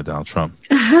 That's my Donald Trump.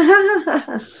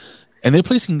 And they're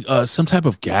placing some type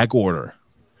of gag order,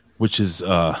 which is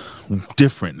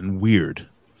different and weird.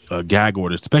 Gag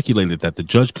order. It's speculated that the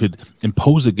judge could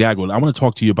impose a gag order. I want to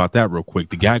talk to you about that real quick.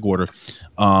 The gag order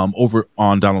over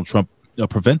on Donald Trump,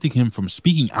 preventing him from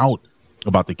speaking out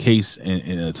about the case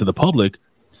to the public,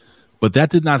 but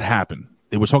that did not happen.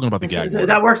 They were talking about the gag order.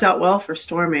 That worked out well for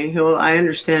Stormy, who I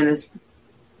understand is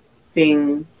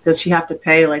does she have to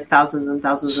pay like thousands and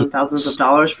thousands and thousands of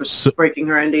dollars for breaking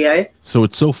her NDA? So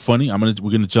it's so funny.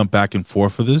 We're gonna jump back and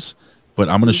forth for this. But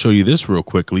I'm going to show you this real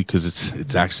quickly because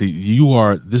it's actually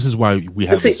this is why we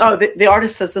have. The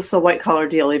artist says this is a white collar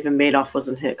deal. Even Madoff was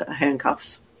in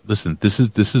handcuffs. Listen, this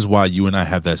is why you and I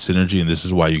have that synergy, and this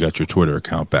is why you got your Twitter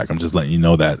account back. I'm just letting you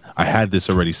know that I had this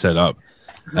already set up.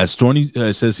 As Stormy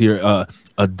says here,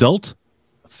 adult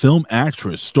film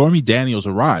actress Stormy Daniels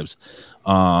arrives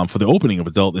for the opening of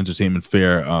Adult Entertainment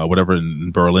Fair, whatever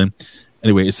in Berlin.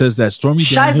 Anyway, it says that Stormy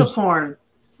Daniels, porn.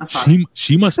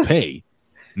 She must pay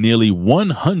nearly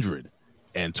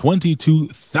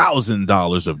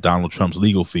 $122,000 of Donald Trump's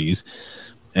legal fees,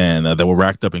 and that were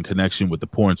racked up in connection with the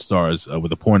porn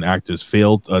actor's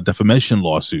failed defamation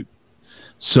lawsuit.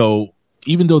 So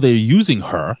even though they're using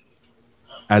her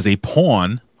as a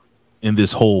pawn in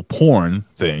this whole porn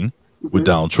thing with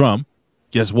Donald Trump,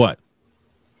 guess what?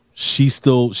 She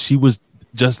was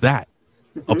just that,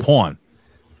 a pawn.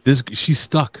 She's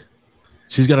stuck.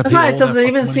 She's got to. That's why it doesn't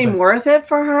even seem worth it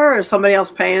for her, or somebody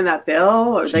else paying that bill,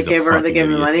 or they gave her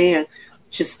money, and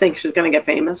she just thinks she's going to get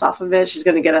famous off of it. She's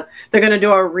going to they're going to do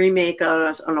a remake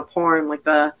on a porn like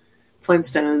the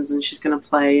Flintstones, and she's going to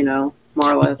play,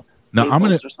 Marla. Now I'm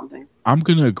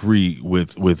gonna agree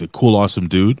with a cool, awesome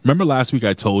dude. Remember last week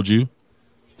I told you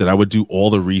that I would do all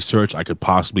the research I could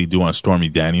possibly do on Stormy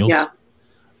Daniels. Yeah,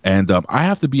 and I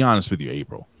have to be honest with you,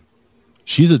 April.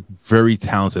 She's a very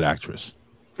talented actress.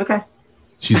 Okay.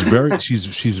 She's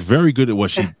very good at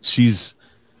what she's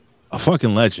a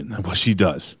fucking legend at what she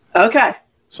does. Okay.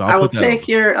 So I'll take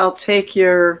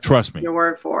your trust me, your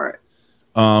word for it.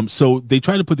 So they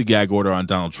tried to put the gag order on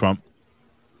Donald Trump.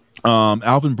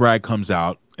 Alvin Bragg comes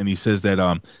out and he says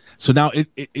that so now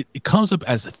it comes up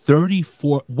as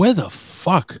 34. Where the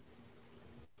fuck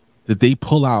did they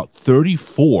pull out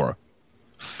 34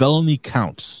 felony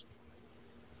counts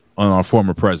on our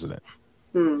former president?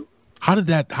 How did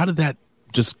that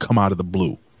just come out of the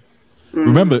blue?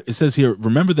 Remember, it says here,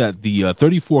 that the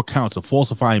 34 counts of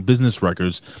falsifying business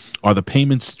records are the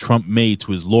payments Trump made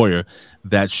to his lawyer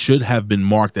that should have been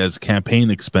marked as campaign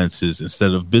expenses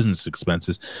instead of business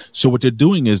expenses. So what they're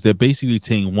doing is they're basically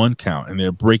taking one count and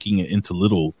they're breaking it into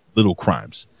little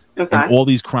crimes. Okay. And all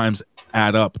these crimes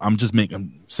add up. I'm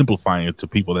simplifying it to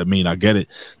people that may not get it.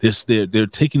 They're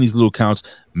taking these little counts,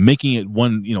 making it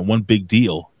one big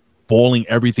deal, balling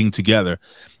everything together.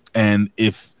 And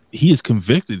if he is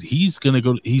convicted, he's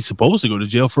supposed to go to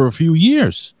jail for a few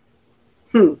years.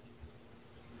 I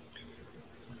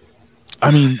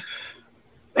mean,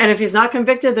 and if he's not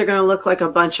convicted, they're going to look like a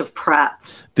bunch of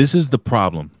prats. This is the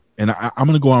problem. And I'm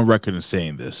going to go on record and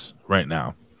saying this right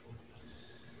now.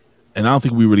 And I don't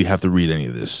think we really have to read any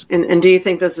of this. And do you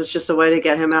think this is just a way to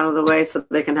get him out of the way so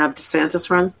they can have DeSantis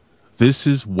run? This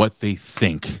is what they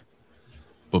think.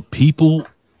 But the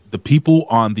people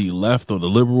on the left or the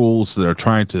liberals that are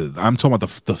trying to, I'm talking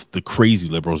about the crazy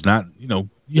liberals, not,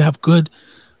 you have good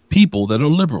people that are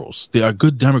liberals. There are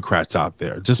good Democrats out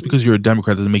there. Just because you're a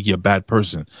Democrat doesn't make you a bad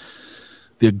person.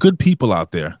 There are good people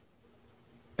out there,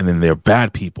 and then there are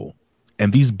bad people.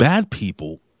 And these bad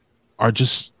people are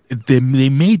just, they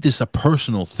made this a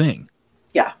personal thing.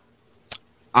 Yeah.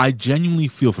 I genuinely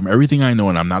feel, from everything I know,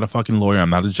 and I'm not a fucking lawyer, I'm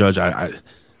not a judge,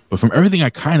 but from everything I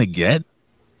kind of get,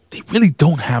 they really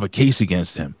don't have a case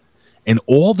against him. And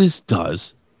all this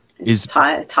does is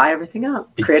tie everything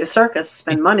up, create a circus,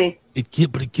 spend money.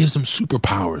 But it gives him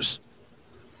superpowers.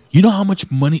 You know how much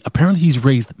money? Apparently, he's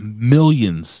raised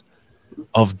millions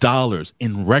of dollars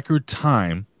in record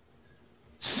time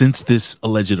since this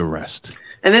alleged arrest.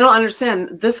 And they don't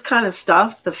understand this kind of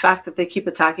stuff. The fact that they keep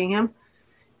attacking him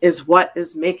is what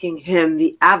is making him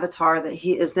the avatar that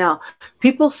he is now.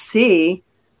 People see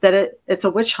that it's a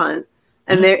witch hunt,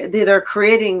 and they're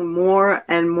creating more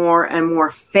and more and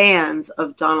more fans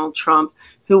of Donald Trump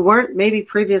who weren't maybe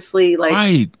previously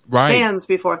fans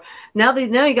before. Now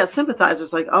you got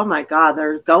sympathizers like, oh my God,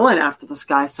 they're going after this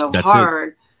guy so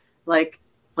hard. Like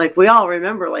we all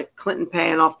remember, like Clinton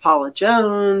paying off Paula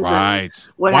Jones. Right.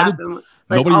 And what happened?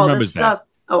 Nobody all remembers this stuff. that.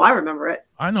 Oh, I remember it.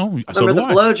 I know. Remember the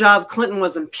blowjob? Clinton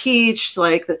was impeached.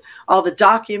 Like all the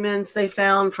documents they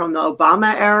found from the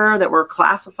Obama era that were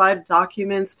classified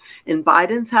documents in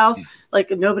Biden's house.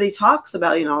 Like nobody talks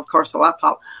about, of course, the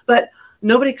laptop, but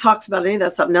nobody talks about any of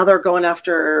that stuff. Now they're going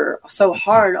after so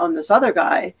hard on this other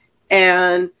guy,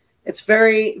 and it's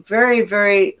very, very,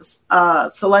 very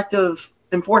selective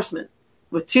enforcement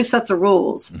with two sets of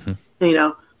rules. Mm-hmm.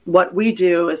 What we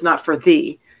do is not for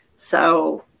thee.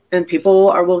 So, and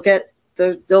people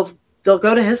they'll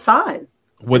go to his side.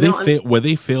 Where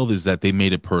they failed is that they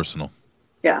made it personal.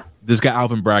 Yeah. This guy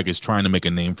Alvin Bragg is trying to make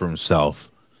a name for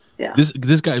himself. Yeah.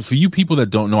 This guy, for you people that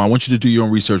don't know, I want you to do your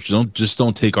own research.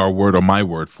 Don't take our word or my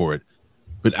word for it.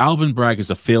 But Alvin Bragg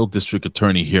is a failed district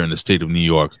attorney here in the state of New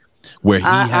York, where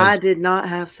I did not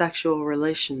have sexual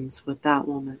relations with that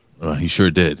woman. He sure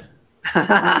did. He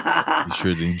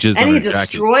sure did. And he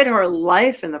destroyed her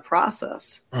life in the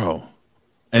process. Bro.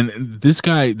 And this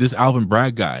Alvin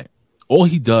Bragg guy, all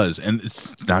he does, and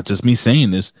it's not just me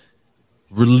saying this,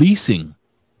 releasing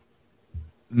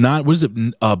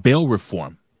bail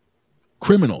reform.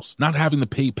 Criminals not having to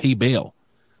pay bail.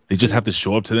 They just have to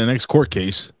show up to the next court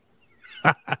case.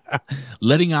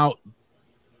 Letting out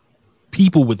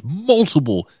people with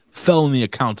multiple felony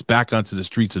accounts back onto the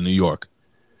streets of New York.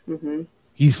 Mm-hmm.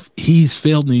 He's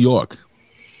failed New York.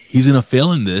 He's going to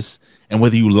fail in this. And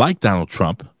whether you like Donald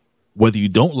Trump, whether you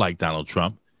don't like Donald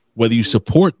Trump, whether you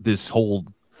support this whole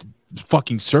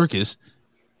fucking circus,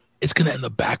 it's going to end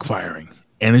up backfiring.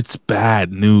 And it's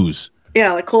bad news.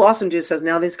 Yeah, like Cool Awesome Dude says,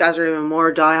 now these guys are even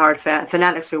more diehard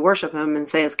fanatics who worship him and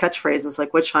say his catchphrases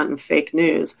like witch hunt and fake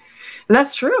news. And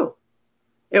that's true.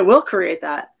 It will create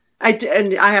that.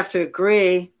 And I have to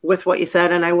agree with what you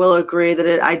said, and I will agree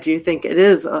that I do think it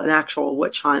is an actual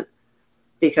witch hunt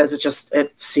because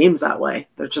it seems that way.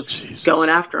 They're just going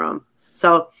after him.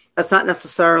 So that's not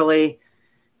necessarily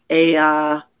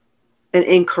an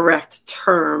incorrect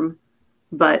term,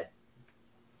 but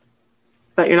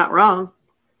you're not wrong.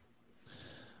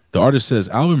 The artist says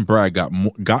Alvin Bragg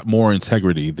got more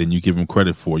integrity than you give him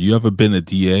credit for. You ever been a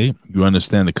DA? You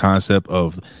understand the concept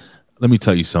of. Let me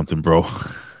tell you something, bro.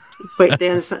 Wait, they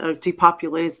understand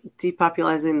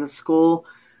depopulizing the school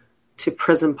to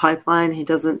prison pipeline. He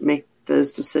doesn't make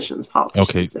those decisions.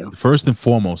 Politicians do. First and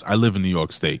foremost, I live in New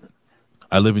York State.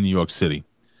 I live in New York City.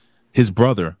 His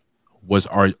brother was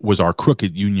our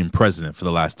crooked union president for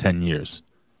the last 10 years.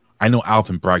 I know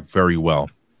Alvin Bragg very well,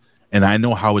 and I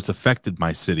know how it's affected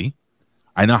my city.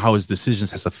 I know how his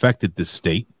decisions has affected this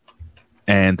state.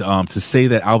 And to say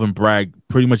that Alvin Bragg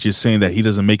pretty much is saying that he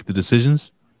doesn't make the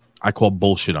decisions, I call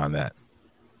bullshit on that.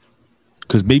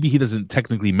 Because maybe he doesn't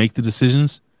technically make the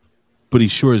decisions, but he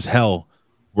sure as hell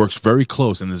works very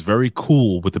close and is very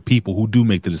cool with the people who do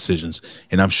make the decisions.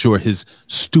 And I'm sure his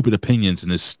stupid opinions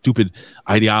and his stupid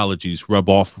ideologies rub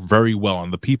off very well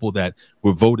on the people that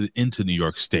were voted into New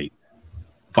York State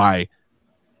by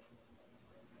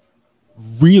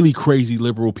really crazy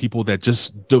liberal people that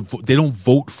just they don't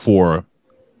vote for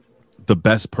the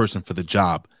best person for the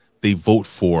job. They vote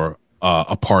for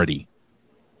a party.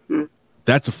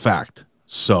 That's a fact.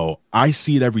 So I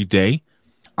see it every day.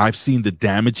 I've seen the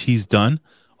damage he's done,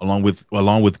 along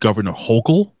with Governor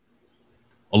Hochul,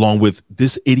 along with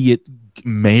this idiot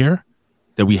mayor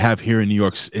that we have here in New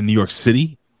York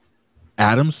City,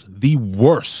 Adams, the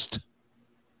worst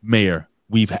mayor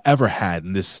we've ever had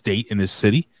in this state, in this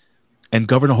city. And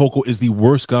Governor Hochul is the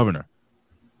worst governor.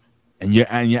 And you're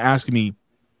asking me,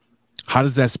 how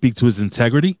does that speak to his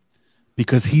integrity?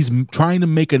 Because he's trying to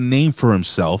make a name for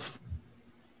himself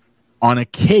on a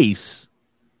case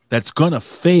that's gonna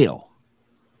fail.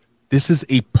 This is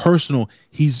a personal.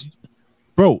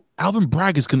 Alvin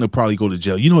Bragg is gonna probably go to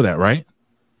jail. You know that, right?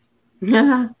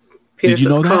 Yeah. Peter Did you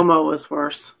says know that? Cuomo was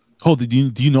worse. Oh, do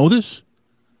you know this?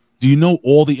 Do you know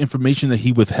all the information that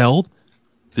he withheld?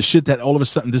 The shit that all of a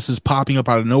sudden this is popping up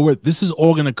out of nowhere. This is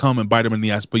all gonna come and bite him in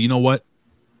the ass. But you know what?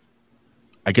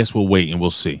 I guess we'll wait and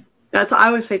we'll see.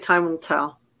 I would say time will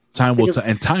tell. Time will tell.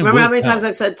 And time. Remember will how many tell. times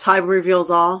I've said time reveals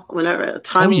all? Whenever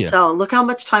time will tell. And look how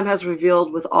much time has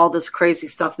revealed with all this crazy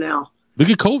stuff now. Look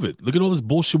at COVID. Look at all this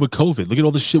bullshit with COVID. Look at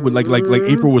all this shit with like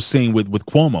April was saying with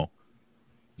Cuomo.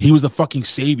 He was a fucking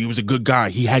savior. He was a good guy.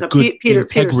 He had good Peter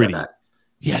integrity. said that.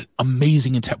 He had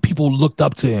amazing integrity. People looked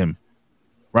up to him,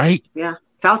 right? Yeah,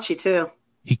 Fauci too.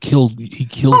 He killed.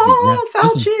 Oh,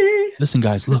 Fauci! Listen,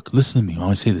 guys. Listen to me. I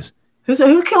want to say this.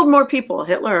 Who killed more people,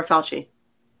 Hitler or Fauci?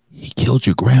 He killed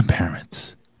your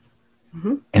grandparents,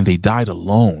 and they died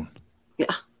alone. Yeah.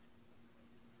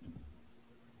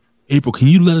 April, can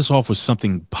you let us off with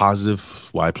something positive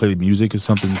while I play the music or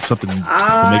something to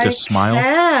make us smile?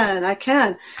 I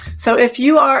can. So if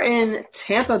you are in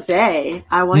Tampa Bay,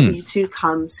 I want you to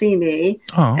come see me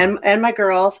and my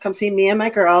girls. Come see me and my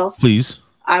girls. Please.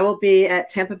 I will be at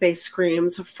Tampa Bay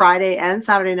Screams Friday and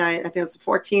Saturday night. I think it's the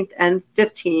 14th and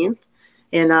 15th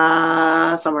in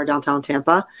somewhere downtown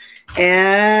Tampa.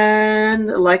 And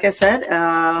like I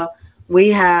said, we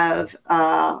have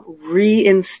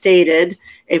reinstated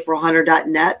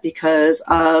aprilhunter.net because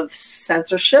of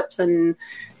censorships and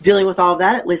dealing with all of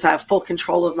that. At least I have full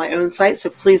control of my own site. So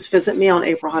please visit me on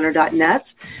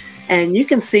aprilhunter.net. And you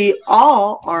can see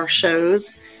all our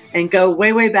shows and go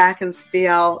way, way back and see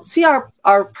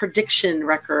our prediction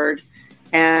record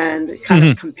and kind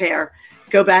of compare.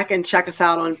 Go back and check us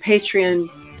out on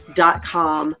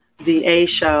patreon.com, the A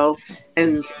Show,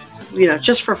 and,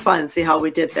 just for fun, see how we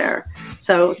did there.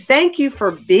 So thank you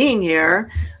for being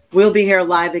here. We'll be here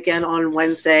live again on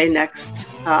Wednesday next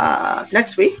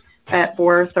week at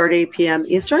 4:30 p.m.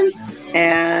 Eastern.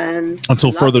 And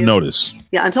until further notice.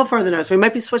 Yeah, until further notice. We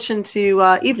might be switching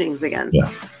to evenings again.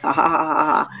 Yeah.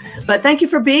 But thank you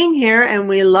for being here, and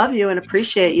we love you and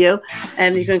appreciate you.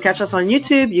 And you can catch us on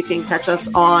YouTube. You can catch us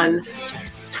on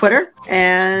Twitter,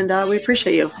 and we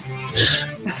appreciate you.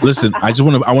 Listen, I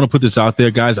want to put this out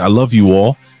there, guys. I love you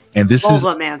all, and this is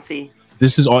Mancy.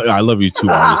 This is all. I love you too,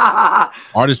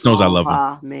 Artist. Artist knows I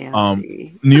love him.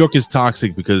 New York is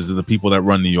toxic because of the people that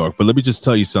run New York. But let me just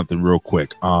tell you something real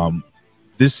quick.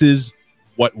 This is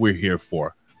what we're here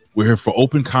for. We're here for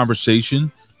open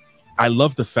conversation. I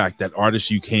love the fact that,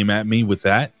 Artist, you came at me with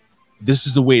that. This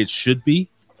is the way it should be.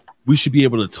 We should be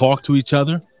able to talk to each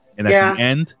other, and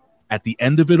at the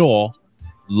end of it all,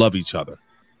 love each other.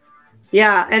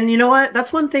 Yeah, and you know what?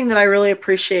 That's one thing that I really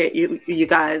appreciate you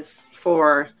guys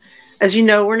for. As you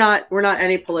know, we're not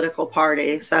any political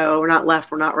party, so we're not left,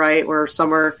 we're not right, we're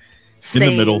somewhere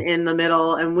sane in the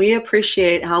middle, and we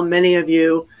appreciate how many of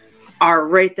you are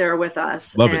right there with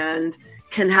us and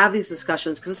can have these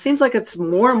discussions, because it seems like it's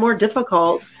more and more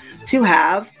difficult to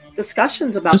have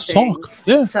discussions about things. Talk.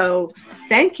 Yeah. So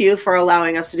thank you for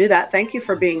allowing us to do that. Thank you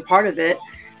for being part of it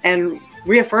and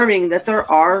reaffirming that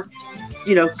there are,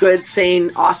 good,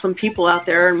 sane, awesome people out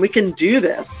there, and we can do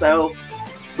this. So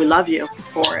we love you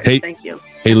for it. Thank you.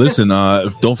 Hey, listen,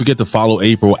 don't forget to follow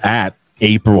April at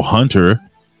April Hunter.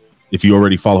 If you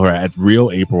already follow her at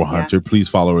Real April Hunter, please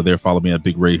follow her there. Follow me at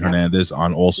Big Ray Hernandez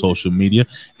on all social media.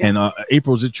 And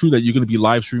April, is it true that you're going to be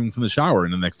live streaming from the shower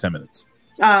in the next 10 minutes?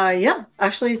 Yeah,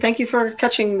 actually, thank you for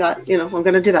catching that. I'm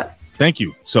going to do that. Thank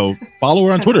you. So follow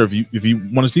her on Twitter if you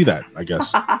want to see that, I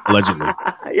guess, allegedly.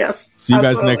 Yes. See you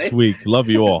guys next week. Love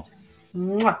you all.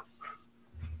 Mwah.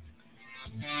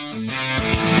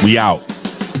 We out.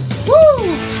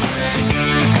 Woo!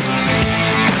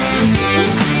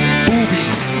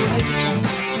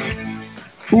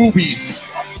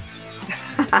 Boobies.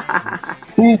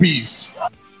 Boobies.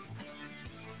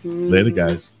 Later,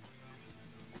 guys.